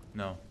 Oh.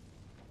 No.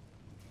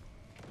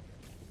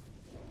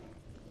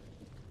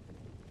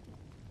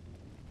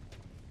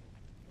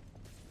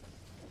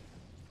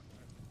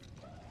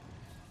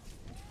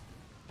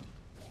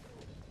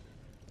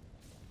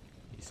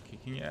 He's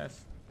kicking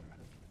ass.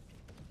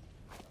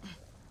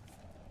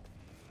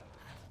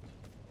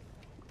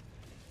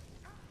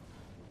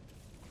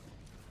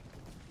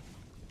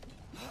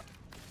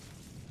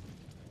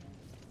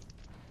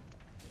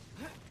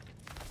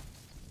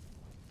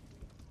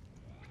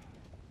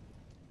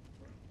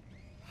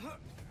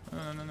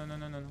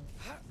 No.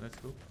 Let's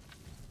go.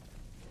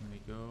 There we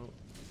go.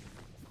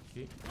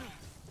 Okay.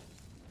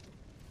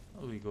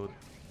 How do we go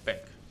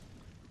back?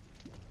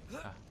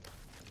 Ah.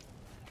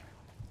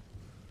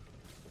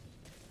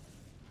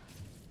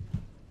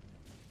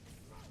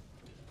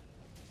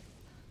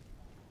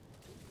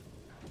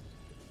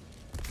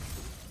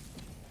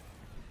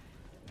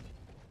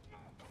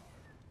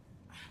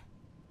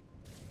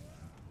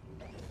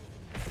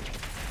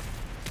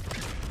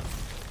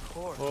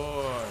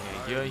 Oh,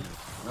 yeah.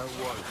 That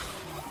was.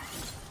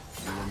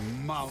 There were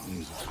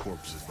mountains of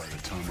corpses by the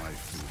time I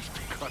finished.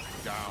 Cut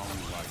down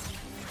like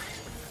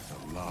the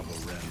lava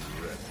ran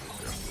red with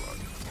their blood.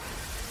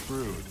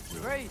 Brewed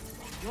with... Great!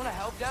 You wanna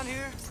help down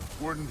here?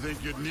 Wouldn't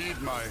think you'd need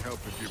my help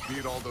if you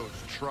beat all those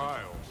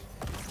trials.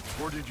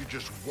 Or did you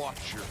just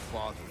watch your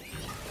father do it?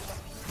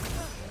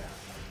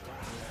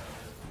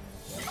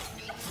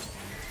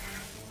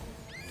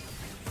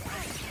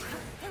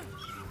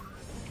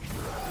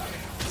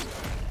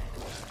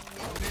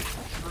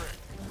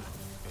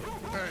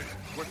 Hey,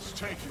 what's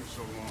taking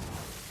so long?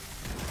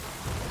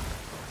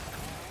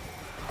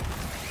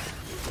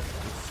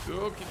 Let's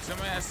go, kick some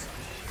ass.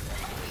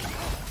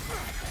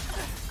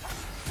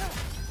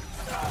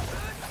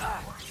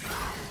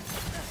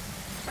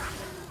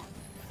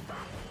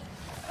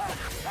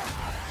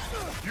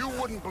 You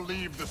wouldn't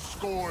believe the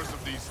scores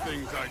of these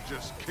things I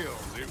just killed.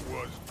 It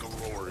was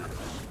glorious.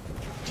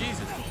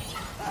 Jesus.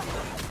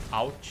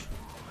 Ouch.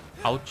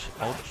 Ouch,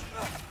 ouch.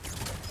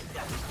 I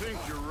think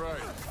you're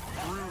right.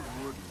 Brood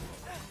wouldn't.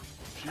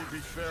 She'd be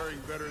faring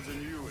better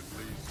than you, at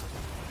least.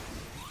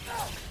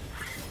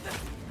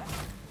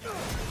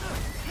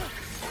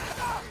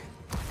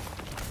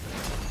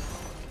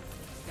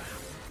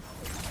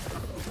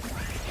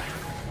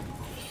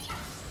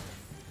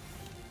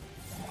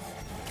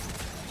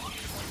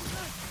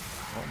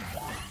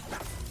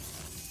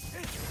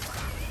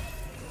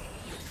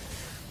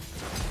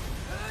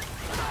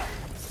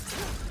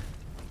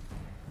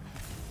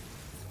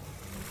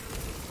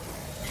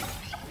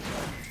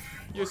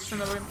 You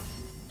son of a...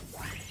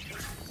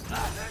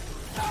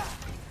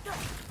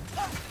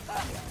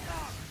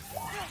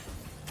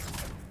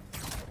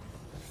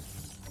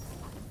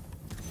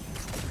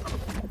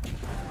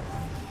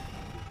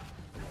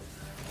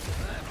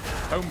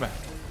 Home back.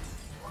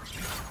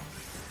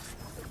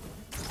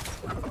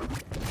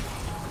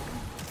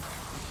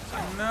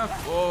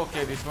 Enough. Oh,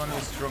 okay, this one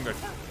is stronger.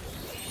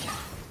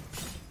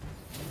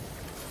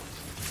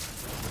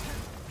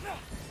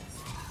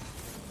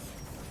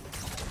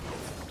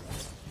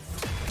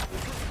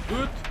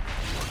 Good.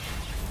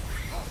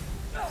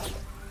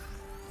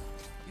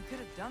 You could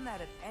have done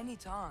that at any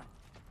time.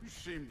 You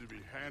seem to be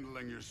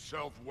handling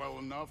yourself well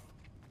enough.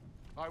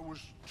 I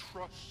was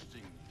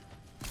trusting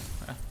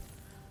you.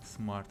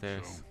 Smart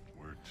ass. So,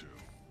 where to?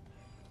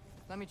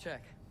 Let me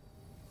check.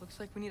 Looks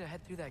like we need to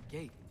head through that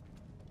gate.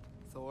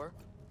 Thor?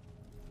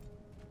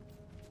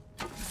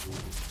 Ain't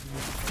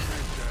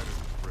that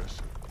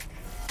impressive?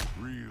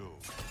 Real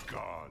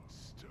god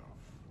stuff.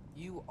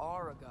 You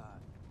are a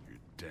god. You're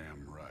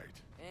damn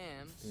right.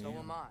 And so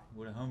am I.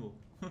 What a humble.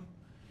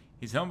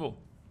 He's humble.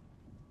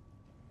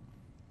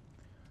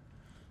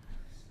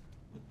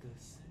 What the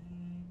same?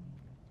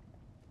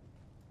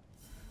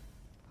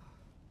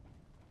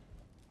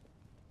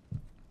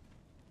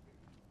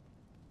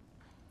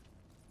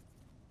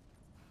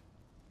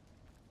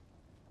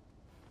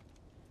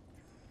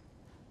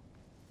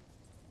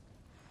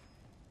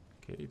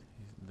 Okay,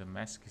 the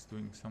mask is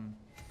doing some.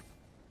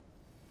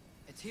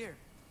 It's here.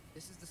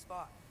 This is the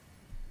spot.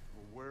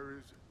 Well, where is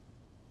it?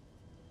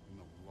 In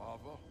the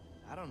lava?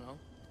 I don't know.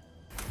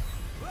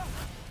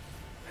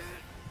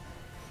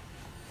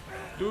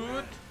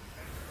 Dude!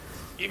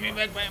 Give me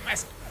back my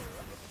mask!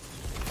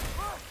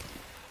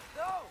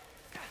 No!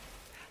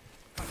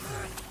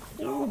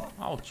 Ooh,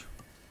 ouch.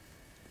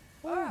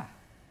 Ah,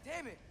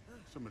 damn it!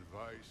 Some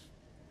advice.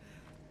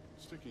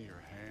 Sticking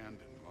your hand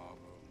in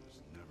lava is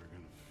never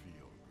gonna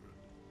feel good.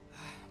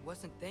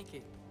 Wasn't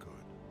thinking.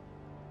 Good.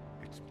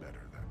 It's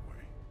better that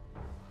way.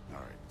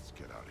 Alright, let's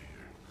get out of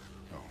here.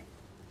 No.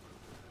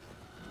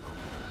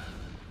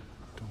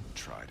 Don't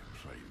try to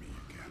play me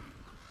again.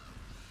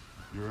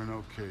 You're an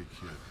okay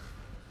kid.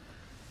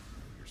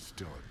 You're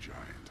still a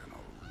giant, and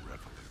I'll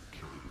revel in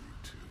killing you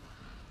too.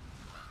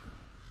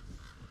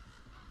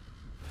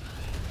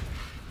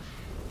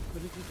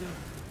 What did you do?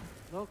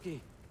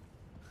 Loki.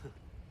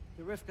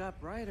 The rift got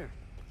brighter.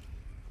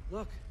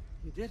 Look,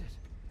 you did it.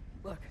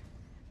 Look,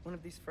 one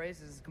of these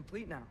phrases is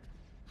complete now.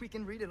 We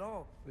can read it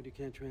all. But you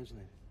can't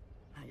translate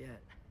it. Not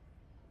yet.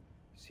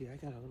 See, I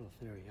got a little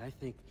theory. I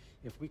think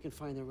if we can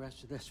find the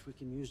rest of this, we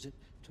can use it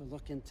to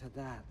look into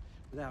that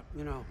without,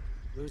 you know,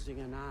 losing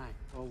an eye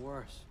or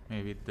worse.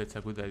 Maybe that's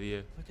a good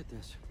idea. Look at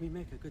this. We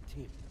make a good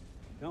team.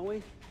 Don't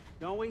we?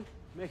 Don't we?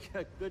 Make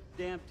a good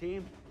damn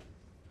team.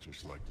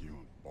 Just like you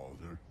and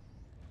Baldur.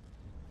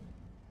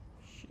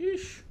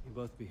 Sheesh. You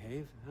both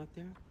behave out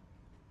there?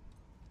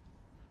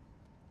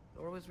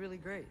 Thor was really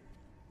great.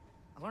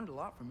 I learned a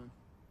lot from him.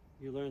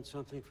 You learned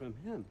something from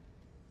him.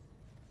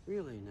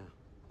 Really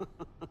now.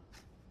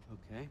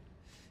 Okay.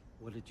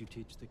 What did you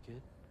teach the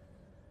kid?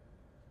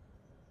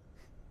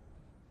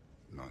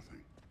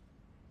 Nothing.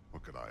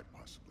 What could I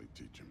possibly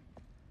teach him?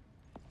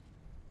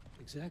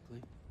 Exactly.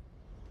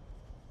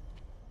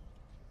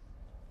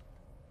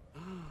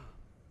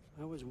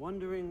 I was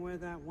wondering where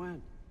that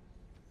went.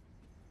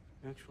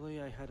 Actually,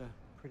 I had a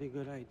pretty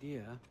good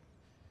idea.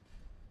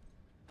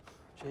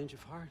 Change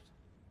of heart.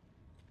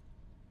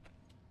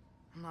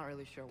 I'm not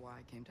really sure why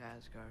I came to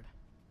Asgard.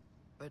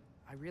 But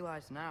I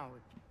realize now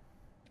it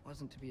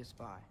wasn't to be a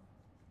spy.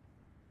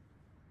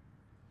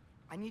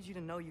 I need you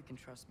to know you can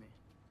trust me.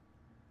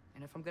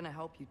 And if I'm gonna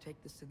help you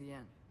take this to the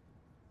end,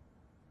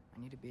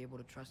 I need to be able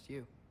to trust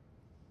you.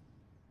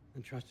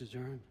 And trust is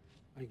earned.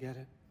 I get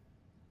it.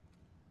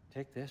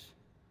 Take this,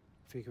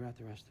 figure out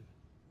the rest of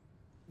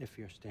it. If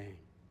you're staying,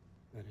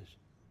 that is.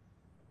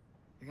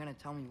 You're gonna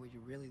tell me what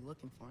you're really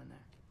looking for in there.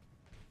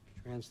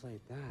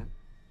 Translate that,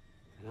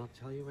 and I'll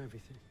tell you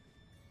everything.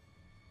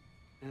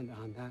 And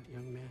on that,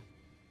 young man,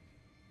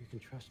 you can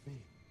trust me.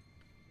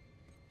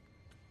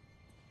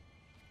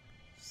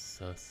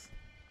 Sus.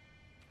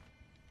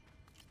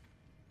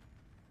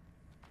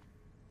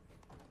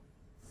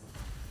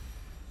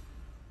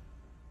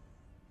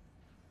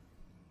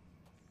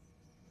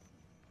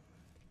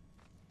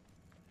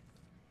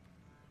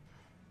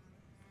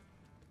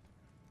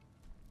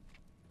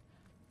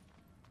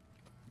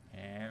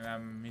 And I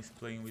miss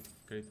playing with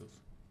Kratos.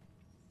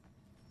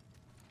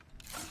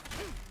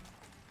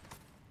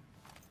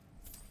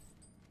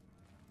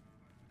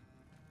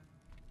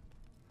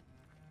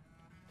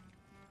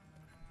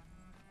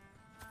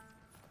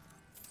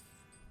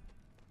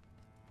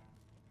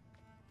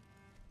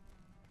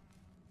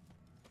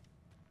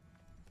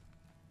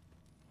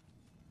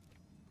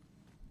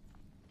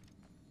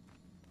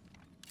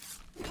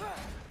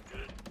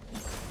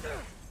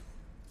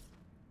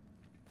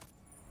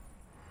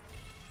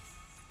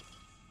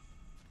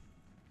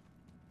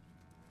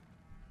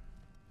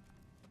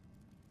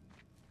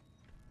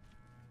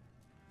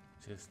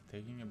 Just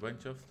taking a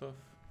bunch of stuff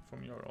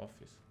from your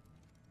office.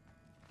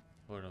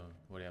 Or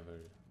whatever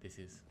this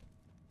is.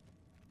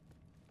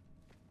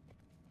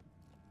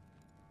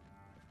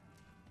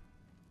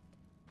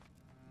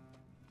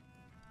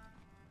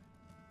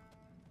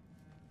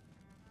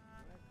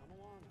 Come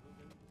along,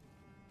 Hogan.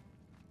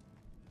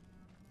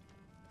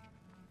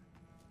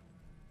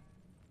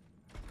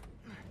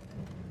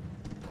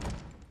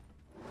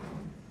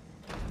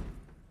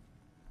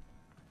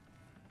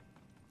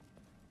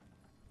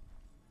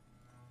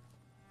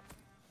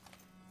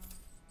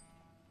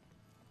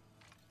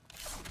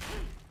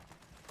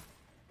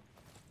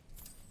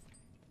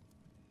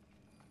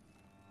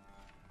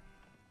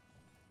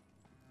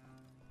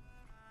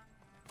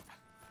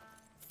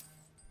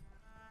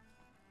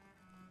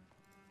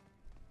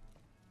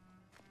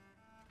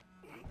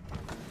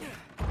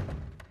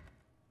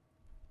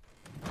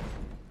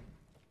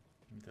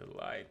 The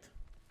light.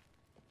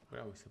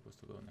 Where are we supposed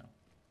to go now?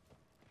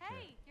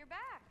 Hey, you're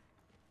back.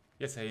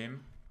 Yes, I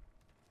am.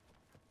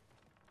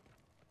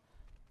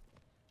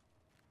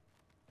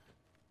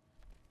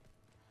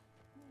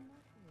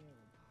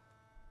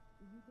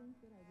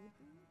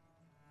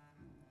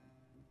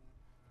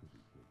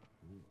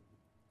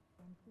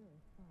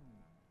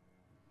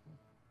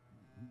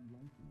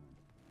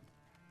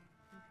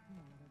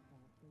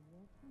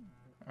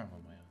 Oh,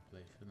 my own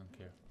place. I don't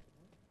care.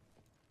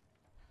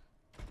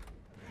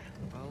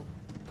 Well,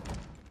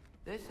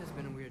 this has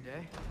been a weird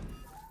day.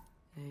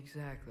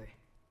 Exactly.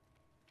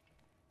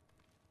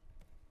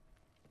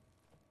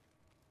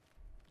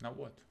 Now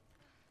what?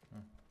 Oh.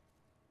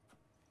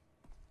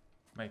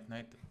 Night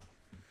night.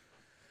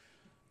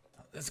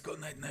 Let's go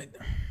night night.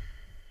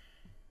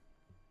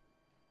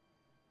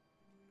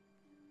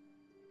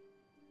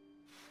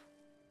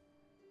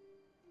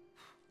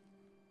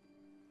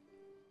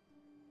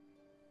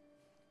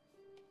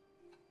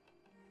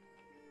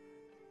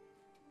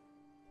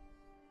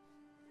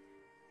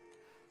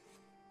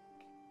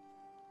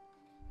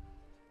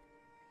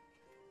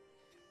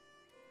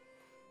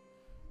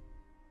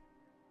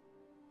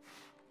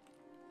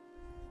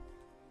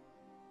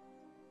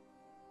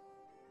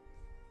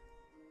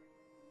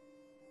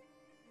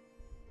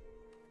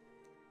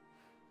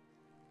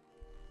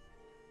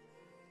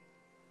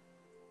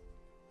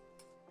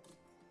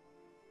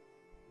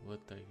 What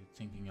are you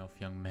thinking of,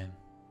 young man?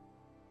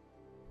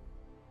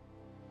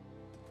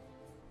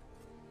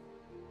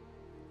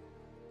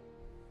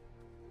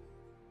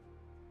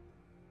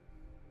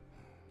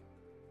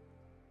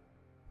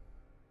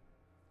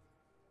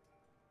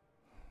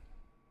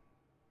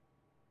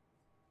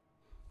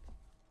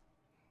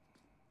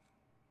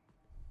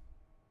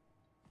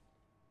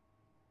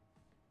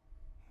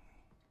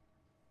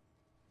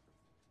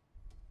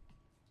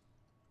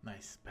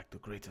 Nice, back to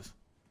Kratos.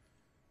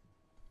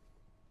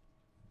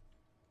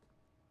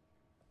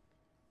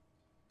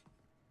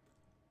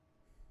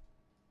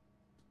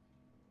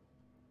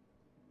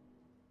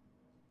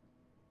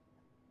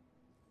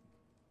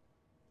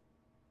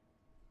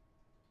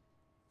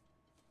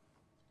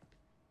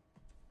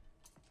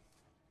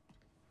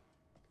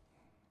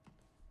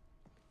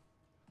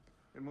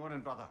 Good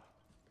morning, brother.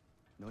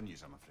 No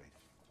news, I'm afraid.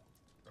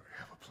 I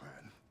have a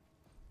plan.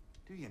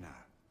 Do you now?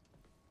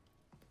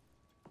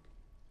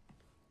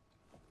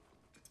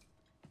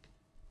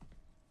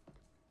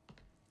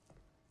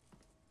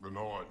 The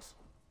Nords.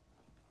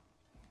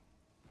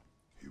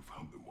 You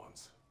found them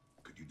once.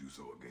 Could you do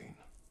so again?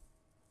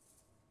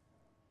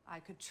 I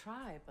could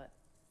try, but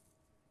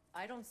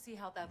I don't see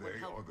how that would They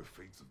help. are the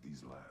fates of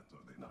these lands,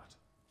 are they not?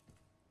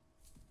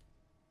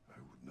 I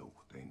would know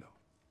what they know.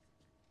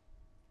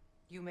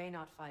 You may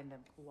not find them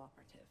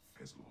cooperative.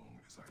 As long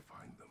as I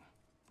find them.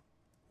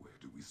 Where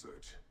do we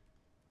search?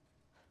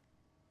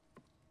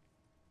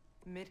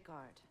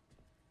 Midgard.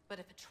 But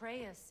if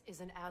Atreus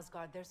is in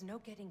Asgard, there's no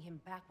getting him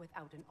back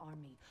without an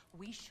army.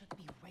 We should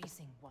be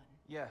raising one.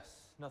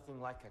 Yes, nothing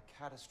like a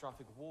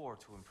catastrophic war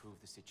to improve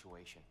the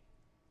situation.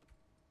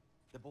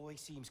 The boy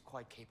seems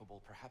quite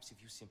capable. Perhaps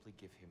if you simply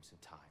give him some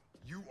time.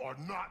 You are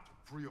not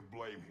free of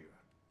blame here.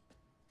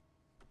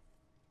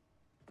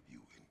 You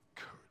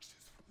encouraged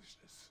his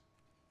foolishness,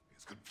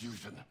 his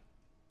confusion.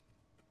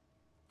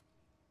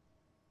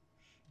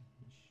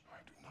 I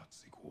do not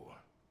seek war.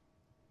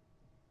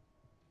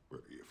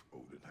 But if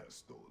Odin has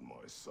stolen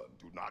my son,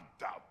 do not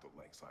doubt the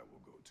lengths I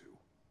will go to.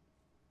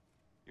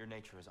 Your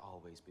nature has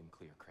always been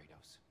clear,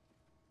 Kratos.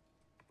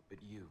 But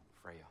you,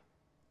 Freya.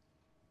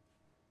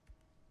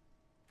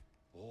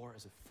 War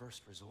as a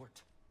first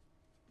resort.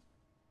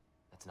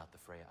 That's not the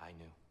Freya I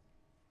knew.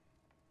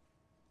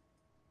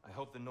 I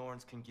hope the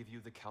Norns can give you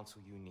the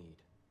counsel you need.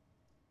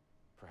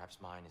 Perhaps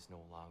mine is no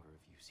longer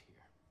of use here.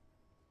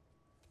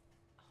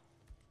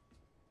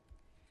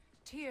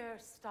 Tyr,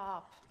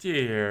 stop.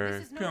 Tyr,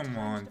 This is no come time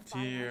on, to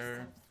find Tyr.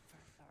 ourselves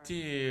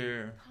further.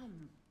 Tyr.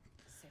 Come,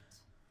 sit.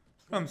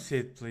 Come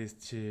sit, please,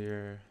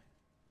 Tyr.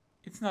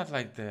 It's not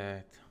like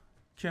that.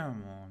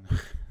 Come on.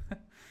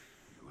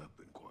 You have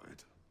been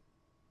quiet.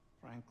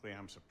 Frankly,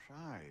 I'm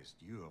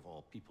surprised you, of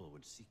all people,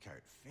 would seek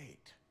out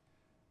fate.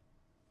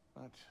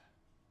 But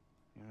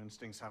your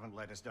instincts haven't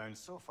let us down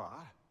so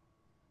far.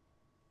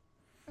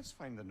 Let's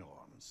find the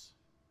Norns.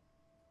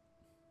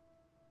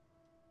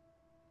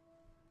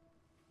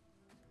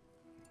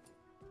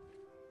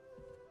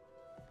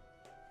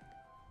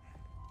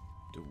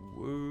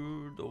 The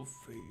word of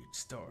fate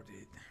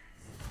started.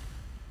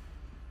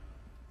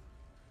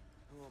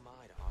 Who am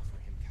I to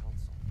offer him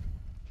counsel?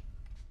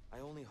 I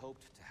only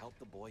hoped to help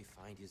the boy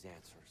find his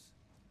answers.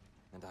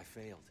 And I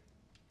failed.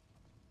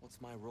 What's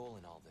my role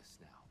in all this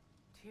now?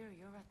 Tyr,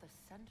 you're at the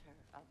center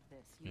of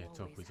this. Yeah,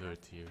 talk with her,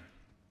 Tyr.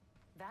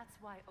 That's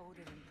why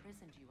Odin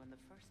imprisoned you in the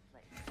first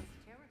place.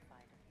 He's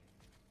terrified of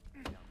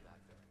you. Doubt that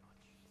very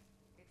much.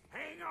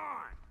 Hang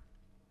on!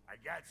 I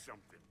got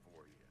something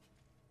for you.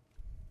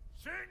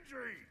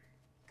 Sindri!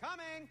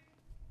 Coming!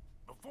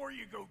 Before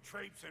you go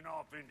traipsing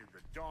off into the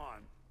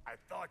dawn, I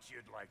thought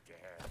you'd like to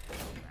have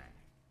this back.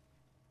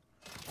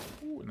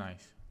 Ooh,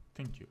 nice.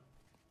 Thank you.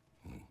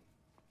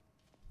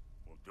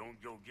 Well, don't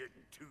go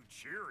getting too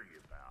cheery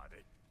about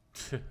it.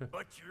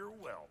 But you're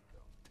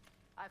welcome.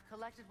 I've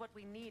collected what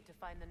we need to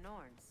find the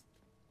Norns.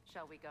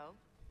 Shall we go?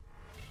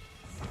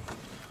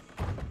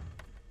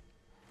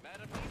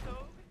 Madam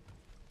Neathog?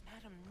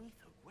 Madam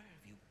Neathog, where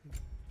have you...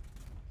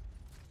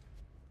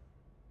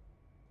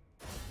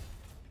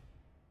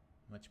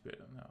 Much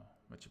better now.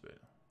 Much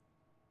better.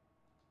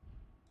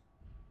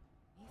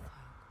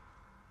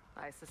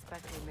 I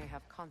suspect we may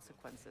have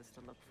consequences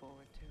to look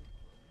forward to.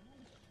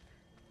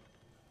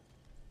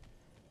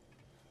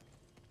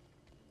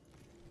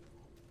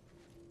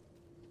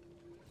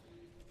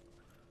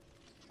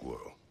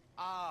 Squirrel.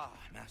 Ah,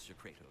 Master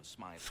Kratos,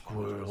 my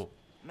Squirrel. apologies.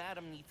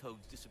 Madam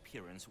Neathog's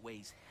disappearance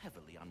weighs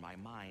heavily on my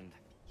mind.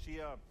 She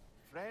a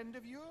friend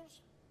of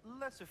yours?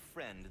 Less a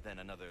friend than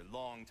another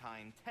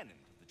longtime tenant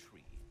of the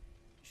tree.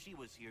 She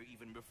was here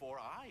even before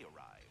I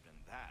arrived, and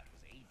that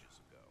was ages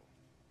ago.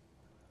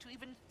 To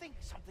even think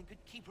something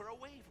could keep her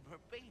away from her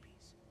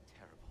babies.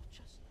 Terrible,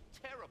 just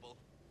terrible.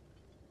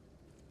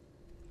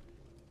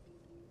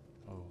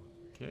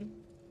 Okay.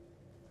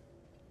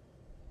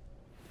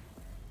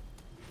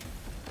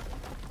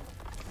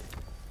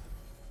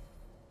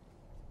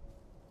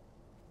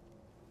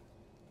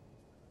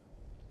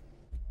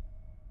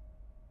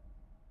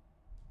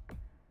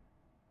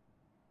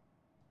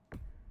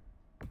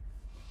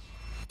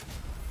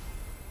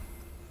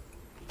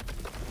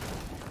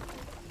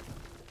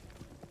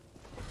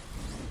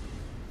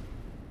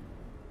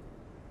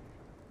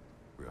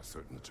 We are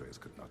certain Atreus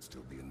could not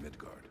still be in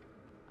Midgard.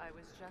 I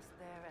was just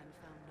there and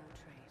found no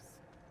trace.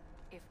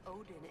 If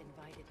Odin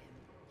invited him,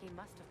 he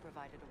must have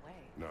provided a way.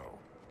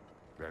 No,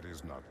 that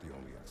is not the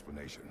only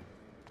explanation.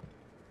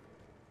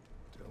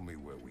 Tell me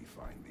where we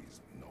find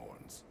these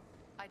Norns.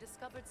 I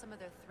discovered some of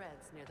their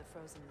threads near the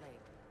frozen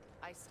lake.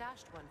 I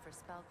stashed one for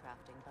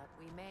spellcrafting, but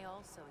we may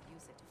also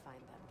use it to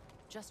find them.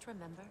 Just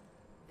remember,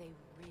 they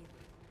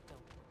really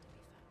don't want to be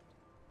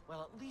found.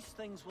 Well, at least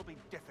things will be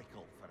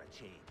difficult for a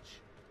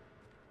change.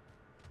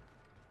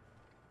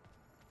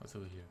 What's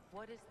over here?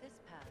 What is this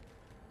path?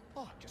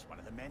 Oh, just one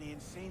of the many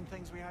insane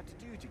things we had to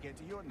do to get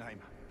to Jotunheim.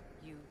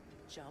 You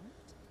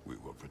jumped? We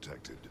were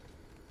protected.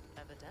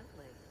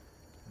 Evidently.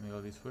 Can we go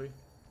this way?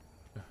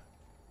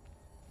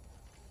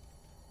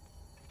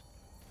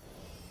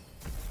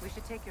 We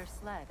should take your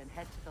sled and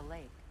head to the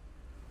lake.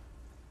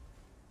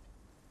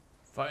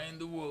 Find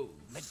the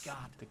wolves.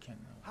 Midgard. They can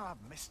How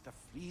I've missed the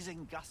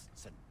freezing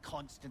gusts and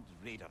constant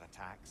raider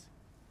attacks.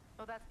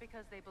 Oh, that's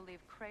because they believe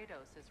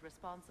Kratos is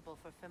responsible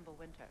for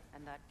Fimbulwinter,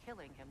 and that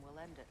killing him will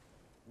end it.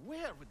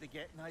 Where would they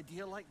get an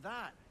idea like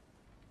that?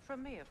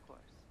 From me, of course.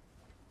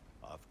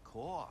 Of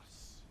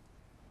course.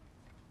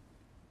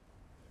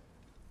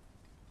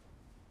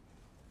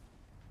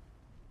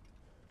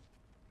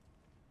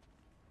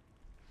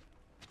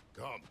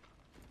 Come.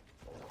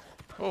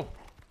 Oh.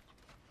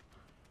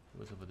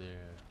 What's over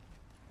there?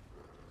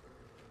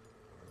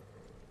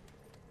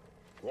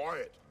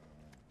 Quiet.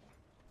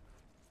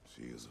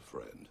 She is a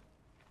friend.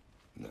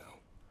 Now.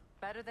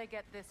 Better they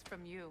get this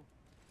from you.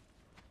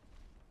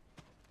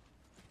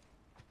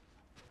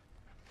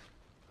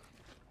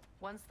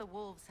 Once the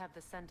wolves have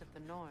the scent of the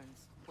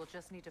Norns, we'll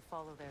just need to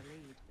follow their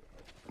lead.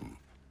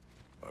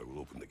 I will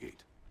open the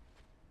gate.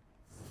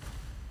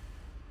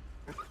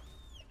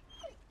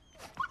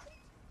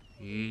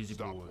 Easy,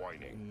 Stop boy.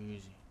 whining.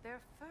 Easy. Their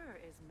fur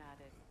is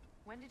matted.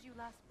 When did you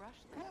last brush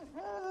them?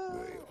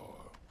 They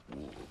are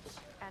wolves.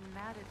 And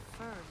matted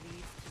fur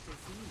leads to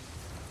disease.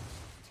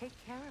 Take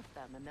care of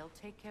them, and they'll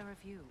take care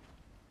of you.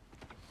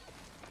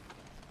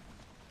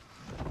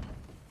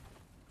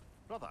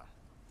 Brother,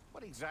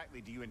 what exactly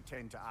do you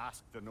intend to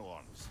ask the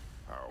Norns?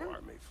 How I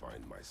may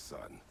find my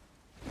son.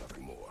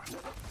 Nothing more.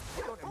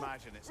 I don't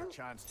imagine it's a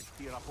chance to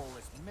clear up all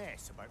this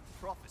mess about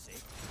prophecy.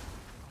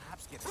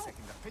 Perhaps get a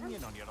second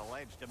opinion on your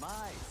alleged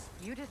demise.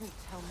 You didn't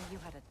tell me you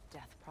had a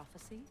death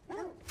prophecy?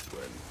 When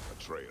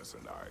Atreus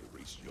and I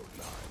reached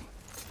Jotunheim,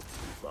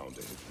 we found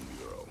a hidden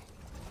mural.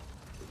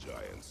 The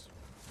Giants,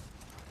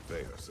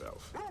 they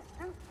herself,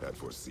 had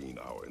foreseen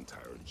our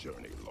entire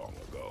journey long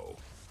ago.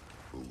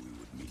 Who we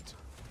would meet,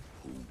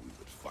 who we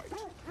would fight,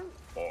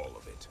 all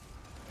of it,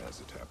 as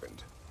it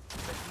happened.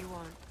 But you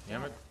aren't.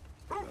 Damn it.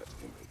 That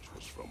image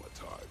was from a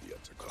time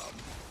yet to come.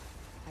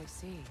 I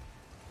see.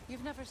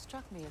 You've never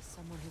struck me as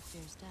someone who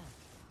fears death.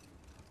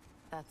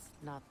 That's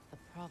not the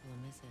problem,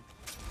 is it?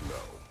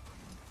 No.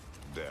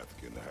 Death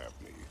can have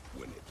me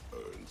when it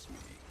earns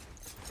me.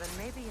 Then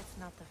maybe it's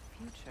not the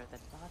future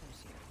that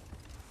bothers you.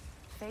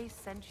 Faye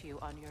sent you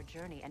on your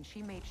journey, and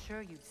she made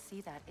sure you'd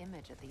see that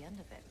image at the end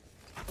of it.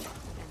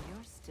 And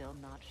you're still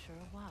not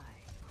sure why.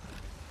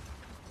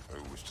 I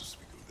wish to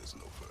speak of this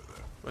no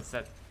further. What's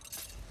that?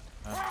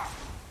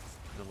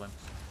 The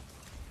lamps.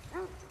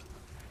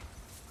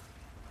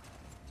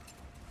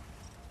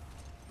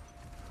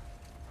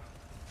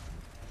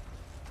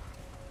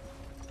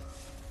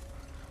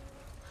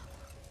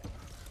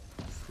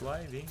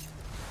 Sliding.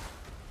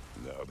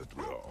 Now that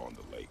we are on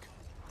the lake,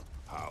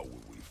 how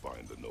will we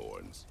find the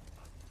Norns?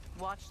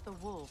 Watch the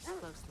wolves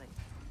closely.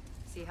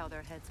 See how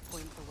their heads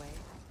point the way?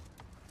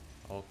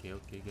 Okay,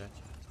 gotcha.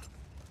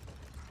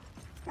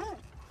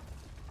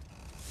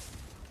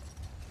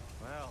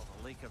 Well,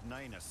 the Lake of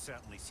Nine has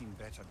certainly seen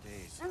better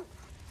days.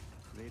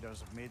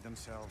 Raiders have made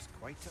themselves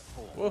quite at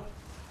home. Whoa!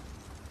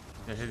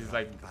 Their head is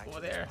like over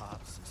over there.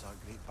 Since our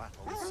great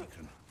battle with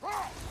Secret.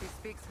 She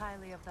speaks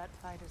highly of that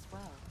fight as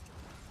well.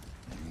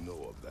 You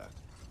know of that?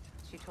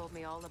 She told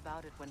me all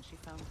about it when she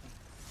found me.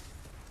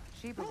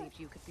 She believed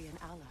you could be an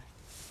ally.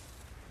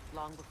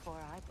 Long before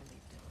I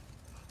believed it.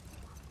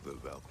 The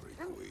Valkyrie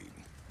Queen.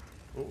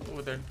 Oh,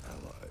 over there.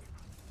 Ally.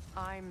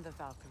 I'm the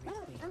Valkyrie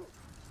Queen,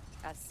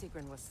 as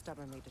Sigrun was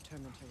stubbornly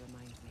determined to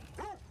remind me.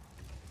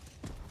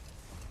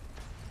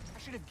 I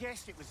should have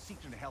guessed it was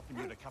Secret helping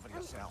you recover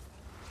yourself.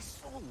 He's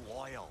so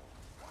loyal.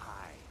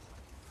 Why?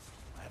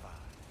 Ever.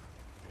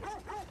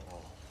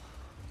 Oh.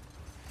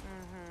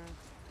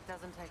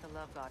 Doesn't take a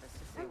love goddess to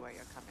see where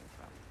you're coming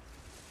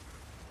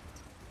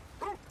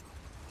from.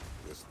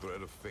 This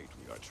thread of fate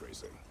we are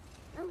tracing.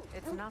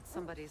 It's not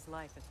somebody's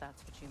life, if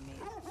that's what you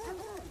mean.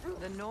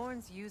 The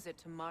Norns use it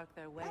to mark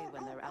their way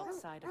when they're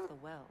outside of the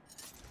well.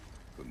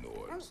 The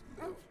Norns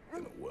live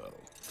in a well.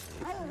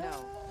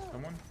 No.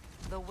 Come on.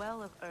 The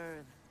Well of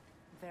Earth,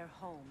 their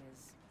home,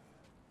 is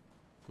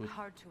Good,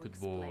 hard to good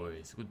explain.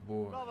 boys. Good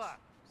boys. Brother,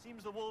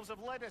 seems the wolves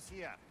have led us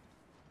here.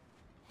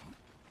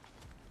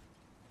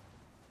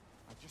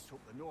 I just hope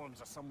the Norns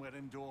are somewhere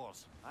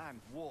indoors and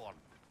warm.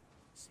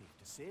 Safe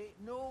to say,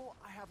 no,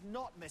 I have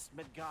not missed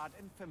Midgard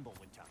in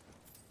Fimbulwinter.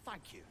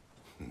 Thank you.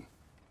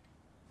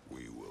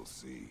 We will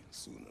see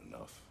soon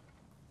enough.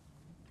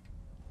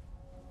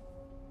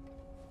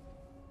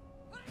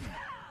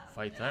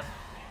 Fight time.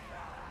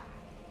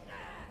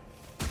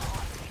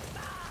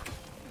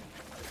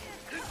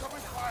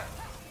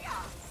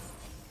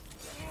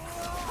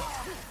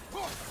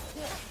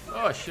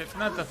 Oh shit,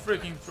 not the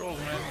freaking trolls,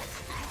 man.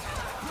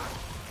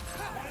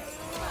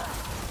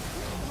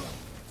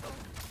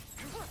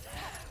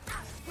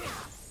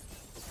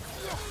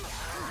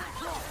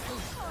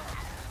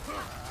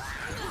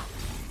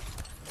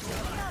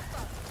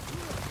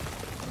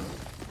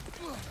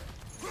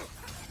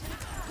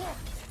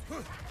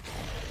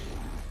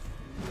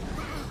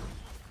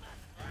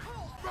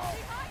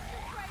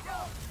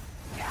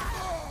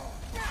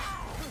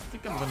 I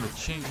think I'm gonna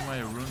change my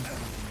rune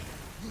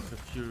to the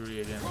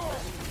Fury again.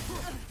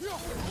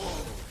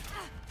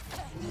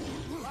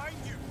 Behind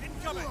you,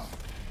 incoming!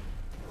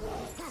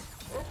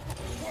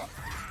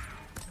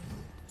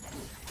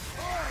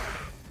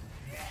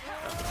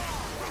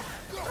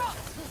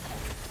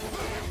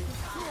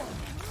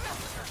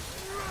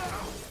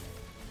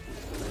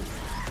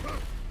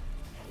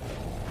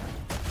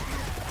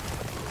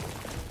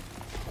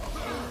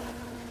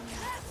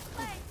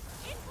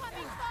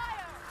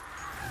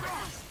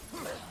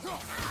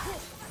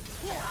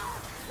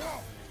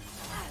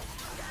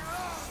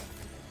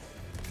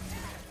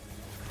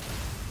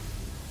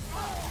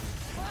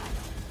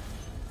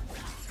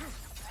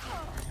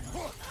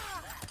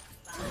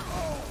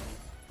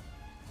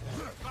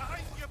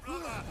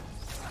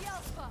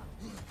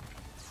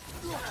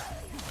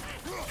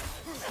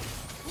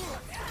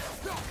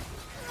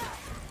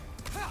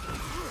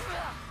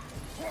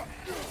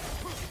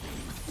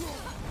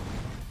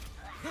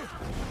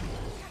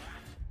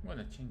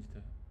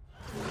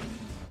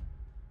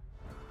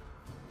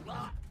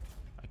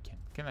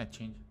 I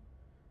change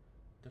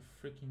the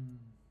freaking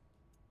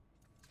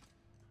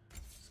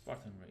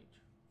Spartan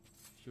Rage?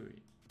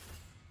 Fury.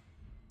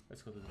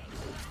 Let's go to the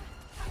Fury.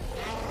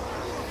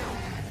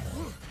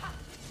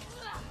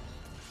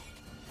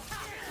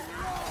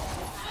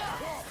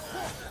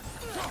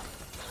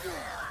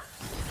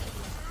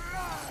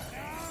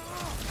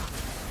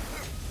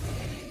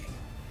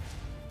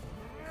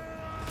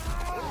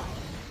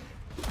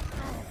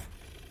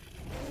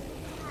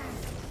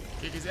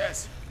 Kick his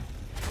ass.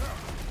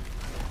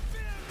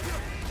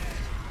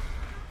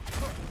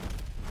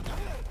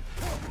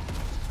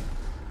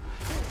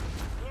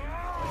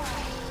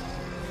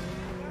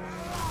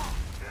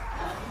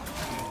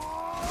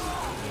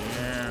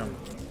 Damn.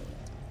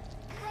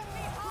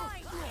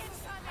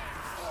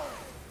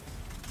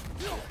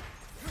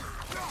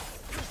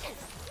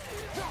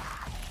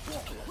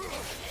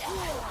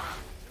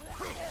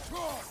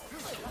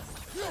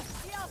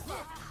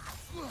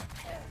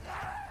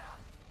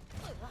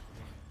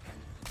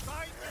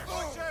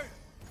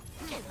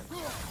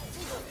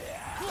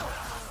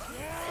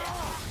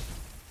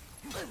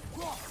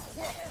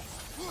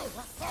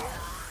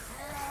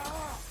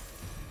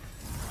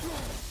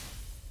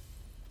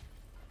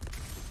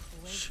 The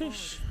way forward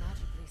Sheesh. is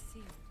magically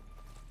sealed.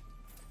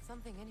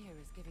 Something in here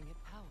is giving it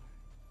power.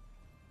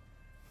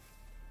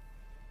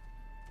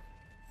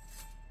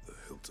 The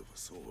hilt of a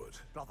sword.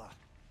 Brother,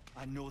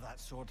 I know that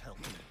sword hilt.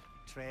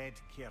 Tread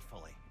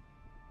carefully.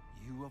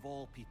 You of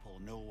all people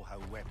know how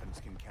weapons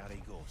can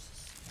carry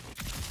ghosts.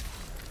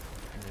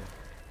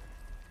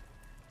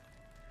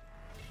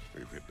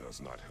 If it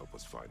does not help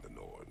us find the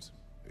Norns,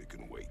 it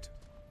can wait.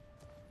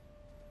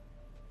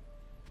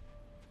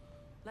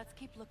 Let's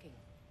keep looking.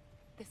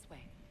 This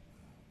way.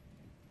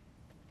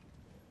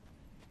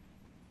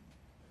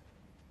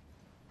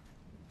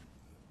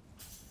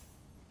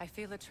 I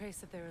feel a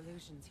trace of their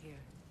illusions here.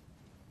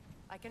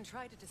 I can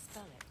try to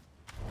dispel it.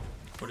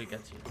 What do you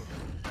get here?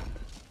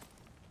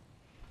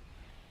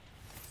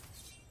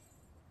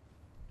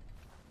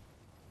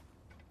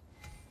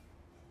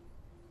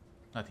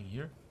 Nothing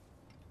here.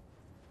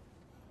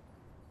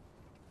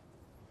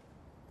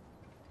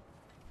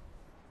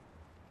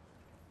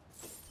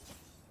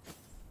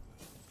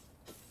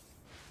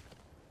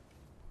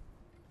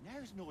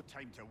 Now's no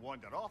time to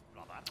wander off,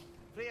 brother.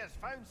 Freya's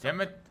found Damn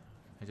something. it!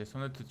 I just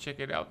wanted to check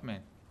it out,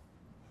 man.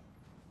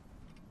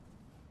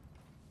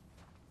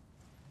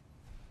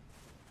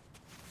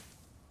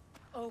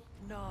 Oh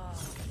no.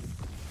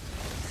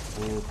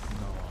 Oh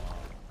no!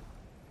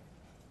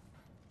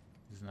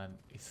 It's not.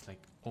 It's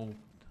like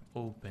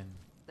open.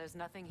 There's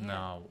nothing here.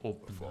 No,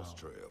 open now. False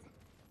trail.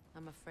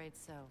 I'm afraid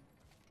so.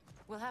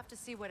 We'll have to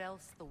see what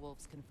else the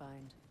wolves can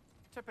find.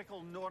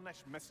 Typical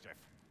Nornish mischief.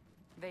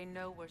 They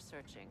know we're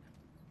searching.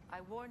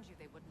 I warned you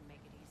they wouldn't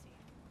make it easy.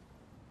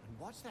 And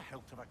what's the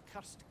hilt of a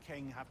cursed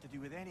king have to do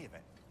with any of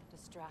it?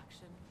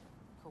 Distraction?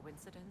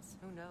 Coincidence?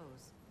 Who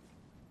knows?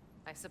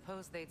 I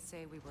suppose they'd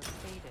say we were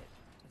fated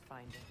to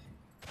find it.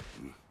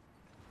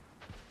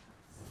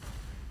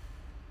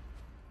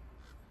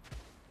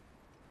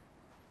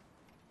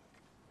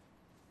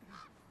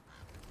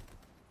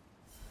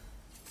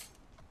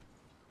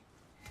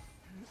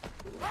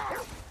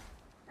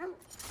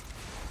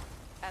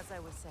 As I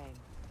was saying,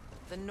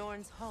 the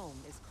Norn's home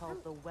is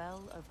called the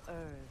Well of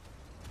Earth.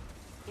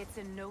 It's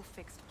in no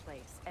fixed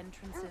place.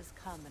 Entrances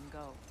come and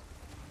go.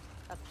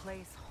 A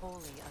place wholly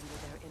under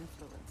their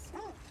influence,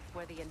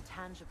 where the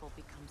intangible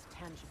becomes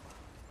tangible.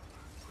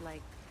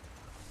 Like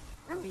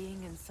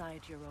being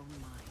inside your own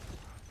mind.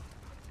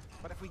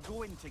 But if we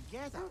go in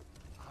together,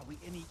 are we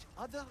in each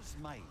other's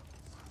minds?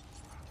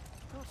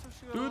 Not so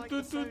sure I like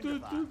the sound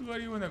of that. Where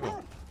do you wanna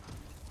go?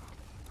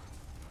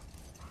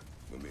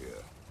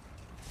 Mimir,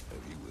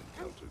 have you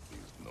encountered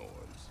these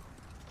Norns?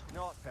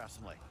 Not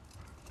personally.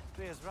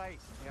 Freya's right.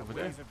 They have Over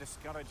there. ways of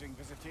discouraging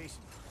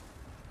visitation.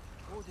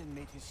 Odin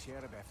made his share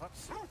of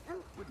efforts.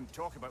 Wouldn't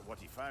talk about what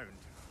he found.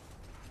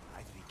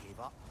 Either he gave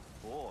up,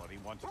 or he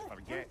wanted to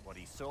forget what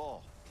he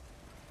saw.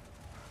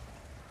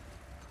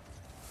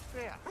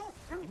 Freya,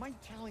 you mind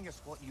telling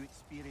us what you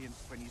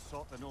experienced when you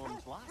sought the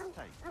Norns last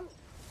time?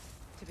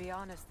 To be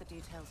honest, the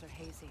details are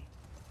hazy.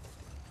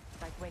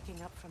 Like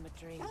waking up from a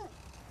dream.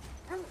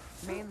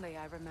 Mainly,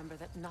 I remember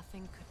that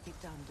nothing could be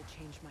done to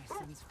change my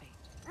son's fate.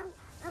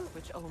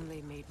 Which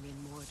only made me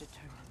more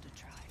determined to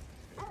try.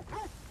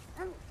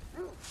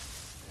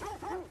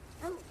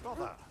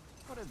 Brother,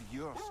 what of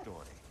your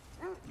story?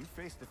 You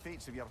faced the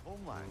fates of your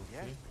homeland,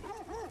 yeah?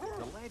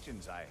 The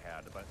legends I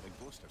heard about the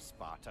ghost of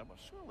Sparta were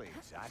surely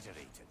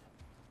exaggerated.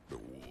 The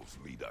wolves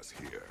lead us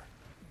here.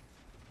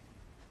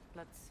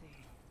 Let's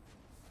see.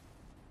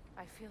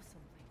 I feel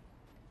something.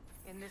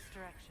 In this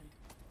direction.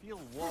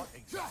 Feel what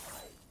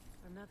exactly?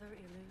 Another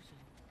illusion.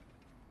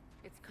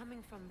 It's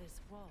coming from this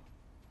wall.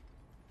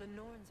 The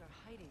Norns are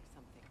hiding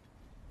something.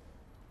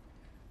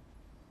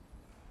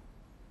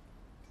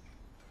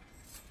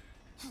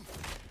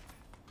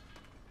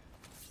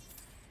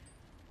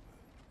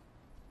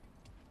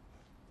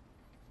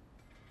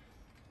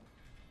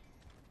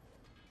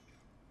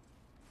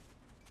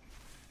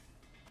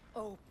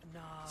 Oh, no.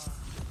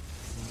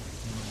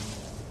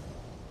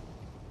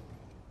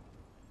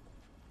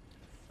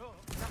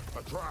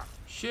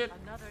 Shit!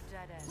 Another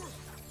dead end.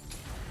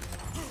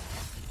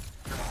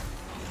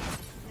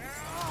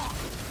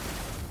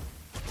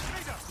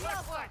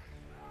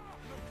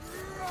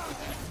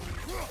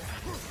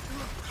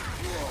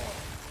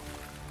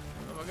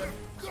 Oh my god.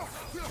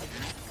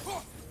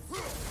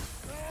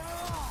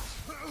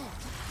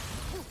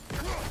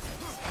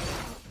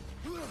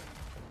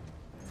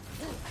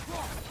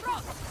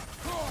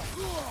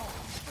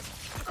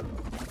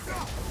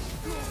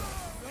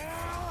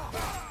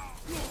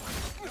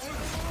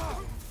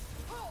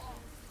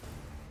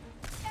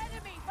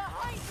 Enemy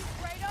behind you,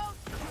 Kratos!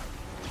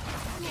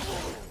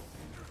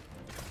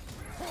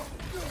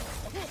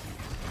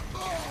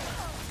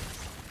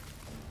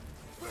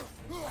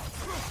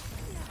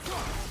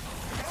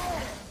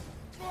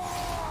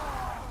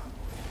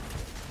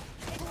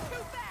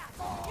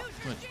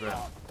 Much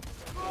better.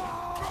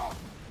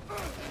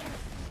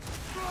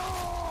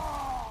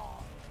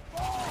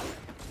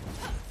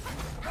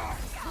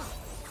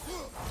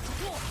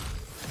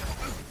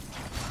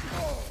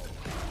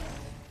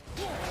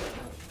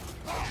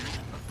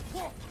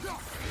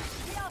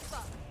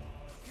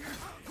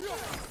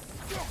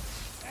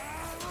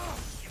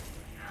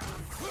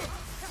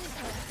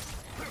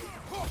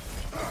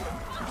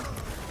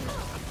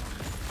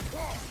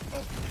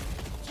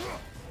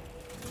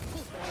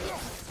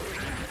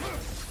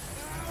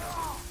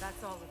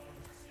 That's all of them.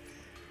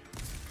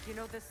 You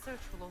know, this search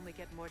will only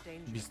get more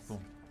dangerous. Beast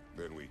bomb.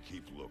 Then we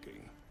keep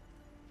looking.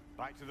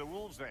 Back to the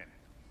wolves then.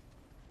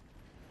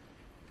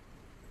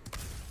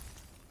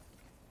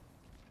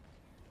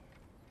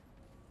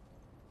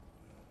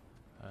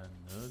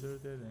 Another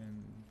dead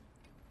end.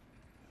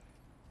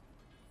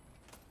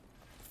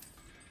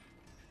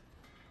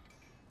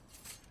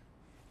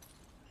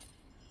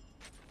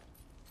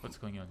 What's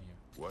going on here?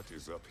 What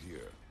is up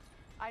here?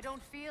 I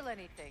don't feel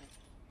anything.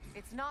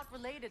 It's not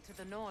related to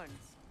the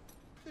Norns.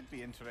 Could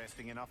be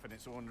interesting enough in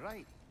its own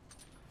right.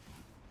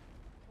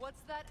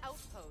 What's that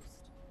outpost?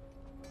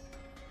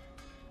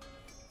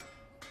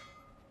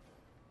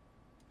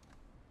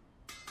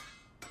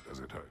 Does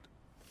it hurt?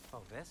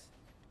 Oh, this?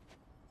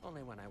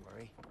 Only when I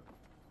worry.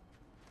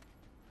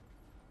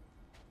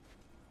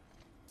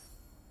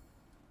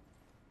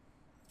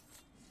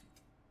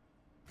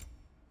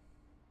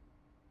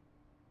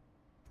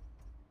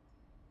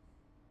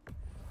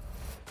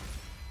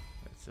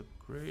 Let's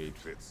upgrade.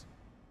 Fits.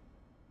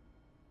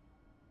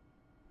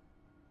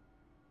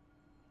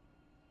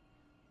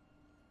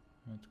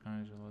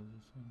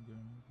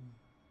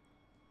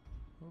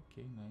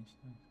 Okay, nice,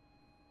 nice.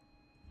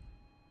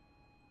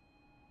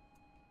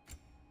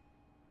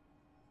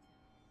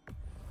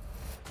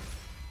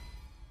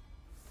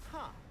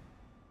 Huh.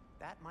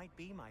 That might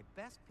be my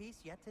best piece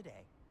yet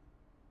today.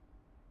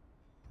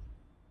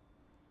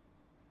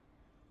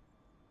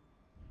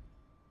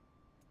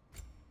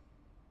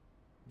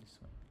 This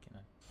one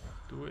cannot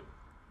do it.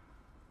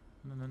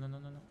 No, no, no, no,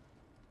 no, no.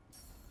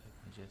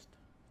 Let me just.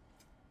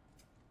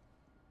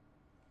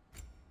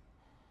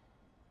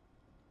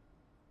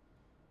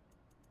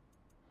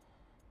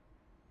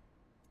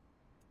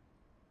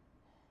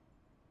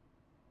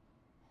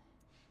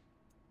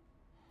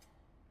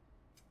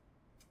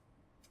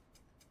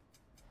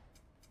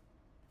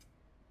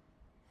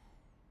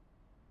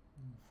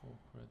 Four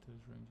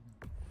craters ranging.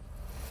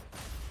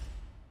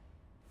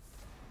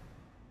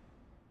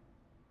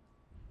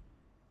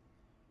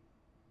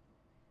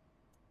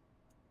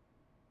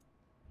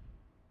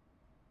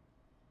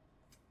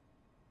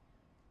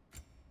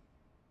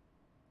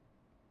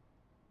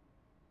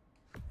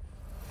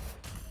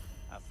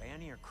 A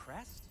Vanir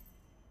crest?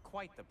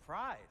 Quite the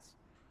prize.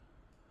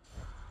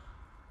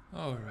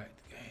 Alright,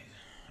 guys.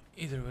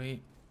 Either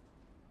way,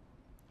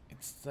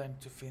 it's time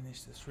to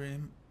finish the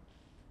stream.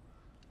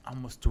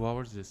 Almost 2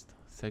 hours, just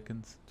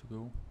seconds to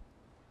go.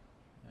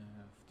 I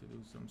have to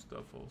do some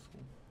stuff also.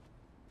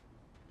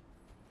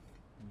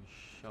 We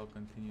shall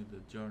continue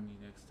the journey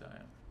next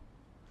time.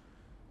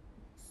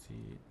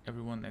 See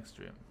everyone next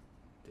stream.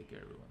 Take care,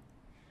 everyone.